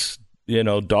eats,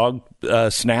 dog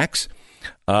snacks.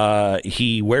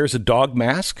 He wears a dog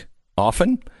mask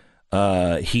often.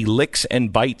 He licks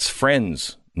and bites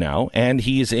friends now, and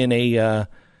he's in a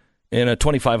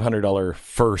 $2,500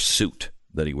 fur suit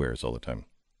that he wears all the time.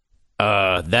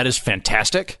 That is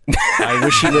fantastic. I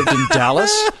wish he lived in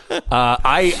Dallas.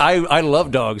 I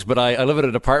love dogs, but I live in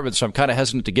an apartment, so I'm kind of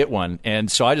hesitant to get one.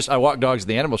 And so I walk dogs at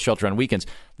the animal shelter on weekends.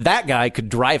 That guy could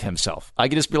drive himself. I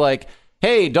could just be like,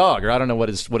 "Hey, dog," or I don't know what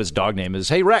his dog name is.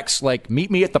 "Hey, Rex, like,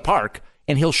 meet me at the park,"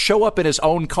 and he'll show up in his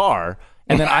own car,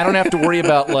 and then I don't have to worry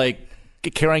about like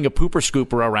carrying a pooper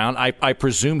scooper around. I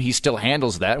presume he still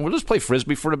handles that, and we'll just play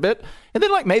frisbee for a bit, and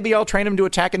then like maybe I'll train him to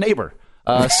attack a neighbor.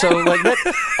 So like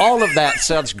all of that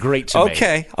sounds great to me.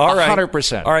 Okay, all right,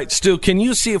 100%. All right, Stu, can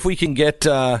you see if we can get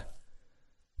the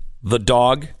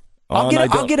dog?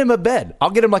 I'll get him a bed.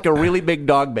 I'll get him like a really big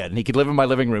dog bed, and he could live in my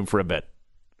living room for a bit.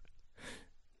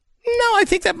 No, I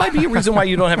think that might be a reason why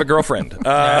you don't have a girlfriend.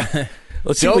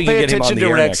 Let's see if we can get him on the air next week. Don't pay attention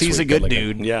to Rex. He's a good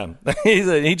dude. Yeah,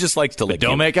 he just likes to lick.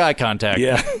 Don't make eye contact.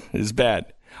 Yeah, it's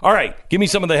bad. All right, give me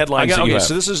some of the headlines. Okay,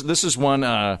 so this is one.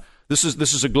 This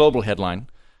is a global headline.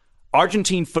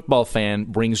 Argentine football fan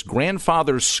brings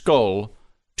grandfather's skull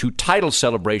to title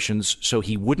celebrations so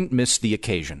he wouldn't miss the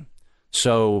occasion.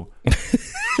 So,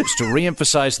 just to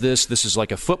reemphasize this is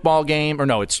like a football game, or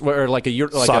no, it's like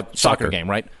a soccer game,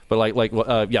 right?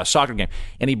 But soccer game.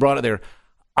 And he brought it there.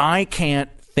 I can't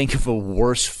think of a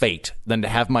worse fate than to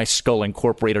have my skull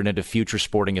incorporated into future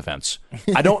sporting events.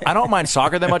 I don't mind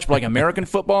soccer that much, but like American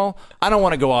football, I don't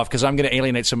want to go off because I'm going to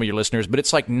alienate some of your listeners, but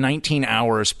it's like 19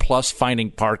 hours plus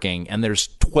finding parking, and there's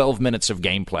 12 minutes of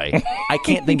gameplay. I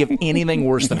can't think of anything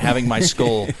worse than having my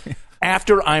skull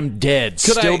after I'm dead,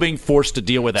 being forced to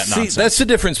deal with that nonsense. That's the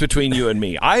difference between you and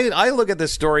me. I look at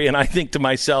this story and I think to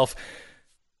myself,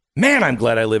 man, I'm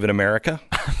glad I live in America.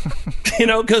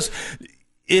 Because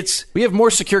we have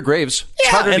more secure graves. It's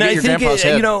harder to get your grandpa's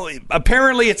head.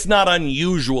 Apparently it's not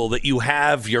unusual that you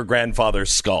have your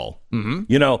grandfather's skull.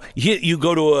 Mm-hmm. You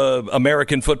go to a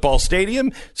American football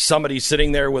stadium, somebody's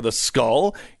sitting there with a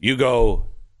skull. You go,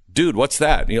 "Dude, what's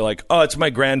that?" And you're like, "Oh, it's my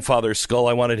grandfather's skull.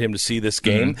 I wanted him to see this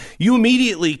game." Mm-hmm. You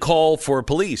immediately call for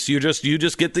police. You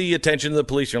just get the attention of the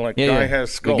police. You're like, "Guy has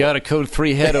a skull. We got a code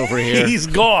 3 head over here." He's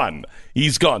gone.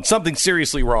 Something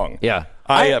seriously wrong. Yeah.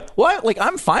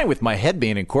 I'm fine with my head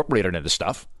being incorporated into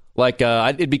stuff. Like,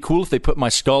 it'd be cool if they put my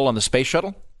skull on the space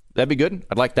shuttle. That'd be good.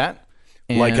 I'd like that.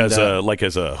 And, like as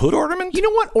a hood ornament? You know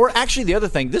what? Or actually, the other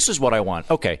thing. This is what I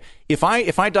want. Okay, if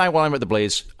I die while I'm at the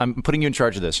blaze, I'm putting you in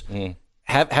charge of this. Mm.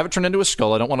 Have it turned into a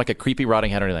skull. I don't want like a creepy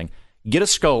rotting head or anything. Get a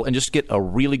skull and just get a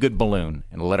really good balloon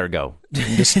and let her go.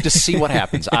 Just see what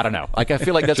happens. I don't know. Like, I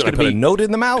feel like that's going to be a note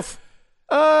in the mouth.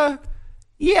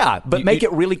 Yeah, but make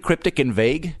it really cryptic and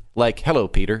vague, like "Hello,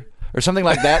 Peter," or something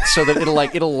like that, so that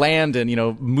it'll land in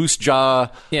Moose Jaw,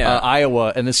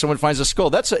 Iowa, and then someone finds a skull.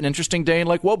 That's an interesting day in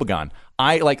Lake Wobegon.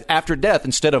 After death,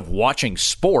 instead of watching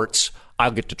sports,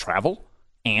 I'll get to travel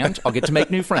and I'll get to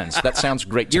make new friends. That sounds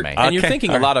great to me. And you're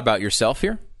thinking a lot about yourself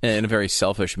here in a very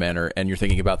selfish manner, and you're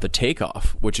thinking about the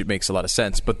takeoff, which it makes a lot of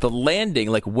sense. But the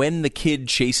landing, like when the kid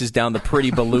chases down the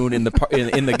pretty balloon in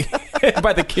the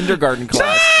by the kindergarten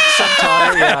class,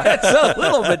 sometimes it's a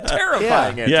little bit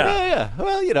terrifying. Yeah.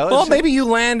 Well, maybe you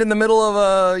land in the middle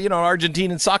of an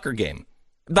Argentinian soccer game.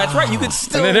 That's right. You could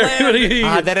still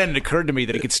land. That hadn't occurred to me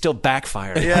that it could still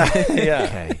backfire. Yeah.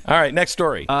 Okay. All right, next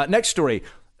story. Next story.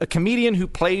 A comedian who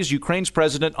plays Ukraine's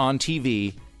president on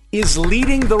TV is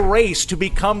leading the race to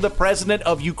become the president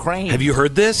of Ukraine. Have you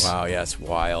heard this? Wow, yeah, it's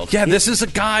wild. Yeah, this is a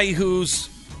guy who's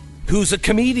a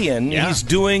comedian. Yeah. He's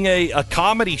doing a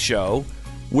comedy show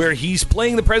where he's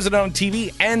playing the president on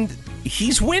TV, and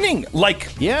he's winning. Like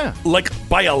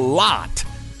by a lot.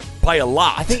 By a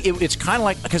lot. I think it's kind of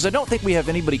like, because I don't think we have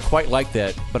anybody quite like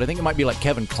that, but I think it might be like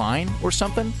Kevin Kline or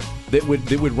something that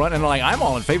would run. And I'm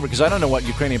all in favor, because I don't know what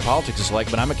Ukrainian politics is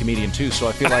like, but I'm a comedian too, so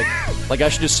I feel like I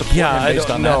should just support him based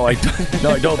on that. No, I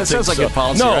don't. That sounds like good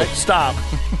policy. No, right? Stop.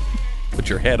 Put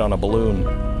your head on a balloon.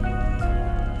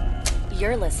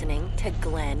 You're listening to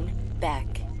Glenn Beck.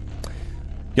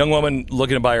 Young woman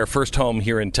looking to buy her first home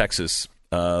here in Texas.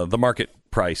 The market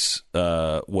price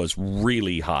was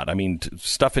really hot. I mean,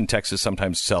 stuff in Texas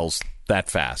sometimes sells that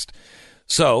fast.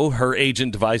 So her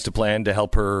agent devised a plan to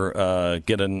help her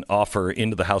get an offer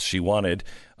into the house she wanted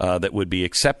that would be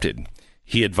accepted.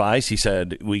 He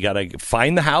said, we got to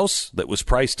find the house that was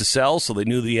priced to sell, so they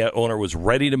knew the owner was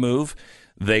ready to move.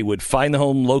 They would find the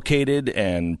home located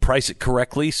and price it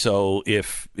correctly. So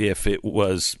if it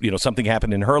was, something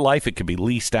happened in her life, it could be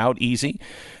leased out easy.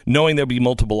 Knowing there'll be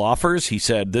multiple offers, he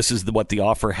said this is what the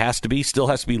offer has to be. Still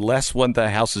has to be less what the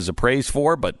house is appraised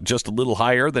for, but just a little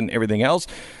higher than everything else.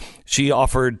 She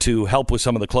offered to help with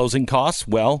some of the closing costs.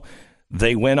 Well,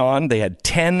 they went on. They had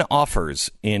 10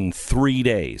 offers in 3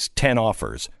 days. 10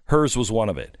 offers. Hers was one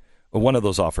of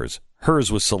those offers.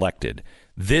 Hers was selected.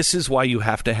 This is why you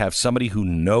have to have somebody who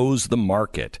knows the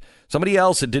market. Somebody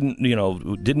else that didn't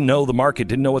know the market,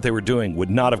 didn't know what they were doing, would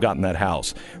not have gotten that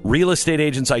house.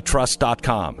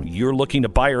 realestateagentsitrust.com. You're looking to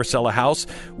buy or sell a house?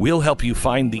 We'll help you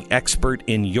find the expert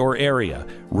in your area.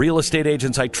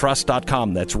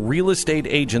 realestateagentsitrust.com. That's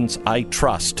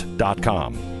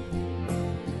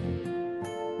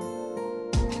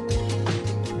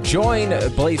realestateagentsitrust.com. Join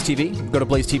Blaze TV. Go to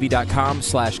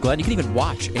blazetv.com/Glenn. You can even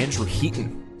watch Andrew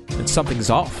Heaton. And something's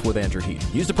off with Andrew Heaton.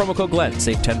 Use the promo code Glenn.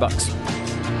 Save $10.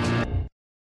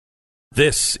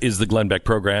 This is the Glenn Beck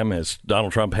program as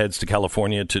Donald Trump heads to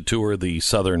California to tour the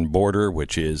southern border,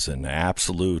 which is an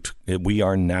absolute. We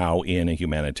are now in a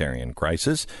humanitarian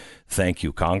crisis. Thank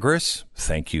you, Congress.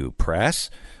 Thank you, press.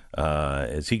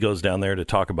 As he goes down there to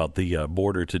talk about the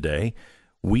border today,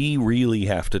 we really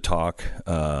have to talk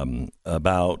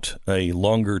about a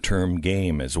longer-term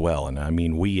game as well. And I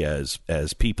mean, we as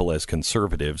people, as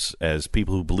conservatives, as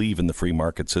people who believe in the free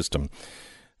market system,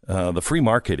 the free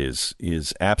market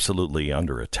is absolutely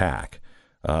under attack.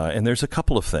 And there's a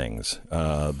couple of things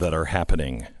that are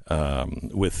happening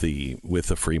with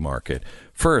the free market.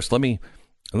 First, let me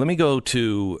go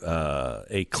to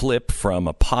a clip from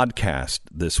a podcast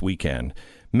this weekend.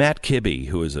 Matt Kibbe,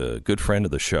 who is a good friend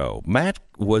of the show, Matt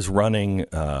was running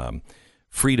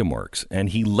FreedomWorks, and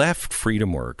he left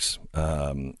FreedomWorks,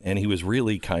 and he was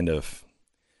really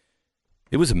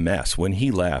it was a mess. When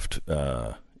he left,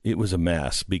 it was a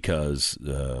mess because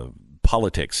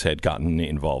politics had gotten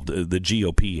involved. The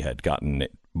GOP had gotten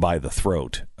by the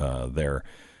throat there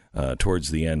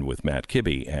towards the end with Matt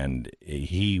Kibbe, and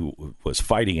he was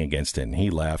fighting against it, and he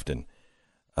left, and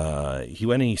he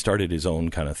went and he started his own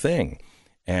kind of thing.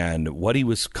 And what he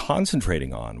was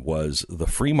concentrating on was the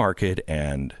free market,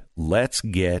 and let's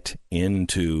get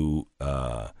into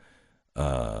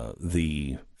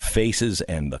the faces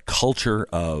and the culture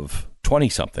of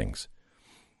 20-somethings.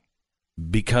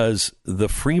 Because the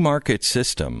free market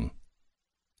system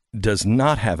does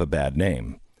not have a bad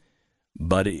name,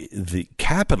 but the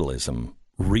capitalism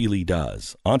really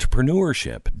does.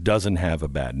 Entrepreneurship doesn't have a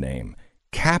bad name.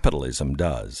 Capitalism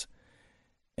does.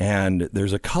 And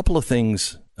there's a couple of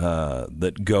things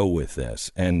that go with this.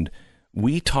 And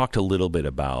we talked a little bit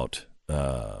about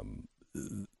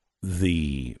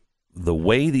the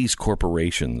way these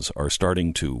corporations are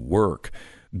starting to work.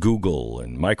 Google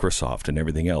and Microsoft and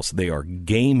everything else, they are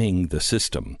gaming the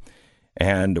system.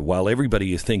 And while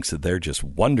everybody thinks that they're just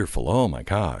wonderful, oh my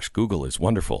gosh, Google is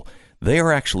wonderful, they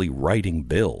are actually writing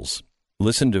bills.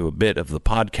 Listen to a bit of the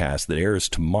podcast that airs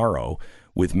tomorrow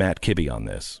with Matt Kibbe on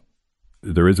this.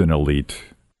 There is an elite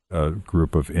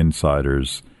group of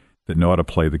insiders that know how to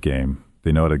play the game.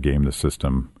 They know how to game the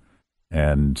system.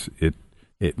 And it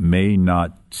may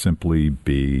not simply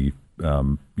be,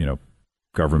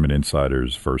 government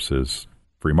insiders versus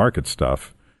free market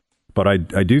stuff. But I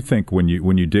do think when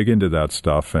you dig into that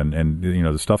stuff and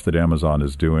the stuff that Amazon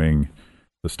is doing,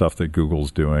 the stuff that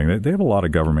Google's doing, they have a lot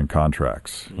of government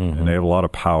contracts, mm-hmm. and they have a lot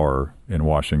of power in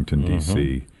Washington,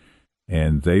 D.C.,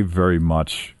 and they very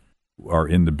much are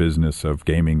in the business of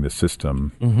gaming the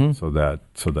system so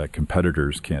that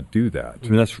competitors can't do that.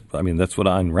 That's what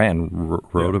Ayn Rand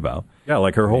wrote about. Yeah,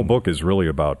 like her whole book is really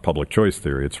about public choice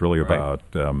theory. It's really about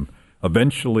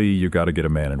eventually you got to get a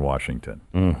man in Washington.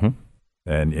 Mm-hmm.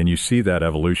 And you see that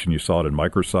evolution. You saw it in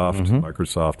Microsoft. Mm-hmm.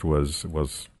 Microsoft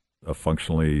was a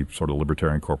functionally sort of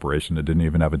libertarian corporation that didn't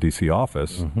even have a D.C.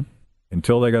 office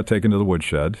until they got taken to the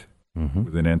woodshed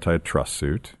with an antitrust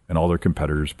suit, and all their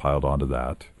competitors piled onto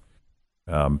that.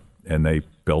 And they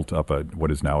built up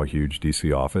what is now a huge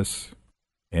D.C. office.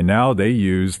 And now they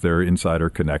use their insider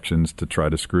connections to try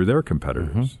to screw their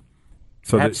competitors. Mm-hmm.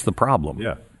 So that's the problem.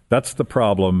 Yeah, that's the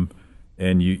problem.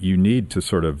 And you need to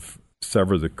sort of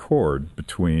sever the cord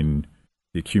between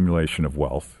the accumulation of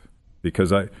wealth,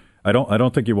 because I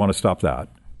don't think you want to stop that,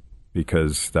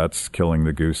 because that's killing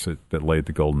the goose that laid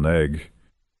the golden egg.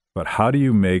 But how do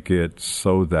you make it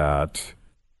so that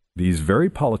these very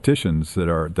politicians that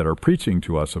are preaching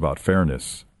to us about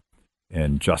fairness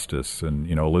and justice, and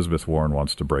Elizabeth Warren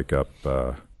wants to break up,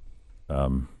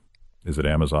 is it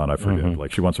Amazon? I forget. Mm-hmm.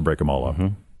 Like, she wants to break them all up.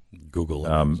 Google,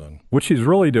 Amazon. What she's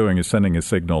really doing is sending a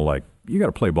signal like, you got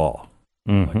to play ball.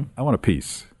 Like, I want a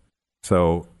piece.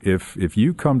 So if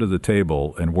you come to the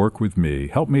table and work with me,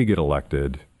 help me get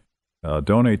elected,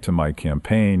 donate to my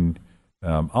campaign,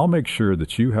 I'll make sure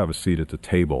that you have a seat at the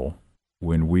table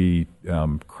when we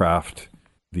craft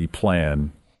the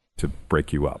plan to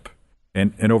break you up.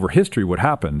 And over history, what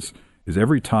happens is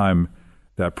every time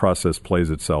that process plays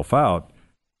itself out,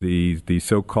 the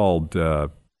so-called, the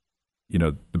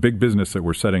big business that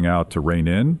we're setting out to rein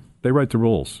in, they write the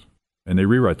rules and they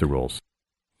rewrite the rules.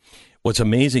 What's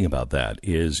amazing about that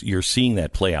is you're seeing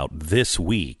that play out this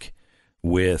week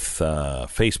with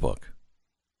Facebook.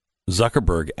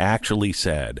 Zuckerberg actually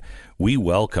said, we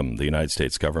welcome the United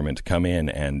States government to come in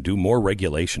and do more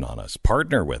regulation on us,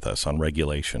 partner with us on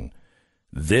regulation.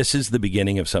 This is the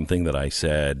beginning of something that I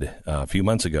said a few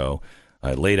months ago.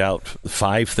 I laid out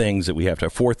four things that we have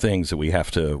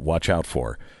to watch out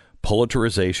for: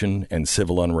 polarization and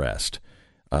civil unrest.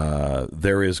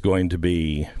 There is going to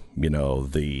be,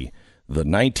 the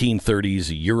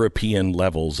 1930s European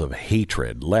levels of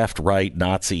hatred, left, right,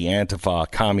 Nazi,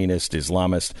 Antifa, communist,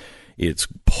 Islamist. It's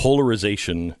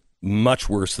polarization much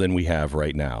worse than we have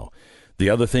right now. The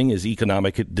other thing is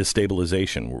economic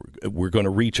destabilization. We're going to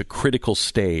reach a critical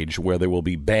stage where there will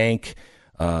be bank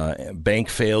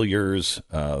failures,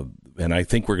 and I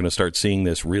think we're going to start seeing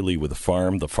this really with the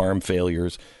farm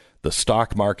failures. The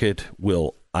stock market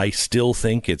I still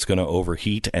think it's going to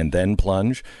overheat and then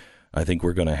plunge. I think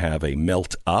we're going to have a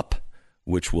melt up,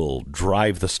 which will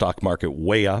drive the stock market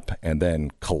way up and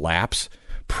then collapse.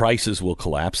 Prices will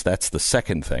collapse. That's the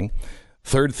second thing.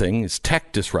 Third thing is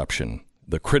tech disruption.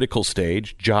 The critical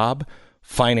stage: job,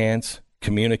 finance,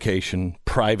 communication,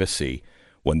 privacy.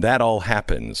 When that all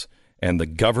happens and the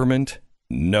government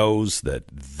knows that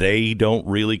they don't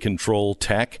really control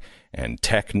tech, and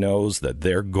tech knows that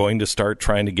they're going to start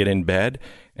trying to get in bed,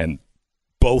 and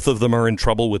both of them are in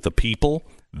trouble with the people,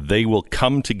 they will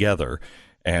come together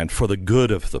and for the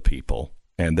good of the people,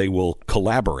 and they will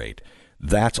collaborate.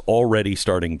 That's already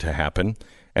starting to happen.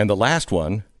 And the last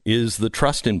one is the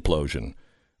trust implosion.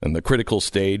 And the critical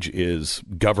stage is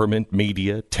government,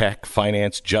 media, tech,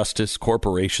 finance, justice,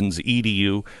 corporations,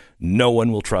 EDU. No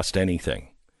one will trust anything.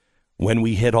 When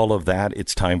we hit all of that,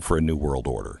 it's time for a new world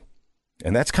order.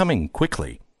 And that's coming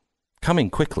quickly.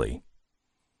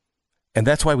 And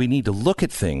that's why we need to look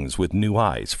at things with new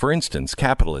eyes. For instance,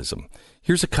 capitalism.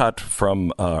 Here's a cut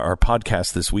from our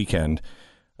podcast this weekend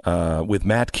with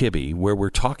Matt Kibbe, where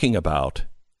we're talking about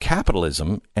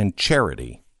capitalism and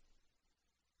charity.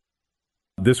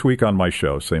 This week on my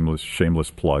show,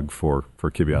 shameless plug for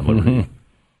Kibbe on Liberty,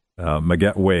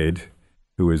 Maguette Wade,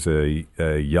 who is a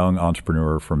young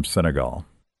entrepreneur from Senegal,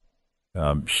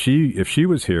 if she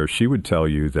was here, she would tell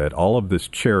you that all of this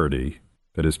charity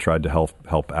that has tried to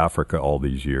help Africa all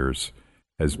these years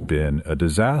has been a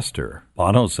disaster.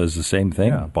 Bono says the same thing.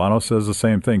 Yeah, Bono says the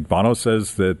same thing. Bono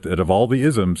says that of all the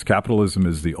isms, capitalism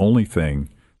is the only thing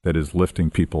that is lifting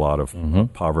people out of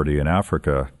poverty in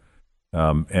Africa.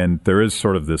 And there is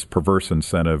sort of this perverse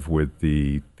incentive with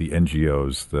the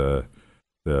NGOs,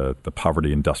 the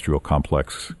poverty industrial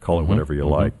complex, call it whatever you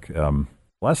like.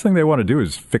 Last thing they want to do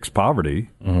is fix poverty,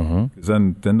 because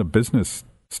then the business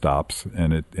stops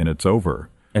and it's over.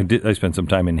 I spent some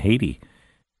time in Haiti.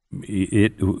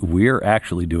 We're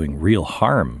actually doing real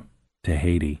harm to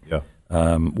Haiti. Yeah.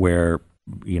 Where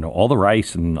all the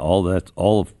rice and all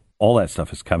that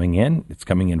stuff is coming in. It's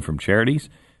coming in from charities.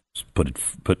 Put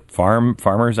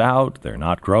farmers out. They're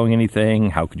not growing anything.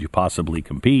 How could you possibly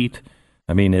compete?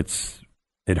 I mean, it's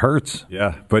It hurts.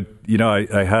 Yeah. But,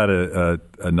 I had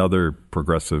another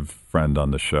progressive friend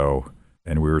on the show,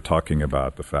 and we were talking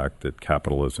about the fact that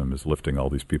capitalism is lifting all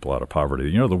these people out of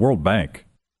poverty. The World Bank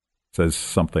says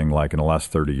something like in the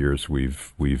last 30 years,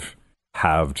 we've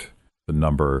halved the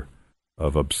number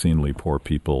of obscenely poor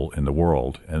people in the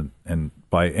world. And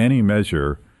by any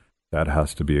measure, that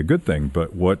has to be a good thing.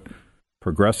 But what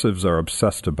progressives are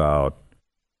obsessed about,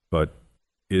 but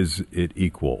is it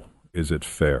equal? Is it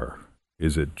fair?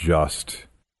 Is it just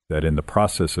that in the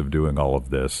process of doing all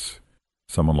of this,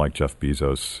 someone like Jeff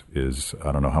Bezos is,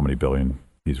 I don't know how many billion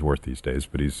he's worth these days,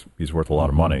 but he's worth a lot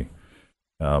of money.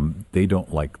 They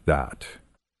don't like that.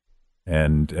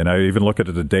 And I even look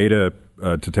at the data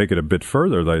to take it a bit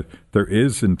further, that there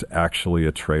isn't actually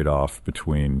a trade-off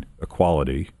between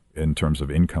equality in terms of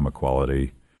income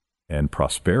equality and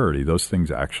prosperity. Those things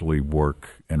actually work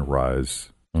and rise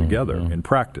together in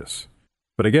practice.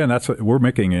 But again, we're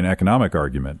making an economic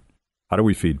argument. How do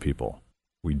we feed people?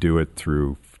 We do it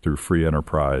through free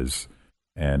enterprise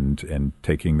and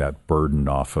taking that burden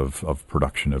off of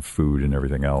production of food and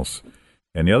everything else.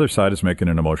 And the other side is making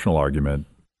an emotional argument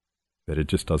that it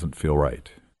just doesn't feel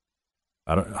right.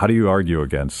 How do you argue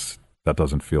against that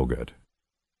doesn't feel good?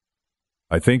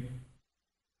 I think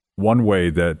one way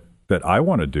that I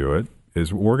want to do it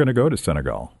is we're going to go to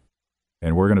Senegal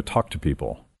and we're going to talk to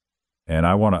people. And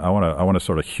I want to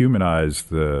sort of humanize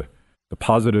the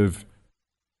positive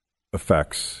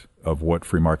effects of what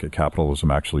free market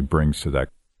capitalism actually brings to that.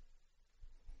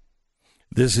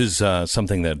 This is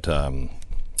something that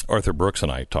Arthur Brooks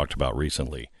and I talked about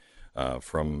recently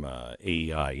from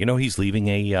AEI. He's leaving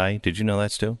AEI. Did you know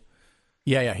that, Stu?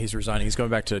 Yeah, he's resigning. He's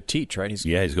going back to teach, right?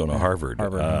 He's going to Harvard.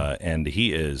 And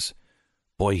he is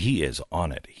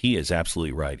on it. He is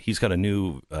absolutely right. He's got a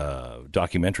new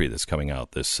documentary that's coming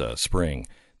out this spring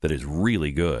that is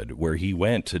really good, where he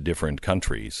went to different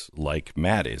countries like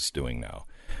Matt is doing now,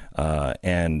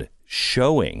 and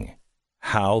showing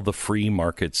how the free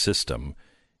market system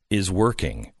is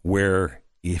working, where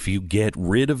if you get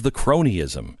rid of the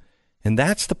cronyism, and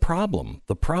that's the problem.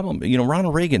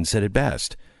 Ronald Reagan said it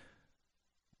best.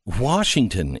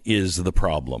 Washington is the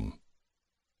problem.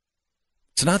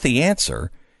 It's not the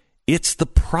answer. It's the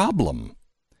problem.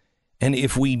 And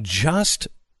if we just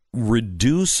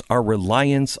reduce our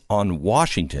reliance on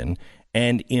Washington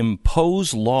and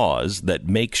impose laws that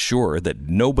make sure that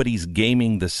nobody's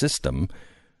gaming the system,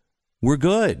 we're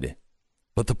good.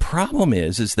 But the problem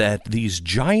is that these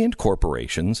giant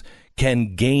corporations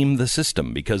can game the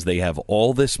system because they have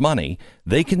all this money.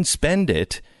 They can spend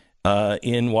it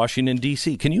in Washington,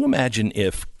 D.C. Can you imagine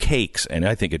if cakes, and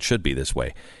I think it should be this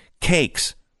way,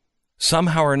 cakes,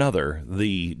 somehow or another,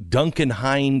 the Duncan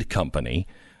Hind company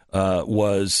had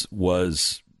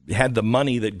the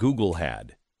money that Google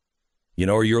had,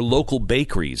 or your local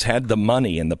bakeries had the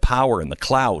money and the power and the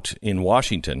clout in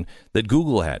Washington that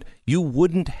Google had. You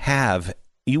wouldn't have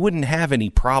any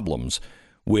problems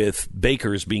with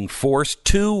bakers being forced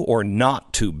to or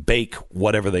not to bake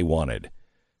whatever they wanted,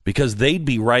 because they'd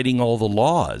be writing all the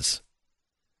laws.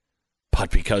 But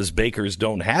because bakers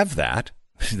don't have that,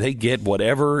 they get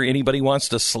whatever anybody wants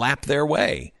to slap their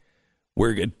way,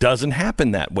 where it doesn't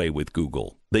happen that way with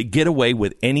Google. They get away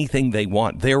with anything they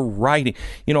want. They're writing,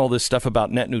 all this stuff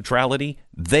about net neutrality.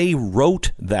 They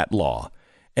wrote that law.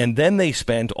 And then they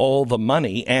spent all the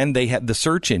money, and they had the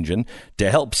search engine to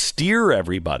help steer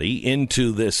everybody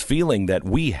into this feeling that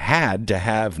we had to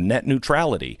have net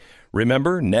neutrality.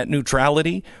 Remember net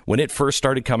neutrality? When it first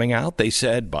started coming out, they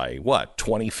said by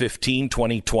 2015,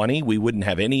 2020, we wouldn't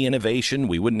have any innovation.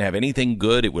 We wouldn't have anything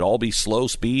good. It would all be slow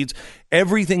speeds.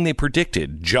 Everything they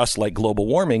predicted, just like global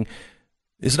warming,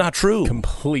 is not true.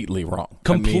 Completely wrong.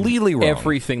 Completely wrong.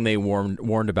 Everything they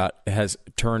warned about has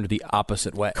turned the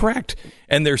opposite way. Correct.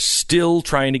 And they're still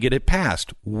trying to get it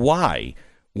passed. Why?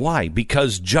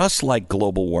 Because just like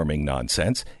global warming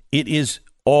nonsense, it is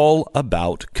all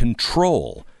about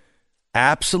control.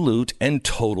 Absolute and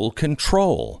total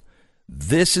control.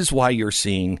 This is why you're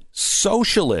seeing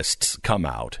socialists come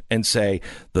out and say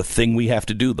the thing we have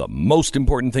to do, the most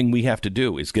important thing we have to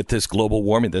do is get this global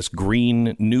warming, this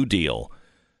Green New Deal.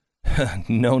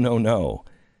 No.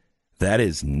 That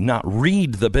is not.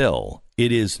 Read the bill.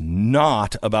 It is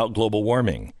not about global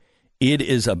warming. It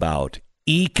is about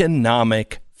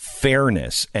economic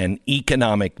fairness and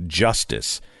economic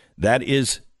justice. That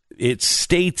is, it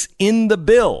states in the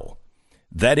bill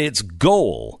that its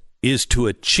goal is to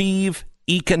achieve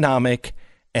economic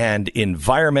and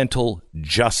environmental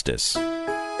justice.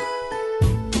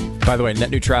 By the way, net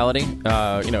neutrality,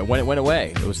 when it went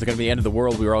away, it was going to be the end of the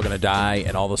world. We were all going to die,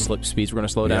 and all the slip speeds were going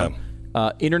to slow down.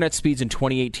 internet speeds in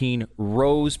 2018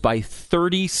 rose by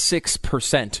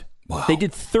 36%. Wow. They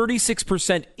did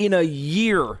 36% in a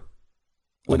year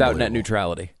without net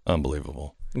neutrality.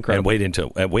 Unbelievable. Incredible.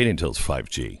 And wait until it's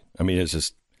 5G. I mean, it's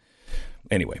just...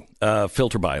 Anyway,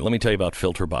 Filter By. Let me tell you about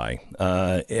Filter By.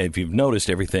 If you've noticed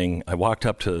everything, I walked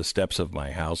up to the steps of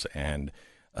my house, and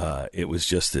it was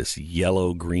just this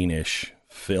yellow-greenish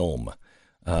film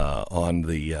on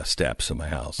the steps of my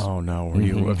house. Oh, no. Were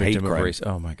you a victim of race?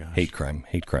 Oh, my gosh. Hate crime.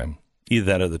 Either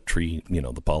that or the tree,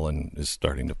 the pollen is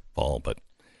starting to fall, but...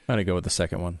 I'm going to go with the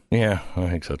second one. Yeah, I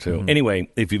think so, too. Anyway,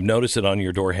 if you've noticed it on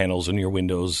your door handles and your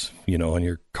windows, on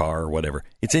your car or whatever,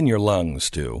 it's in your lungs,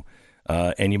 too.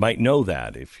 And you might know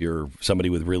that if you're somebody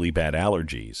with really bad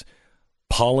allergies.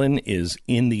 Pollen is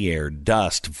in the air,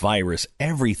 dust, virus,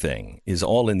 everything is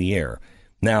all in the air.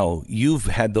 Now, you've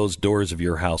had those doors of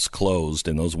your house closed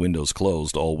and those windows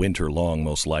closed all winter long,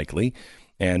 most likely.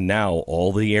 And now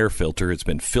all the air filter, it's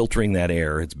been filtering that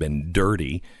air. It's been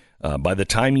dirty. By the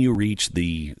time you reach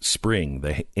the spring,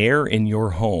 the air in your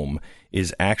home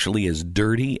is actually as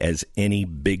dirty as any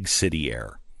big city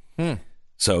air.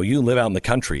 So you live out in the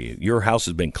country, your house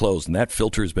has been closed, and that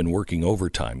filter has been working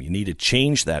overtime. You need to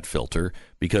change that filter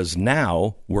because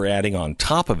now we're adding on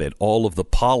top of it all of the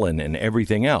pollen and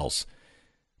everything else.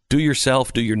 Do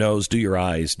yourself, do your nose, do your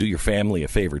eyes, do your family a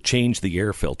favor. Change the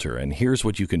air filter, and here's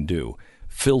what you can do.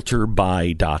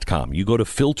 Filterby.com. You go to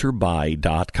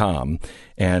filterby.com,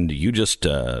 and you just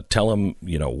tell them,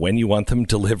 when you want them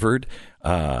delivered.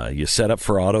 You set up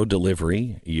for auto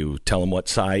delivery. You tell them what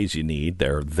size you need.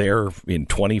 They're there in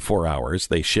 24 hours.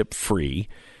 They ship free.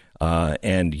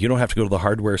 And you don't have to go to the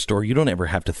hardware store. You don't ever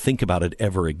have to think about it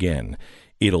ever again.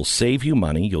 It'll save you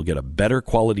money. You'll get a better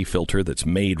quality filter that's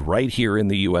made right here in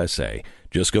the USA.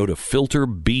 Just go to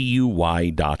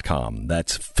filterbuy.com.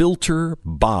 That's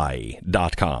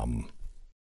filterbuy.com.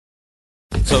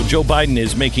 So Joe Biden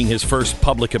is making his first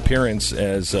public appearance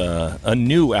as a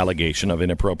new allegation of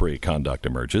inappropriate conduct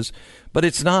emerges. But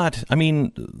it's not. I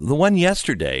mean, the one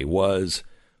yesterday was,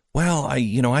 well,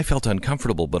 I felt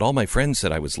uncomfortable, but all my friends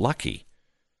said I was lucky.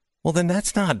 Well, then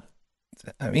that's not.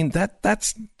 I mean,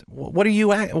 that's what are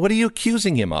you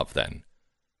accusing him of then?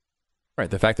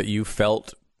 Right. The fact that you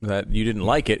felt that you didn't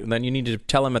like it, then you need to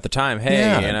tell him at the time,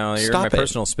 hey, you're in my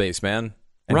personal space, man.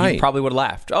 And right. He probably would have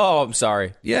laughed. Oh, I'm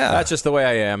sorry. Yeah. That's just the way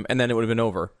I am. And then it would have been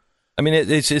over. I mean,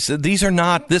 it's just,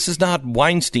 this is not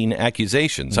Weinstein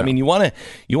accusations. No. I mean, you want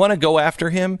to go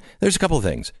after him? There's a couple of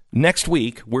things. Next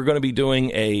week, we're going to be doing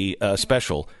a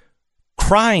special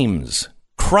crimes.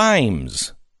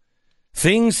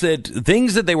 Things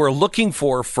that they were looking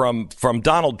for from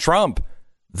Donald Trump,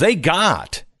 they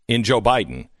got in Joe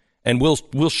Biden. And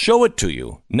we'll show it to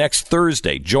you next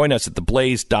Thursday. Join us at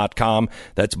theblaze.com.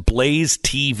 That's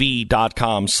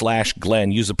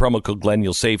blazetv.com/Glenn. Use the promo code Glenn.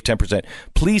 You'll save 10%.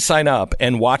 Please sign up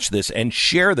and watch this and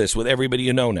share this with everybody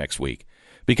you know next week.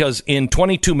 Because in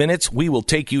 22 minutes, we will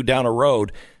take you down a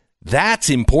road. That's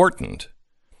important.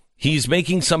 He's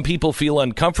making some people feel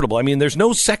uncomfortable. I mean, there's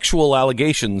no sexual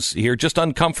allegations here, just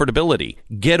uncomfortability.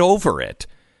 Get over it.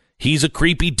 He's a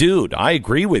creepy dude. I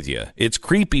agree with you. It's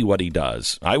creepy what he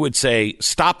does. I would say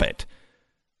stop it.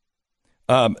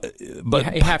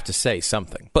 But you have to say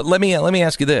something. But let me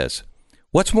ask you this: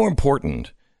 what's more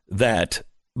important, that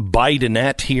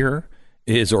Bidenette here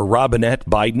is, or Robinette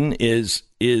Biden is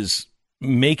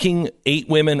making 8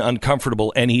 women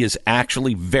uncomfortable, and he is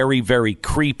actually very, very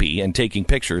creepy and taking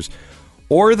pictures,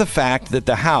 or the fact that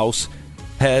the House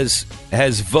has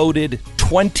voted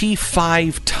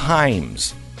 25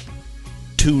 times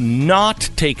to not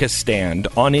take a stand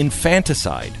on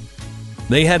infanticide.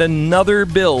 They had another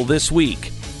bill this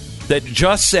week that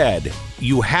just said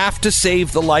you have to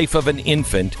save the life of an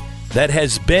infant that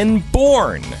has been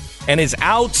born and is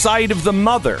outside of the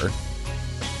mother.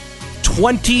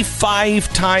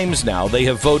 25 times now they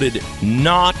have voted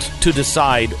not to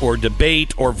decide or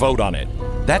debate or vote on it.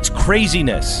 That's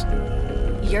craziness.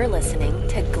 You're listening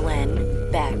to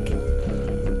Glenn Beck.